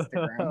show on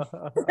Instagram.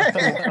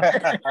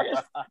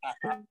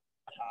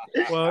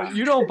 Well,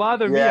 you don't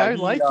bother me. I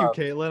like you,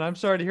 Caitlin. I'm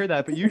sorry to hear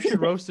that, but you should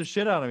roast the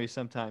shit out of me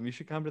sometime. You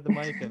should come to the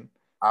mic and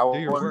do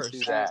your worst. Do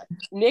that.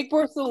 Nick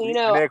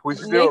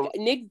Borsellino,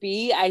 Nick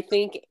B, I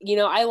think,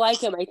 I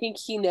like him. I think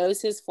he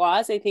knows his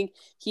flaws. I think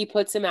he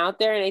puts him out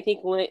there, and I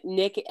think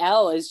Nick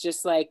L is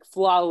just like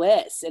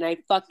flawless, and I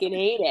fucking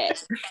hate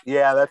it.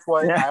 Yeah, that's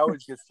why I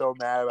always get so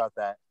mad about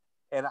that.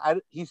 And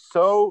he's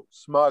so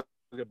smug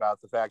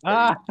about the fact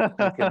that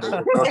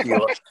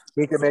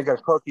he can make a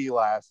cookie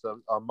last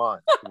a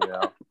month. You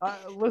know.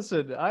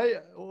 Listen,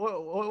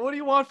 what do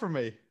you want from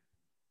me?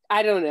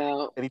 I don't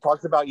know. And he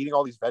talks about eating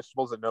all these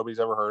vegetables that nobody's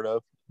ever heard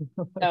of.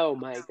 Oh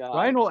my god!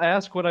 Ryan will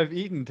ask what I've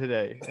eaten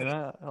today, and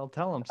I'll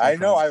tell him. I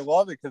know, I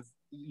love it because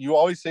you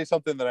always say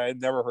something that I had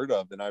never heard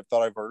of, and I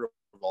thought I've heard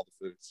of all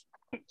the foods.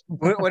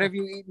 What have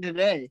you eaten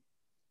today?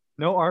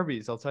 No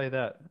Arby's, I'll tell you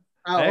that.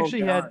 Oh, I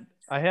actually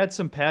had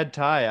some pad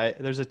Thai.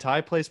 There's a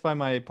Thai place by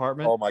my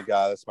apartment. Oh my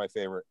god, that's my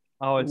favorite.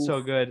 Oh, it's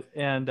so good.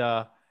 And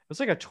it was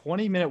like a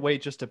 20-minute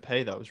wait just to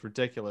pay though. It was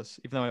ridiculous,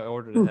 even though I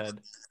ordered ahead.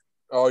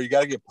 Oh, you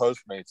got to get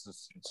Postmates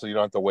so you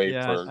don't have to wait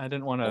for. I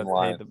didn't want to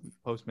pay the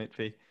Postmate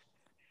fee.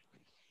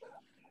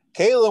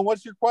 Kaylin,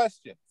 what's your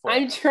question?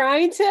 I'm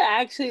trying to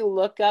actually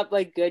look up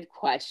like good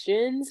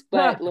questions,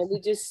 but let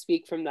me just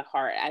speak from the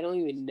heart. I don't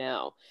even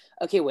know.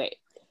 Okay, wait.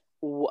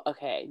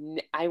 Okay,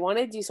 I want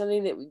to do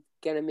something that we're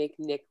gonna make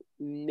Nick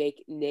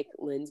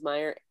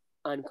Linsmeyer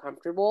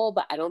uncomfortable,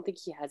 but I don't think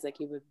he has that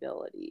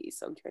capability.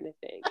 So I'm trying to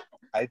think.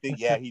 I think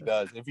he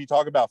does. If you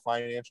talk about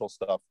financial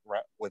stuff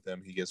with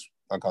him, he gets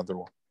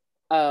uncomfortable.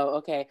 Oh,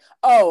 okay.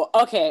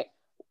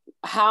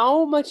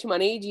 How much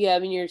money do you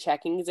have in your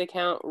checkings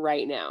account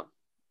right now?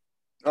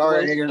 Oh,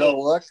 are you gonna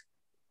go look?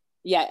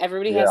 Yeah,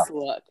 everybody has to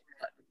look.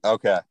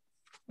 Okay.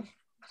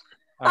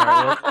 All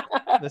right. Well,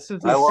 this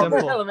is simple. Let me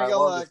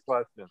go look. This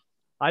question.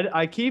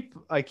 I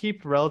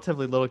keep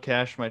relatively little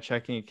cash in my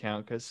checking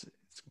account because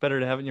it's better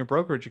to have it in your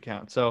brokerage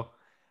account. So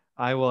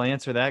I will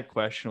answer that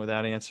question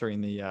without answering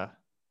the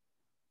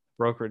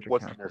brokerage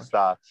What's account. in your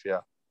stocks?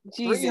 Yeah.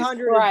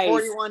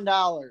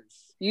 $341.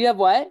 You have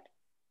what?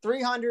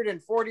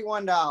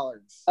 $341.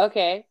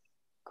 Okay.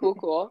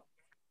 Cool.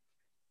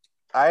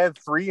 I have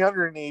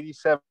 $387 in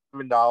my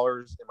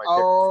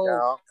checking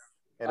account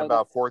and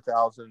about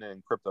 $4,000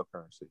 in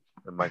cryptocurrency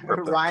in my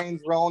crypto.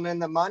 Ryan's rolling in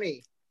the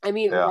money. I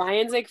mean,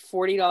 Ryan's like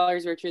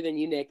 $40 richer than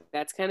you, Nick.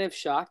 That's kind of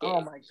shocking.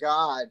 Oh my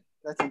god,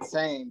 that's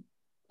insane.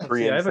 I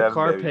have a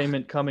car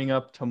payment coming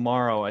up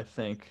tomorrow. I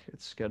think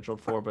it's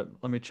scheduled for, but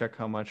let me check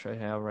how much I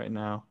have right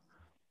now.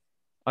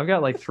 I've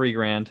got like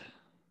 $3,000.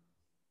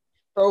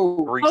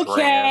 Oh,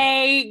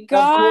 okay,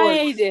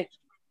 God.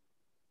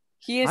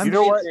 He is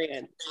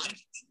 $3,000.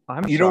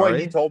 I'm you sorry. know what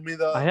he told me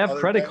though? I have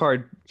credit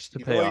cards to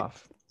pay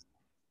off.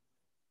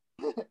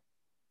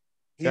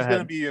 He's going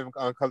to be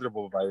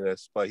uncomfortable by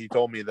this, but he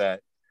told me that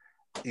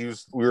we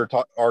were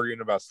arguing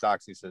about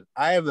stocks. He said,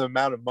 "I have the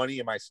amount of money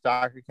in my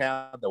stock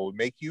account that will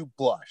make you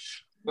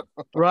blush."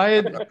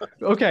 Ryan,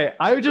 okay,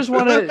 I just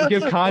want to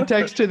give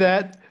context to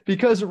that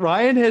because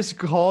Ryan has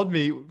called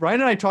me.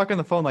 Ryan and I talk on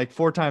the phone like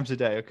 4 times a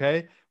day.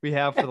 Okay, we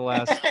have for the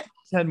last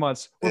 10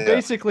 months. We're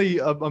basically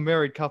a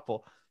married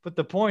couple. But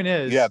the point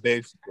is,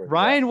 basically,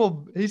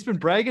 Ryan he's been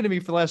bragging to me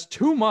for the last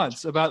 2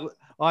 months about,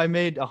 I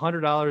made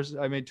 $100,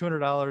 I made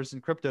 $200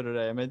 in crypto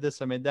today. I made this,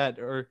 I made that,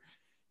 or,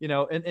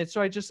 and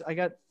so I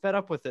got fed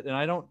up with it. And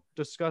I don't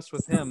discuss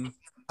with him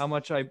how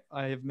much I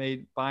have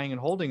made buying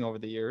and holding over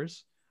the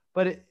years,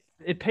 but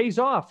it pays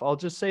off. I'll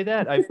just say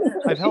that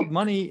I've held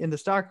money in the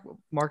stock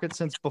market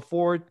since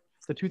before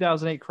the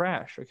 2008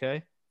 crash.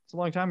 Okay. It's a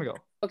long time ago.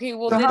 Okay.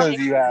 Well, because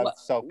you have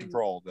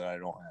self-control that I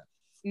don't have.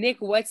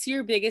 Nick, what's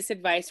your biggest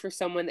advice for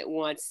someone that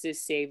wants to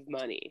save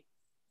money?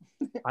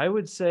 I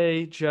would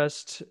say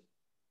just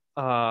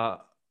try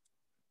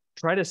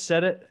to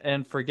set it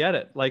and forget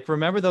it. Like,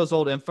 remember those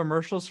old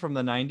infomercials from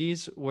the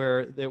 90s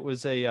where it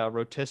was a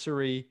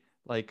rotisserie,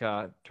 like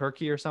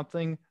turkey or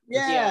something?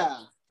 Yeah.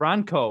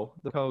 Bronco,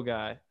 the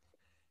guy.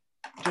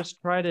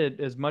 Just try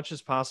to, as much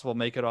as possible,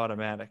 make it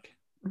automatic.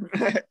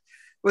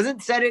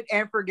 Wasn't Set It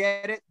and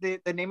Forget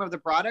It the name of the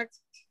product?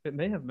 It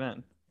may have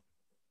been.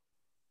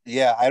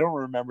 Yeah, I don't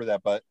remember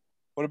that, but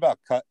what about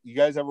Cut? You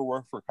guys ever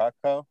work for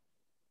Cutco?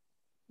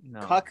 No.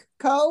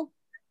 Cutco?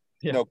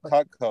 Yeah. No,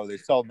 Cutco. They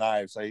sell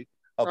knives. I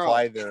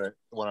applied there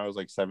when I was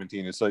like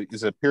 17. It's a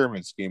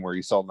pyramid scheme where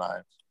you sell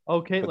knives.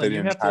 Oh, Caitlin,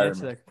 you have to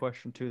answer that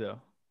question too,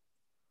 though.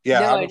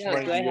 Yeah. No, I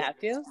don't. Do I have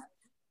to?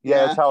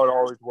 Yeah, that's how it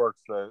always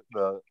works.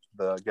 The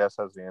guest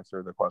has to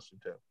answer the question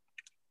too.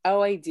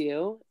 Oh, I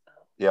do?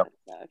 Yep.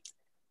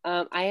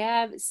 I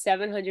have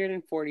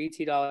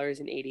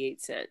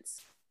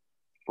 $742.88.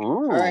 Ooh.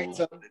 All right,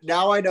 so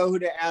now I know who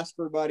to ask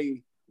for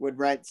money when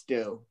rents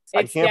due.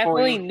 It's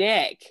definitely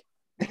Nick.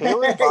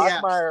 Kaylin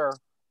Bachmeyer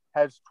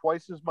has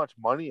twice as much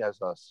money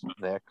as us,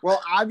 Nick.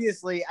 Well,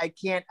 obviously, I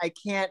can't,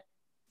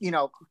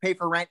 pay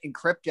for rent in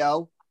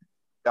crypto.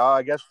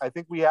 I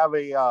think we have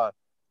a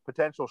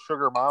potential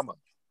sugar mama.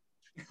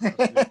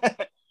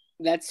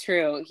 That's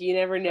true. You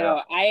never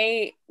know.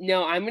 Yeah.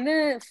 I'm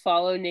gonna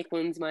follow Nick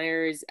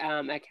Linsmeyer's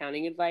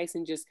accounting advice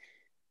and just,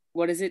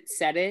 what is it?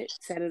 Set it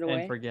away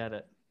and forget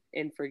it.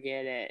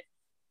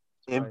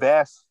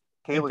 Invest.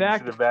 Kaylin, in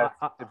fact, you should invest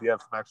if you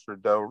have some extra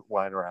dough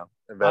lying around.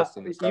 Invest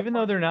in the stock even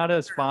though they're not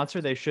a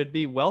sponsor, they should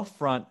be.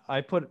 Wealthfront,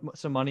 I put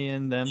some money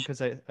in them because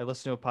I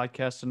listened to a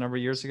podcast a number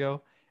of years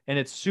ago, and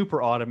it's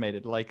super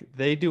automated. Like,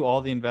 they do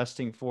all the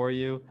investing for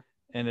you,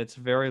 and it's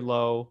very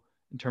low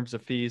in terms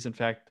of fees. In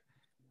fact,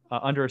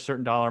 under a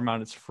certain dollar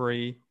amount, it's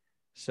free.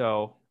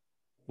 So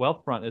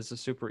Wealthfront is a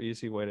super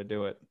easy way to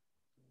do it.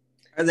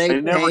 Are they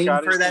paying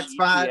for that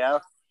spot?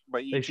 ETF,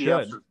 but They ETFs should.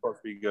 are supposed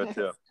to be good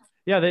too.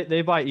 Yeah,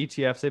 they buy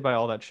ETFs. They buy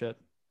all that shit.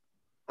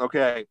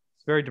 Okay,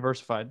 It's very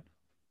diversified.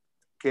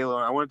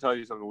 Kayla, I want to tell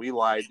you something. We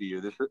lied to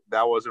you.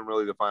 That wasn't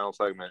really the final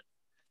segment.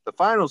 The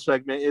final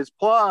segment is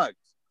plugs.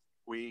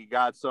 We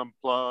got some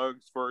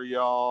plugs for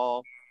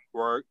y'all.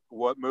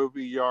 What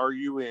movie are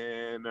you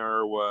in,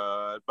 or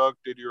what book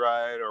did you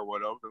write, or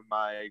what open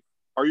mic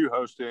are you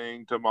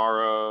hosting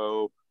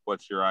tomorrow?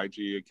 What's your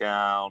IG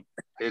account?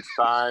 It's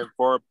time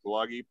for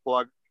plugs.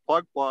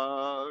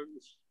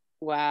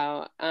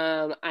 Wow.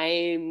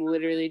 I'm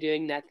literally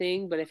doing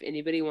nothing, but if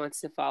anybody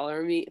wants to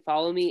follow me,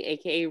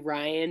 aka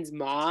Ryan's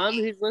mom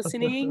who's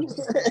listening.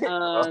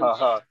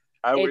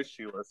 I wish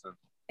she listened.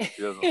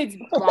 She doesn't, It's she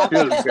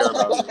doesn't care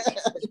about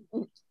this.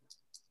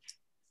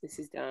 This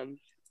is dumb.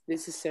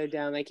 This is so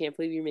dumb. I can't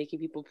believe you're making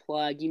people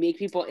plug. You make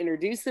people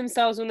introduce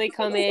themselves when they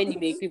come in. You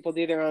make people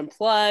do their own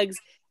plugs.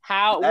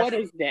 What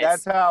is this?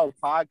 That's how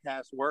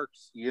podcast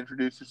works. You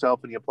introduce yourself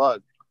and you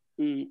plug.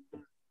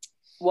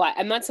 What?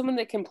 I'm not someone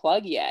that can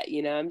plug yet.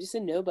 I'm just a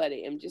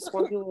nobody. I just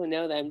want people to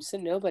know that I'm just a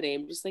nobody.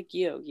 I'm just like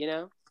you.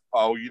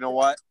 Oh, you know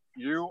what?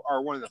 You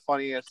are one of the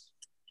funniest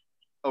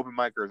open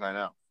micers I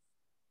know.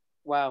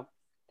 Wow.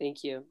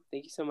 Thank you.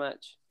 Thank you so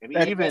much. And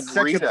even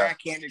such Rita, a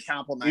backhanded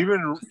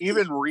compliment.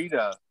 Even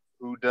Rita,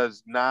 who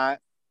does not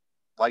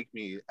like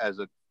me as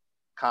a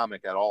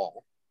comic at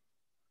all,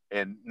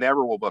 and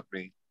never will book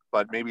me,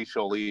 but maybe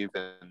she'll leave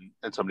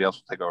and somebody else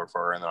will take over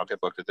for her, and then I'll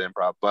get booked at the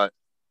Improv. But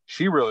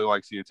she really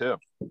likes you too.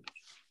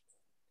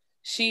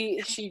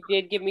 She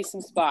did give me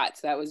some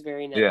spots. That was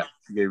very nice. Yeah,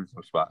 she gave me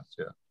some spots.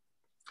 Yeah.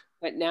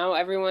 But now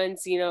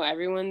everyone's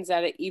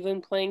at an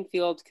even playing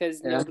field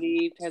because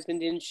nobody has been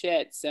doing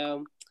shit.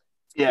 So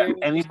yeah,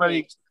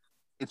 anybody.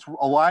 It's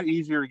a lot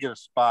easier to get a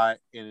spot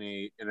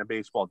in a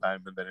baseball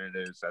diamond than it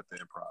is at the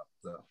Improv.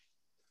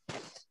 So.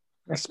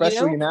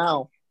 Especially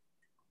now.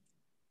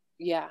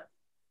 Yeah,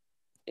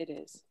 it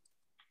is.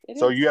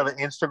 You have an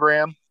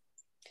Instagram?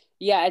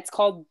 Yeah, it's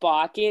called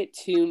Bach It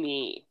To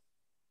Me.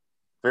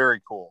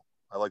 Very cool.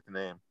 I like the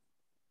name.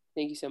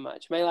 Thank you so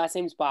much. My last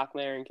name's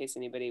Bachmeyer, in case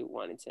anybody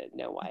wanted to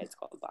know why it's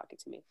called Bach It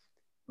To Me.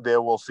 They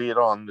will see it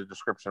on the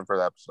description for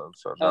the episode,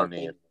 so no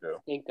need to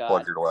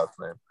plug your last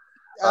name.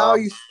 Oh,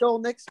 you stole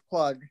Nick's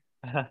plug.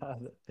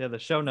 Yeah, the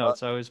show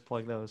notes. I always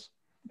plug those.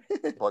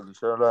 Plug the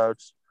show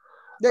notes.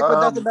 Nick with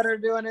nothing better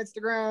to do on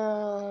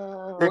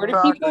Instagram.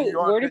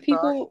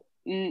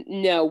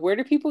 Where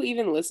do people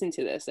even listen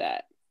to this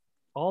at?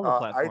 All the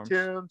platforms.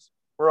 iTunes.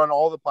 We're on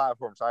all the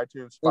platforms.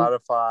 iTunes,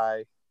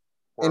 Spotify.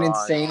 In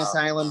insane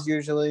asylums,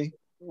 usually.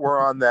 We're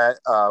on that.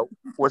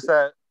 What's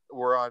that?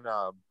 We're on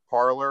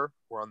Parler.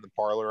 We're on the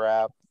Parler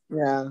app.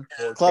 Yeah.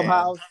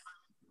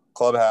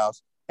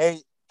 Clubhouse.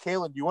 Hey,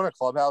 Kaylin, do you want a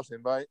Clubhouse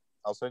invite?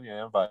 I'll send you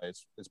an invite.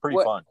 It's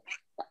pretty fun.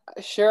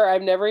 Sure.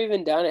 I've never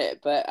even done it,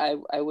 but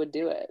I would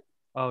do it.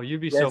 Oh,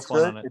 you'd be so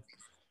fun on it.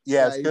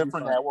 It's good for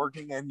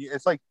networking. And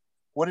it's like,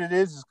 what it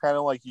is kind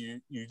of like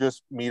you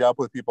just meet up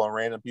with people and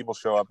random people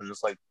show up and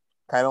just like,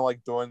 kind of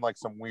like doing like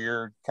some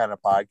weird kind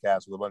of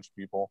podcast with a bunch of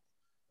people.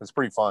 It's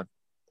pretty fun.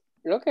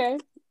 Okay.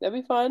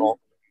 That'd be fun.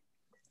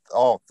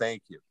 Oh,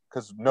 thank you.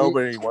 Because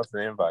nobody wants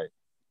an invite.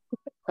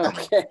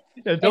 Okay.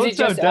 Yeah, don't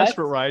sound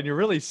desperate, Ryan. You're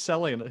really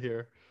selling it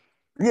here.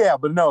 Yeah,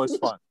 but no, it's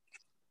fun.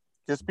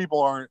 Just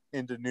people aren't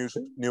into new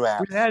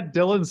apps. We had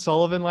Dylan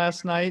Sullivan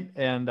last night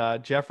and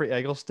Jeffrey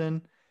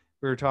Eggleston.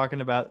 We were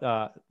talking about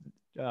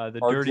the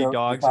dirty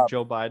dogs of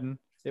Joe Biden.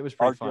 It was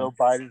pretty fun. Joe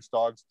Biden's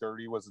dogs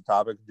dirty was the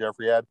topic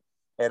Jeffrey had.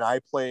 And I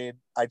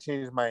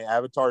changed my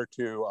avatar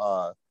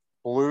to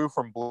Blue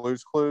from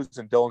Blue's Clues,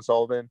 and Dylan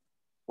Sullivan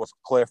was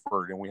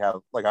Clifford.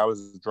 And I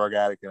was a drug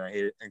addict and I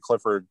hated it. And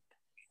Clifford,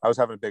 I was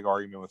having a big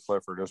argument with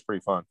Clifford. It was pretty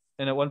fun.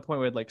 And at one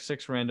point we had like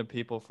 6 random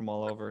people from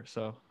all over.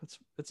 So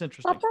it's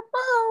interesting.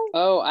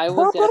 Oh, I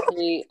will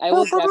definitely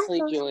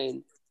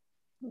join.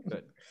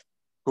 Good.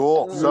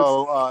 Cool.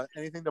 So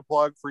anything to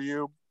plug for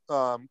you,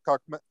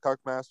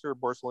 Cuckmaster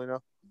Borsellino?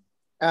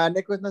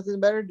 Nick with nothing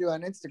better to do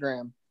on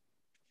Instagram.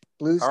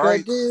 Blue Sky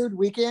Dude,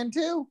 weekend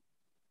 2.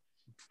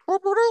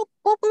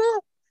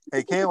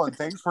 Hey, Kaylin,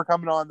 thanks for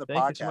coming on the podcast.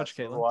 Thank you so much,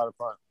 Kaylin. It was a lot of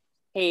fun.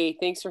 Hey,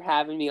 thanks for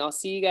having me. I'll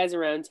see you guys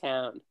around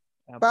town.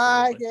 Absolutely.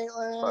 Bye,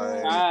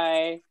 Caitlin.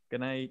 Bye.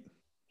 Good night.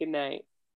 Good night.